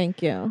right.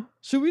 Thank you.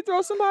 Should we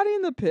throw somebody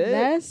in the pit?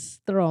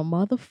 Let's throw a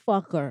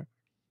motherfucker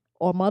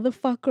or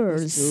motherfuckers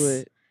Let's do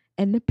it.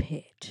 in the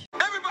pit.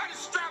 Everybody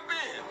strap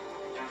in.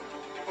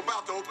 We're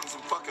about to open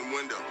some fucking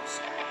windows.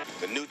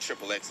 The new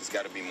Triple X has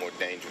got to be more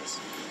dangerous,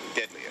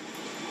 deadlier,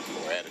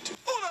 more attitude.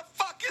 Who the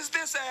fuck is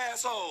this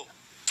asshole?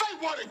 Say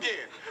what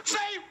again? Say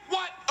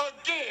what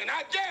again?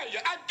 I dare you.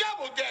 I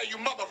double dare you,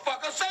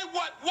 motherfucker. Say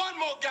what one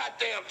more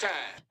goddamn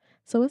time.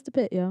 So what's the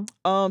pit, yo?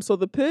 So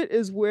the pit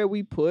is where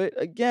we put,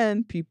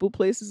 again, people,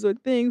 places, or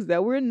things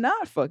that we're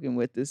not fucking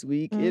with this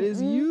week. It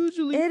is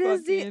usually It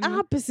is the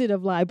opposite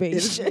of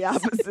libations. It is the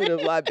opposite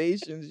of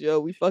libations, yo.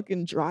 We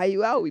fucking dry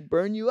you out. We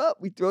burn you up.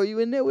 We throw you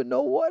in there with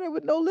no water,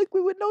 with no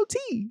liquid, with no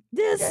tea.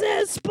 This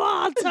is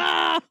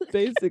Sparta.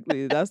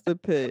 Basically, that's the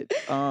pit.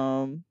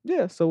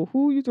 Yeah. So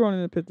who you throwing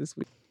in the pit this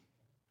week?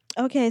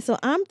 Okay, so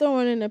I'm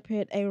throwing in the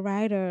pit a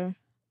writer,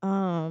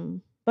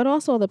 but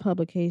also the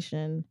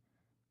publication.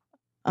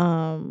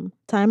 Time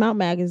Out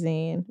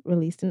Magazine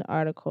released an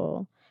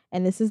article,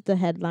 and this is the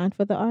headline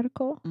for the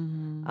article.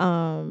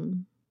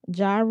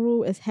 Ja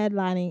Rule is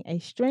headlining a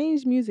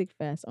strange music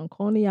fest on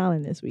Coney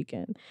Island this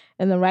weekend.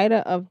 And the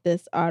writer of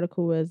this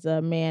article is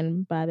a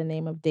man by the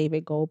name of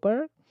David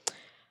Goldberg.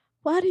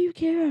 Why do you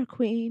care,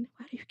 Queen?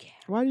 Why do you care?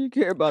 Why do you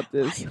care about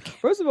this?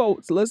 First of all,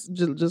 so let's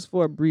just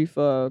for a brief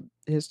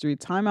history.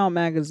 Time Out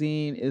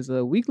Magazine is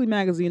a weekly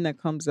magazine that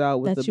comes out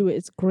with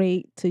it's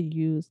great to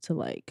use to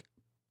like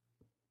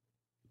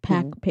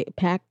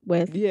pack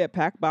with. Yeah,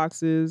 pack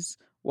boxes.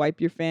 Wipe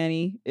your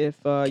fanny if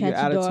you're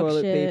out of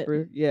toilet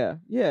paper. Yeah.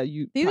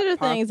 These are the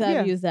things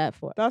I've used that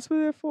for. That's what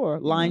they're for.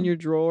 Line your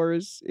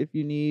drawers if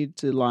you need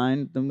to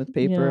line them with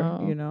paper.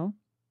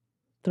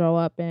 Throw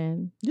up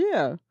in.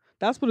 Yeah.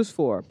 That's what it's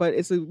for. But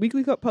it's a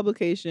weekly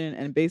publication,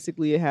 and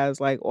basically it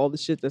has like all the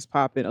shit that's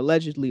popping,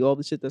 allegedly all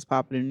the shit that's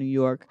popping in New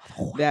York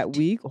that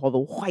week, all the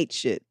white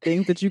shit,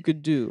 things that you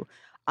could do.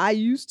 I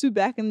used to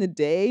back in the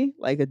day,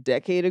 like a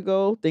decade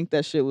ago, think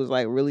that shit was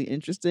like really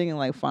interesting and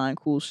like find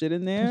cool shit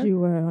in there. Because you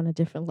were on a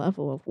different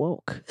level of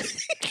woke.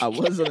 I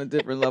was on a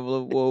different level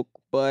of woke,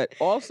 but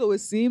also it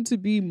seemed to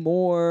be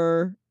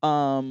more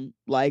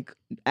like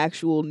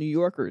actual New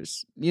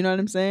Yorkers. You know what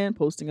I'm saying?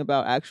 Posting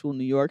about actual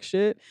New York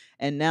shit.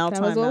 And now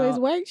That was always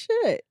white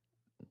shit.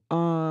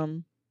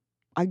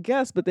 I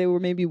guess, but they were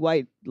maybe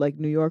white, like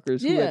New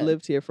Yorkers who had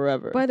lived here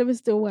forever. But it was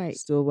still white.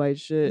 Still white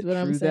shit. Is what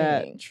I'm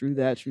saying. True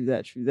that.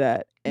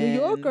 New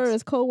Yorker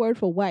is code word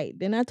for white.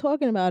 They're not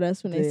talking about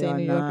us when they say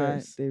New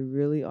Yorkers. They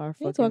really are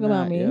They fucking ain't talking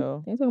about me.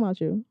 yo. They ain't talking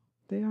about you.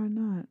 They are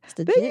not.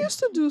 The They used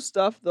to do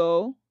stuff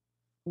though,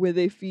 where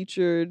they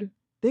featured.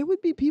 There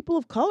would be people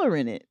of color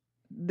in it.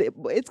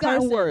 It's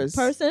gotten worse.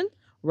 Person?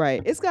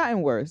 Right. It's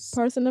gotten worse.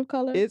 Person of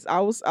color?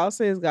 I'll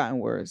say it's gotten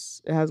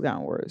worse. It has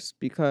gotten worse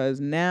because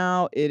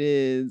now it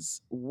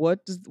is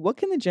what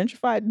can the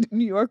gentrified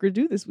New Yorker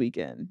do this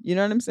weekend? You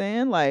know what I'm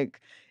saying? Like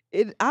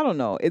I don't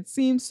know. It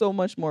seems so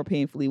much more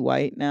painfully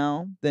white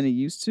now than it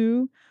used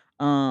to.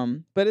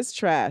 But it's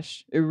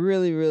trash. It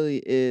really,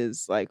 really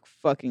is like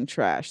fucking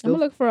trash. I'm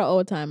gonna look for an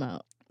old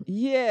timeout.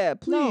 Yeah,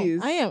 please.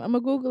 No, I am. I'm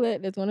gonna Google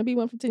it. There's gonna be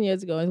one from 10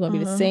 years ago. It's gonna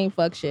be the same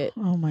fuck shit.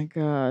 Oh my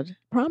God.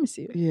 Promise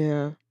you.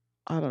 Yeah.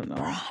 I don't know.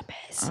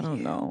 Promise. I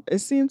don't know. It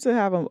seemed to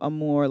have a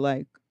more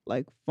like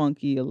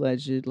funky,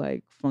 alleged,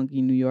 like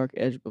funky New York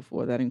edge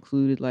before that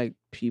included like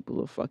people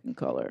of fucking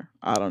color.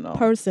 I don't know.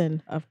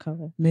 Person of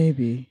color.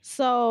 Maybe.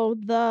 So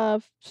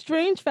the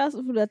strange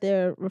festival that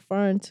they're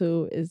referring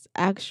to is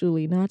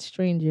actually not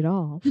strange at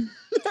all.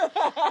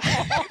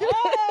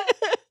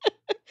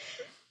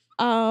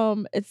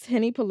 It's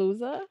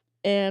Hennypalooza.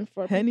 And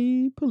for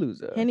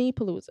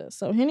Hennypalooza.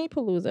 So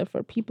Hennypalooza,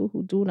 for people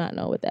who do not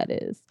know what that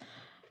is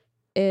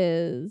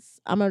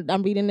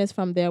I'm reading this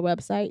from their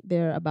website,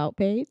 their about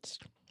page.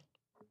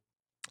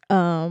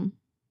 Sorry,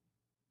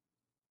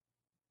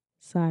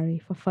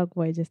 for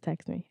fuckboy just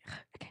text me.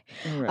 Okay.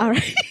 All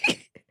right.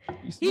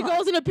 He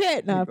goes in the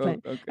pit. No, I'm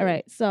playing. Okay. All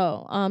right.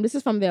 So this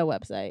is from their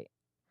website.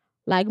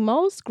 Like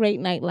most great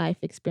nightlife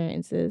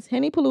experiences,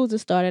 Hennypalooza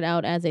started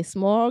out as a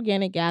small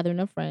organic gathering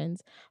of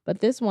friends, but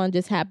this one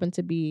just happened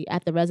to be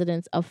at the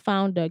residence of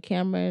founder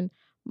Cameron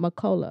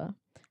McCullough.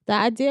 The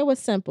idea was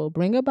simple.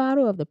 Bring a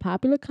bottle of the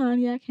popular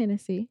cognac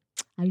Hennessy.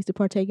 I used to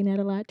partake in that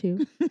a lot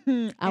too.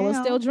 I will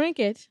still drink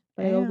it,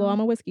 but although I'm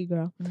a whiskey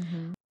girl.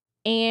 Mm-hmm.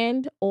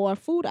 And or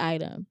food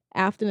item.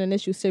 After an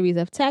initial series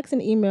of texts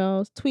and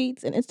emails,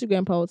 tweets, and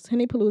Instagram posts,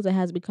 Hennypalooza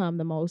has become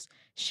the most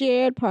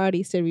shared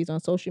party series on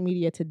social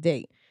media to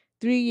date.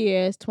 3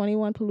 years,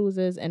 21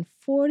 paloozas, and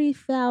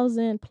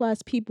 40,000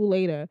 plus people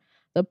later,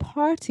 the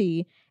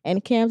party in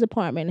Cam's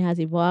apartment has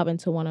evolved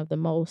into one of the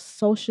most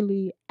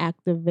socially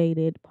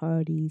activated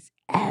parties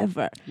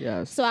ever.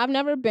 Yes. So I've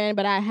never been,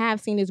 but I have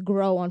seen this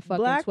grow on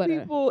fucking Black Twitter.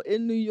 Black people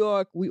in New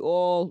York, we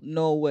all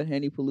know what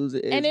Hennypalooza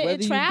is. And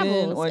it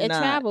travels. It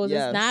travels.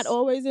 Yes. It's not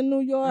always in New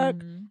York.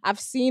 Mm-hmm. I've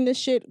seen the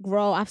shit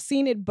grow. I've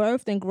seen it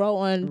birthed and grow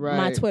on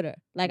my Twitter.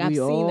 Like, I've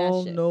seen that shit. We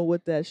all know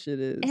what that shit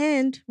is.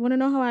 And want to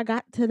know how I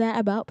got to that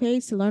about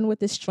page to learn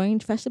what this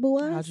strange festival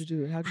was? How'd you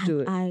do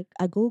it? I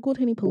Googled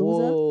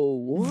Hennypalooza. Whoa,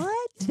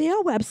 what?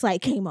 Their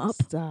website came up.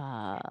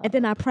 Stop. And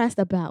then I pressed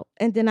about.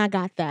 And then I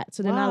got that.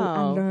 So then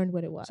I learned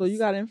what it was. So you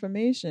got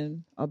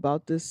information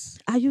about this.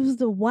 I used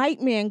the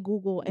white man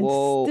Google and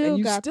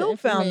still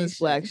found this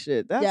black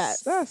shit.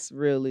 That's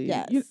really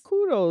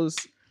kudos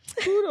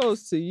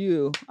to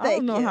you. I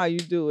don't know how you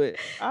do it.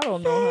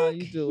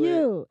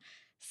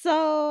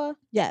 So,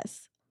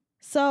 yes.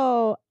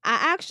 So,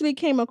 I actually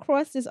came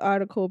across this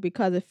article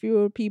because a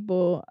few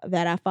people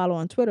that I follow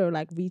on Twitter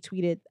like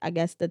retweeted, I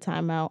guess, the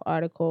Timeout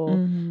article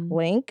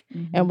link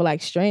and were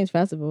like, strange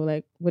festival.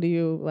 Like, what do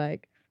you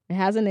like? It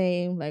has a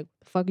name. Like,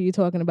 the fuck are you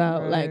talking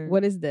about? Right. Like,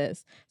 what is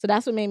this? So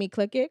that's what made me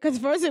click it. Because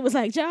first it was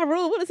like, Ja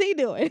Rule, what is he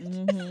doing?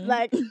 Mm-hmm.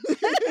 Like,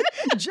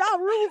 Ja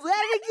Rule's at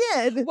it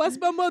again. What's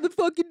my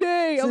motherfucking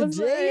day?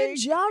 Today in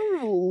Ja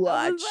Rule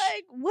watch. I was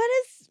like,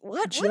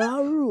 what? Ja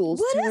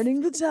Rule's turning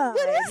the tide.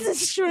 What is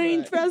this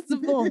strange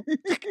festival? I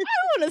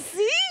don't want to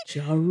see.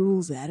 Ja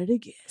Rule's at it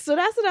again. So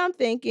that's what I'm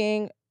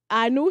thinking.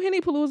 I knew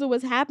Hennypalooza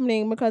was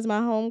happening because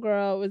my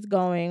homegirl was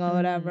going or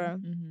whatever.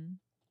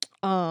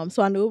 Mm-hmm.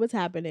 So I knew it was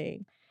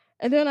happening.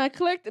 And then I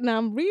clicked and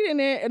I'm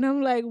reading it and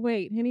I'm like,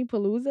 wait,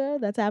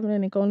 Hennypalooza? That's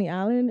happening in Coney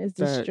Island? Is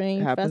this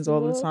strange happens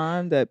festival? All the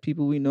time, that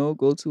people we know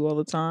go to all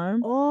the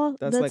time?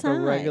 That's like a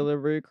regular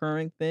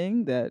recurring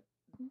thing that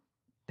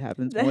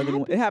happens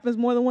it happens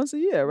more than once a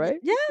year, right?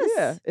 Yes.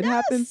 Yeah. It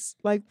happens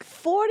like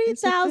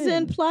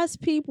 40,000 plus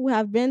people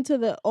have been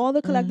to all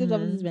the collectives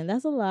of this event.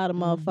 That's a lot of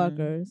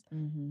motherfuckers.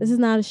 Mm-hmm. This is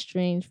not a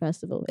strange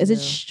festival. Is it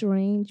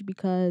strange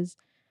because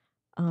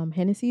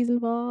Hennessy's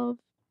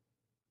involved?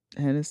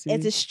 Hennessy.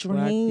 Is it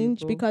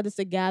strange because it's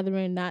a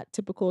gathering not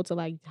typical to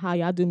like how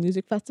y'all do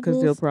music festivals?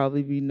 Because there'll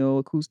probably be no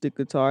acoustic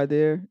guitar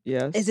there.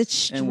 Yes. Is it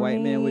strange? And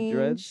white man with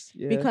dreads.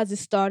 Yeah. Because it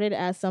started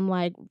as some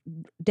like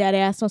dead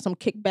ass on some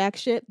kickback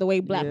shit. The way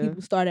black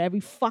people started every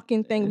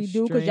fucking thing we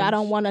do because y'all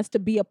don't want us to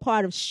be a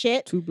part of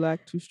shit. Too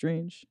black, too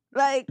strange.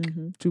 Like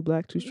too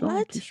black, too strong,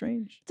 what? too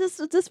strange.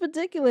 Just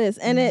ridiculous,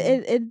 and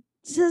it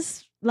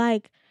just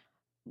like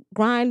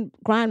grind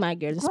my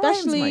gears,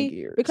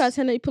 especially because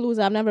Henny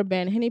Palooza. I've never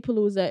been Henny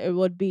Palooza. It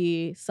would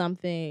be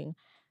something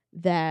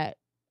that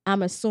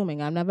I'm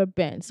assuming I've never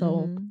been.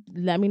 So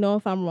let me know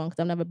if I'm wrong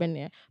because I've never been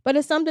there. But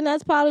it's something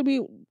that's probably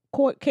be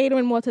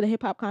catering more to the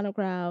hip hop kind of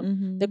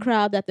crowd, the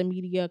crowd that the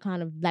media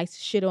kind of likes to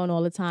shit on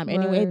all the time.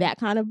 Anyway, that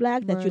kind of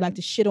black that you like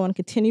to shit on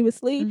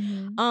continuously.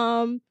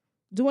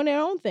 Doing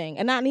their own thing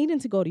and not needing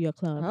to go to your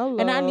club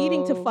and not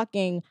needing to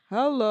fucking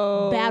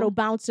battle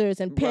bouncers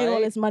and pay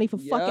all this money for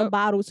fucking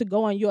bottles to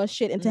go on your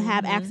shit and to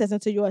have access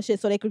into your shit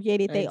so they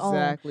created their own.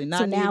 Exactly. Not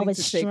so needing now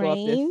it's to take off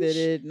their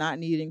fitted, not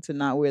needing to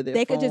not wear their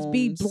They phones. could just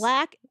be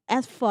black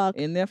as fuck.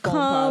 In their phone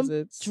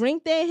closets.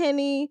 Drink their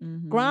Henny,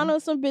 grind on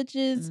some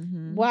bitches,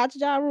 watch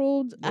Ja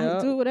Rule,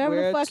 do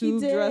whatever the fuck he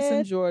did.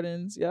 Dressing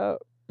Jordans. Yep.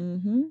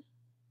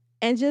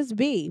 And just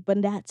be, but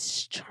that's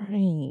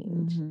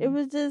strange. It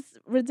was just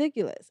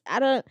ridiculous. I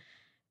don't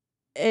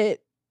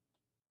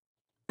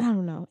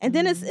know. And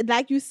then it's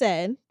like you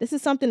said, this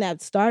is something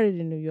that started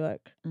in New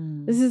York.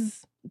 This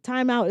is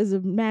Time Out is a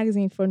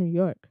magazine for New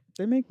York.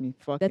 They make me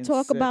fucking They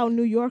talk sick. about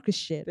New Yorker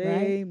shit, right?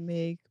 They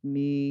make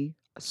me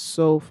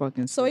so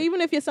fucking sick. So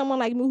even if you're someone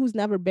like me who's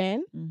never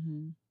been,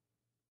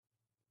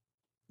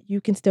 you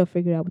can still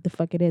figure out what the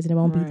fuck it is and it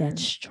won't be that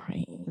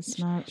strange. It's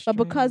not strange. But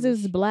because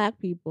it's black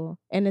people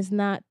and it's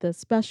not the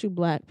special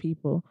black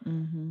people,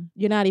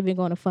 you're not even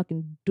going to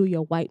fucking do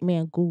your white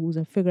man googles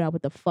and figure out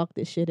what the fuck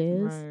this shit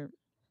is. Right.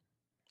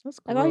 That's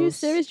gross. Like, are you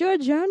serious? You're a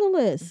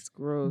journalist. It's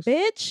gross.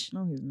 Bitch.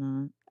 No, he's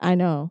not. I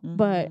know.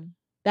 But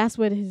that's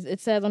what it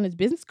says on his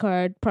business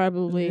card,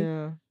 probably.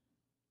 Yeah.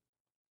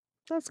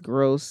 That's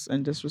gross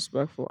and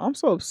disrespectful. I'm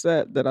so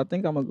upset that I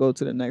think I'm going to go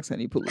to the next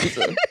Henny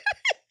Palooza.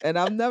 And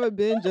I've never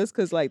been just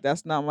because, like,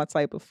 that's not my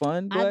type of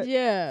fun. But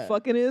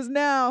fucking is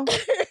now.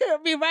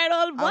 Be right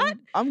on what?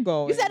 I'm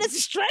going. You said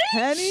it's strange?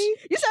 Henny?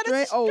 You said it's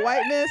strange? Oh,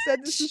 white man said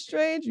this is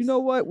strange? You know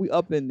what? We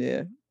up in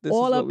there. This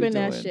all is up what in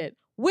that doing. shit.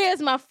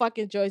 Where's my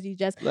fucking jersey,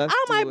 Jess? Let's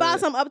I might do buy it.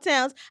 some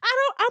Uptowns.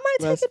 I might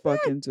Let's take it back.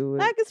 fucking do it.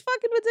 Like, it's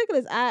fucking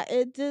ridiculous.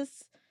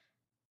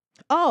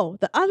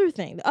 The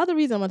other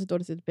reason I want to throw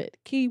this in the pit,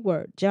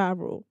 keyword, Ja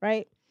Rule,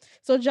 right?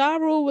 So Ja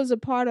Rule was a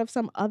part of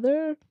some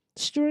other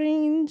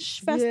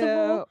strange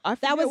festival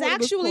that was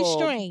actually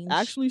strange.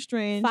 Actually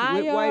strange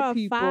Fire with white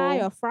people.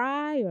 Fry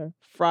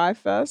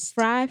Fest.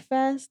 Fry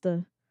Fest.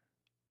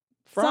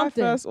 Fry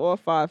Fest or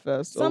Fire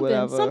Fest or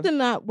whatever. Something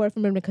not worth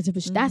remembering because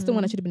that's the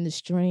one that should have been the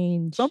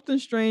strange. Something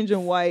strange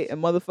and white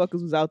and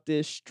motherfuckers was out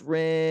there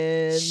stranded.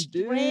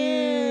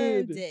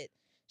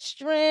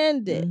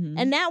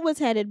 And that was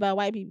headed by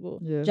white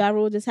people. Yeah. Ja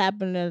Rule just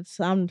happened to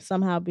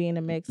somehow be in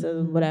a mix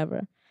of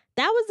whatever.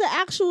 That was the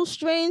actual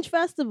strange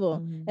festival.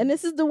 And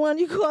this is the one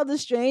you call the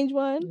strange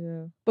one?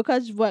 Yeah.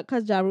 Because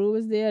Ja Rule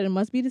was there. It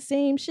must be the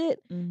same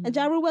shit. And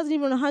Ja Rule wasn't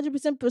even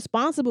 100%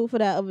 responsible for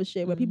that other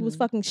shit where people was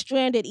fucking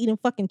stranded eating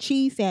fucking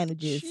cheese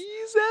sandwiches.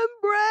 Cheese and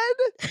bread?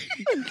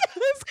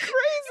 That's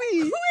crazy.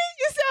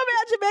 You sound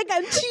bad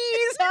Jamaican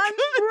cheese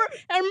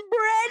and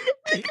bread.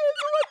 Because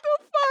what the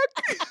fuck?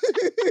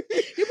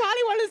 You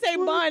probably want to say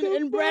bun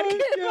and bread.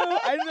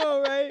 I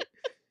know, right?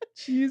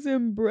 Cheese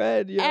and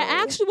bread, yo. An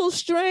actual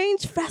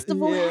strange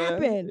festival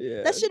happened.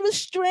 Yeah. That shit was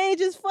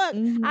strange as fuck.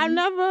 I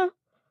never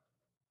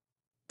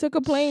took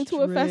a plane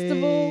to a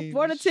festival,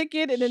 bought a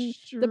ticket, and then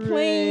the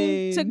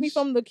plane took me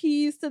from the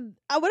Keys to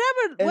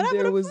whatever. And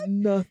there was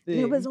nothing.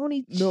 There was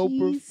only cheese. No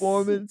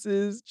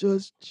performances,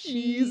 just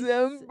cheese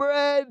and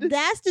bread.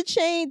 That's the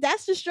change.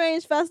 That's the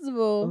strange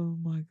festival. Oh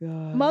my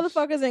god.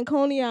 Motherfuckers in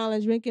Coney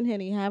Island drinking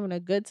Henny, having a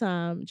good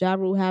time. Ja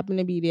Rule happened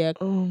to be there.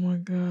 Oh my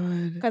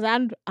god. Because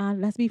I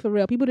let's be for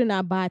real. People did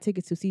not buy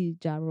tickets to see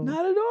Ja Rule.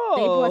 Not at all.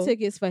 They bought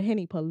tickets for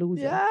Henny Palooza.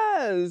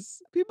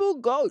 Yes. People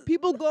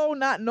go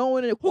not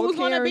knowing who's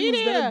going to be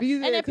there.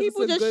 And then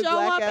people just show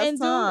up and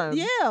time.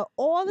 do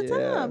all the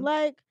time.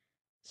 Like,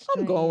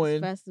 I'm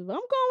going. Festival. I'm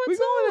going We're too.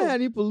 going to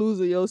Henny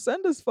Palooza, yo.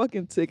 Send us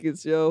fucking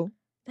tickets, yo.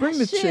 Bring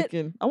the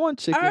chicken. I want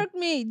chicken. Irk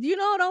me. You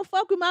know, don't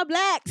fuck with my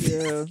blacks.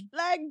 Yeah.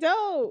 Like,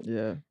 dope.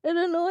 Yeah. It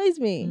annoys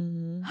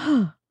me.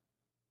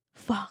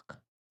 Fuck.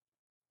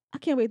 I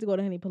can't wait to go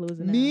to Henny Palooza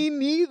now. Me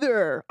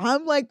neither.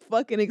 I'm like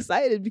fucking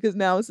excited because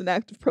now it's an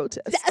act of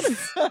protest. And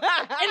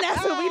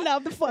that's what we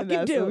love to fucking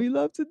That's do. what we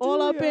love to do.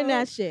 All up in yo.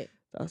 that shit.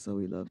 That's what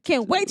we love to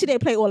Can't do. wait till they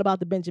play All About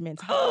the Benjamins.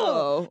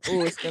 Oh,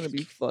 it's gonna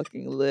be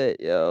fucking lit,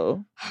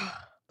 yo.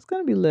 It's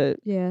gonna be lit.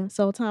 Yeah.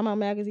 So Time Out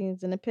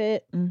Magazine's in the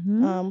pit.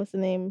 Mm-hmm. What's the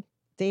name?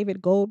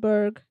 David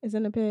Goldberg is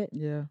in the pit.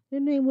 Yeah. Your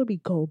name would be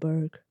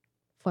Goldberg.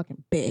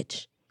 Fucking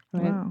bitch.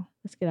 All right. Wow.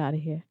 Let's get out of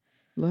here.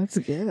 Let's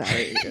get out of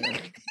here.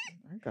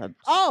 I got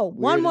one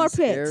weird more and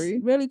pit. scary.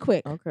 Really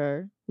quick.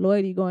 Okay.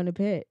 Lloyd, you going to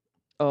pit?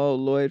 Oh,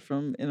 Lloyd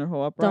from Inner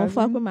Whole Uprising. Don't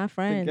fuck with my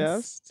friends.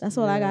 guest? That's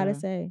all I gotta Yeah.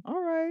 say.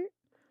 All right.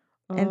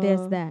 And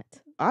there's that.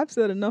 I've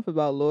said enough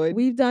about Lloyd.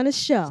 We've done a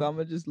show. So I'm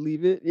going to just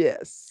leave it.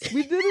 Yes.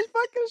 We did this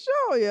fucking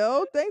show,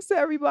 yo. Thanks to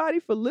everybody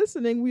for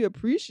listening. We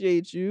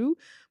appreciate you.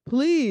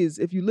 Please,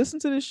 if you listen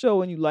to this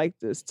show and you like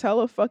this, tell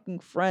a fucking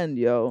friend,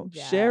 yo.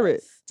 Share it.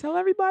 Yes. Tell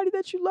everybody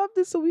that you love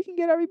this so we can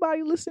get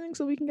everybody listening,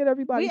 so we can get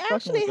everybody We fucking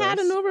actually with had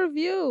a us. new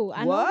review.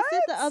 I noticed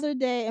it the What? other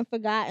day and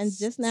forgot and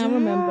just now Stop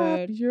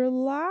remembered. your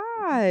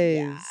lies.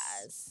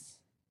 Yes.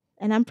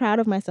 And I'm proud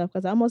of myself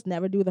because I almost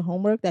never do the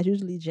homework. That's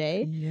usually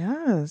Jay.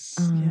 Yes.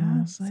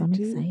 Yes, I I'm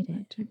do.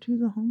 excited. I do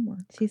the homework.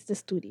 She's the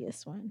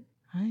studious one.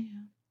 I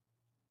am.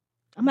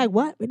 I'm like,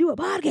 what? We do a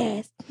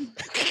podcast.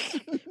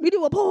 We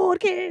do a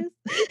podcast.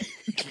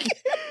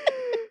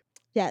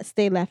 Yes,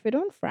 they left it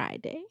on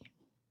Friday.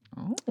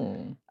 Oh.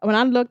 When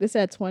I looked, it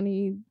said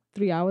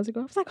 23 hours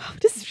ago. I was like, oh,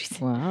 this is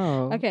recent.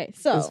 Wow. Okay,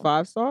 so It's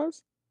 5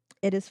 stars?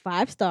 it is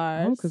 5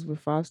 stars. Oh, because we're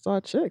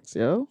 5-star chicks,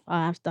 yo.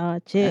 5-star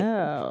chick.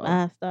 Wow.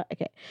 5-star.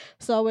 Okay.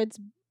 So it's,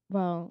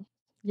 well,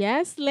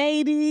 yes,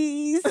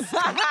 ladies.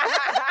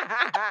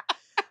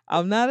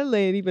 I'm not a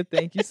lady, but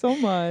thank you so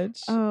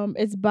much.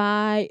 It's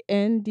by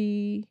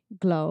ND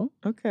Glow.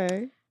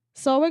 Okay.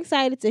 So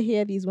excited to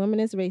hear these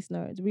womenist race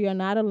nerds. We are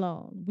not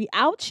alone. We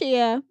out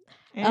here.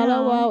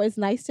 LOL, it's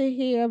nice to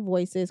hear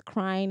voices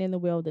crying in the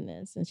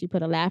wilderness. And she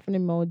put a laughing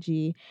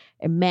emoji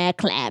and mad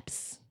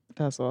claps.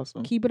 That's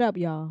awesome. Keep it up,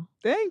 y'all.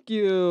 Thank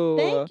you.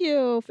 Thank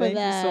you for Thank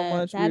that. you so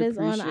much. That We is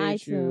on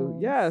appreciate you.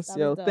 iTunes. Yes, That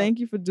yo. was dope. Thank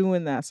you for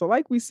doing that. So,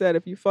 like we said,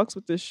 if you fucks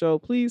with this show,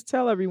 please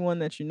tell everyone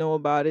that you know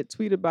about it.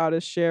 Tweet about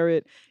it. Share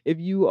it. If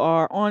you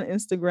are on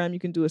Instagram, you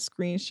can do a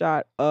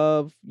screenshot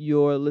of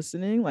your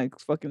listening, like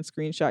fucking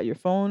screenshot your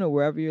phone or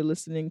wherever you're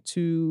listening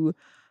to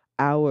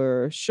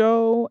our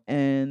show,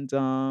 and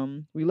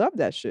we love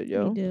that shit,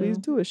 yo. We do. Please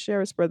do it. Share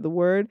it. Spread the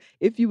word.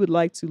 If you would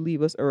like to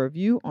leave us a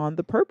review on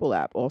the Purple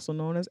app, also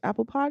known as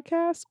Apple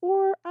Podcasts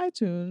or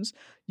iTunes,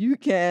 you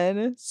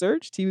can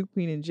search Tea with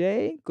Queen and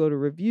Jay. Go to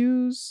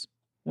reviews.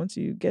 Once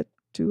you get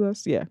to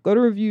us, go to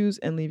reviews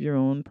and leave your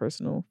own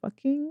personal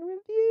fucking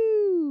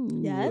review.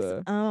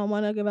 Yes. I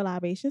want to give a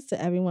libations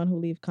to everyone who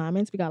leave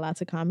comments. We got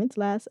lots of comments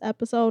last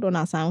episode on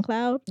our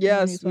SoundCloud.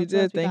 Yes, we Spoke to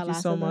us. did. We got Thank you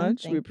lots so of them.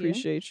 much. Thank We you.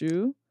 appreciate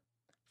you.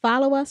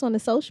 Follow us on the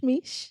social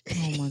media.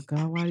 Oh my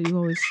God, why do you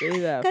always say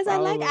that? Because I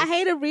Follow us.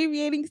 hate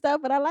abbreviating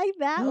stuff, but I like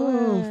that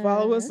Oh, one.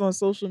 follow us on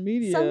social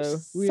media.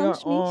 We are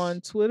Social media.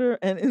 on Twitter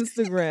and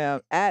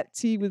Instagram at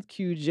Tea with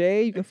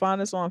QJ. You can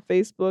find us on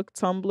Facebook,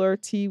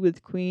 Tumblr, Tea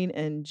with Queen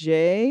and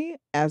J.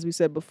 As we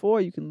said before,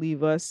 you can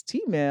leave us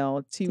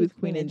T-mail, Tea with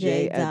Queen and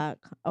J at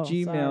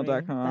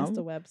gmail.com. That's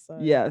the website.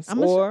 Yes,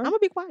 I'm or gonna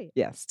be quiet.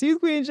 yes, Tea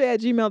with Queen and J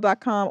at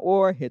gmail.com,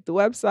 or hit the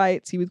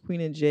website,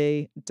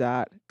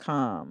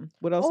 teawithqueenandj.com.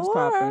 What else is Or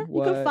popping? you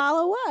can What?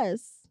 follow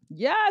us.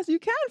 Yes, you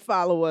can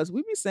follow us.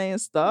 We be saying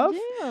stuff.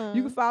 Yeah.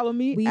 You can follow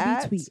me We be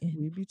at tweeting.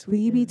 We be tweeting.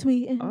 We be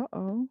tweeting.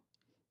 Uh-oh.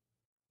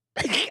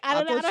 I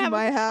don't know. thought you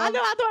might have. I know.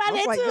 I thought I I was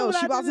did like, too. yo, but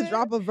she I about to didn't.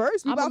 drop a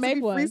verse. We I'ma about to make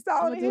be one. I'ma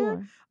freestyling do here.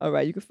 one. All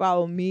right, you can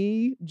follow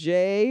me,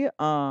 Jay,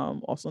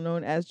 also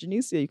known as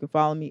Janicia. You can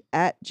follow me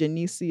at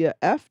Janicia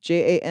F,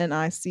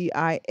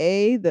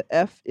 Janicia. The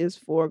F is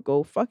for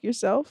go fuck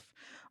yourself.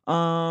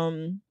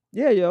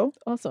 Yeah, yo.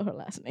 Also her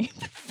last name.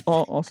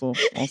 Also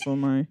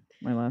my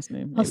last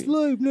name. Her maybe.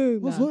 slave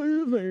name. My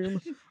slave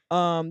name.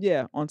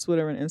 Yeah, on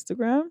Twitter and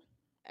Instagram.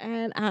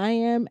 And I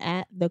am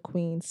at The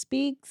Queen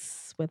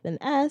Speaks with an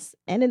S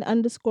and an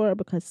underscore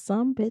because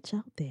some bitch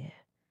out there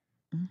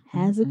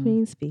has a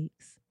Queen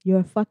Speaks. You're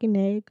a fucking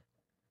egg.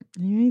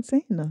 You ain't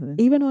saying nothing.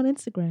 Even on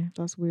Instagram.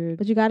 That's weird.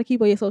 But you got to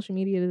keep all your social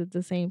media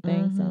the same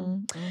thing.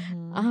 So,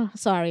 Mhm.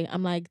 sorry,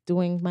 I'm like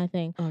doing my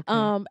thing.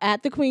 Okay.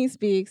 At The Queen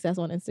Speaks, that's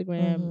on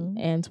Instagram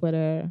and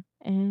Twitter.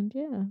 And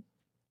yeah.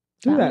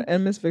 Do that.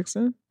 And Miss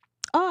Vixen.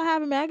 Oh, I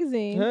have a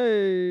magazine.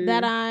 Hey.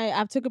 That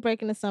I took a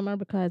break in the summer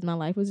because my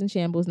life was in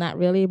shambles. Not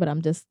really, but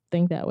I'm just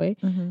think that way.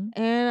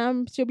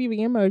 And she'll be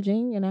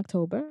reemerging in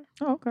October.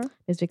 Oh, okay.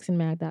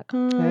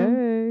 MissVixenMag.com.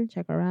 Hey.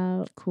 Check her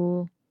out.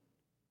 Cool.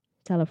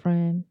 Tell a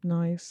friend.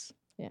 Nice.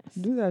 Yes.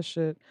 Do that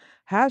shit.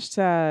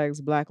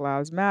 Hashtags Black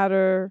Lives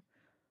Matter.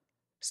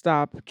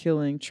 Stop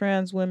killing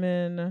trans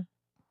women.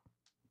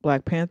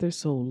 Black Panther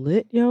so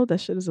lit, yo. That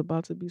shit is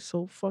about to be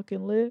so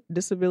fucking lit.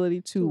 Disability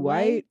too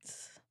white.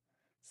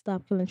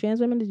 Stop killing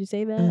trans women. Did you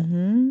say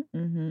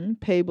that?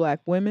 Pay black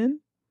women.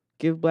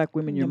 Give black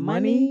women your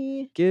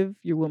money. Give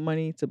your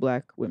money to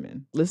black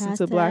women. Listen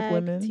to black Hashtag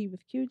women. Tea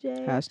with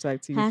QJ.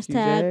 Hashtag Tea with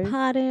Hashtag QJ.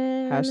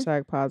 podding.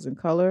 Hashtag pods in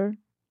color.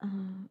 Are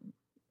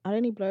there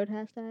any blurred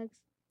hashtags?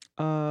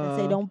 That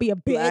say Say don't be a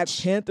Black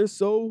bitch. Panther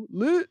so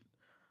lit.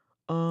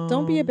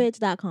 Don't be a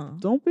bitch.com.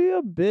 Don't be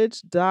a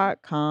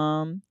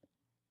bitch.com.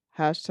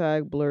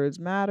 Hashtag blurs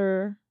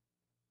matter.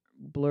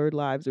 Blurred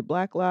lives are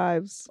black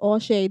lives. All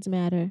shades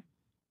matter.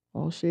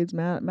 All shades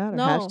matter. No,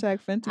 Hashtag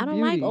Fenty I don't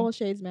Beauty. like all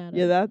shades matter.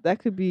 Yeah, that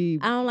could be.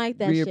 I don't like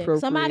that shit.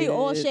 Somebody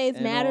all reappropriated shades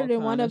and mattered all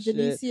in one kind of shit.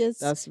 Janicia's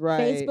That's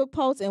right. Facebook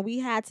posts, and we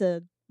had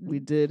to. We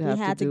did have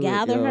had to do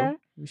gather it, yo. her.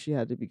 She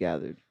had to be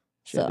gathered.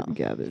 Shit to So, be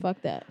gathered.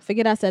 fuck that.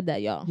 Forget I said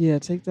that, y'all. Yeah,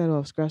 take that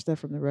off. Scratch that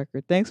from the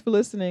record. Thanks for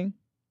listening.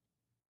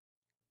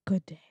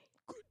 Good day.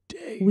 Good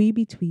day. We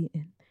be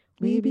tweeting.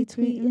 We be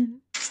tweeting.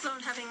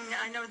 Sloan,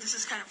 I know this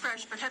is kind of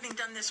fresh, but having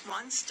done this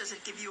once, does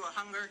it give you a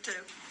hunger to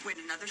win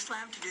another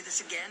slam, to do this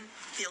again,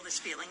 feel this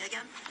feeling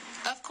again?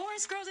 Of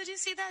course, girl. Did you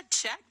see that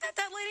check that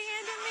lady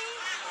handed me?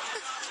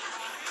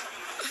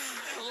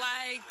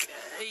 Like,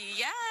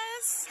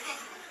 yes.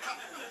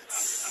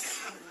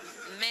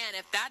 Man,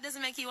 if that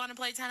doesn't make you want to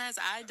play tennis,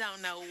 I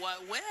don't know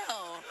what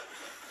will.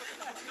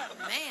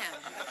 Man.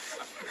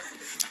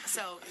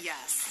 So,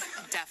 yes,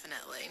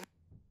 definitely.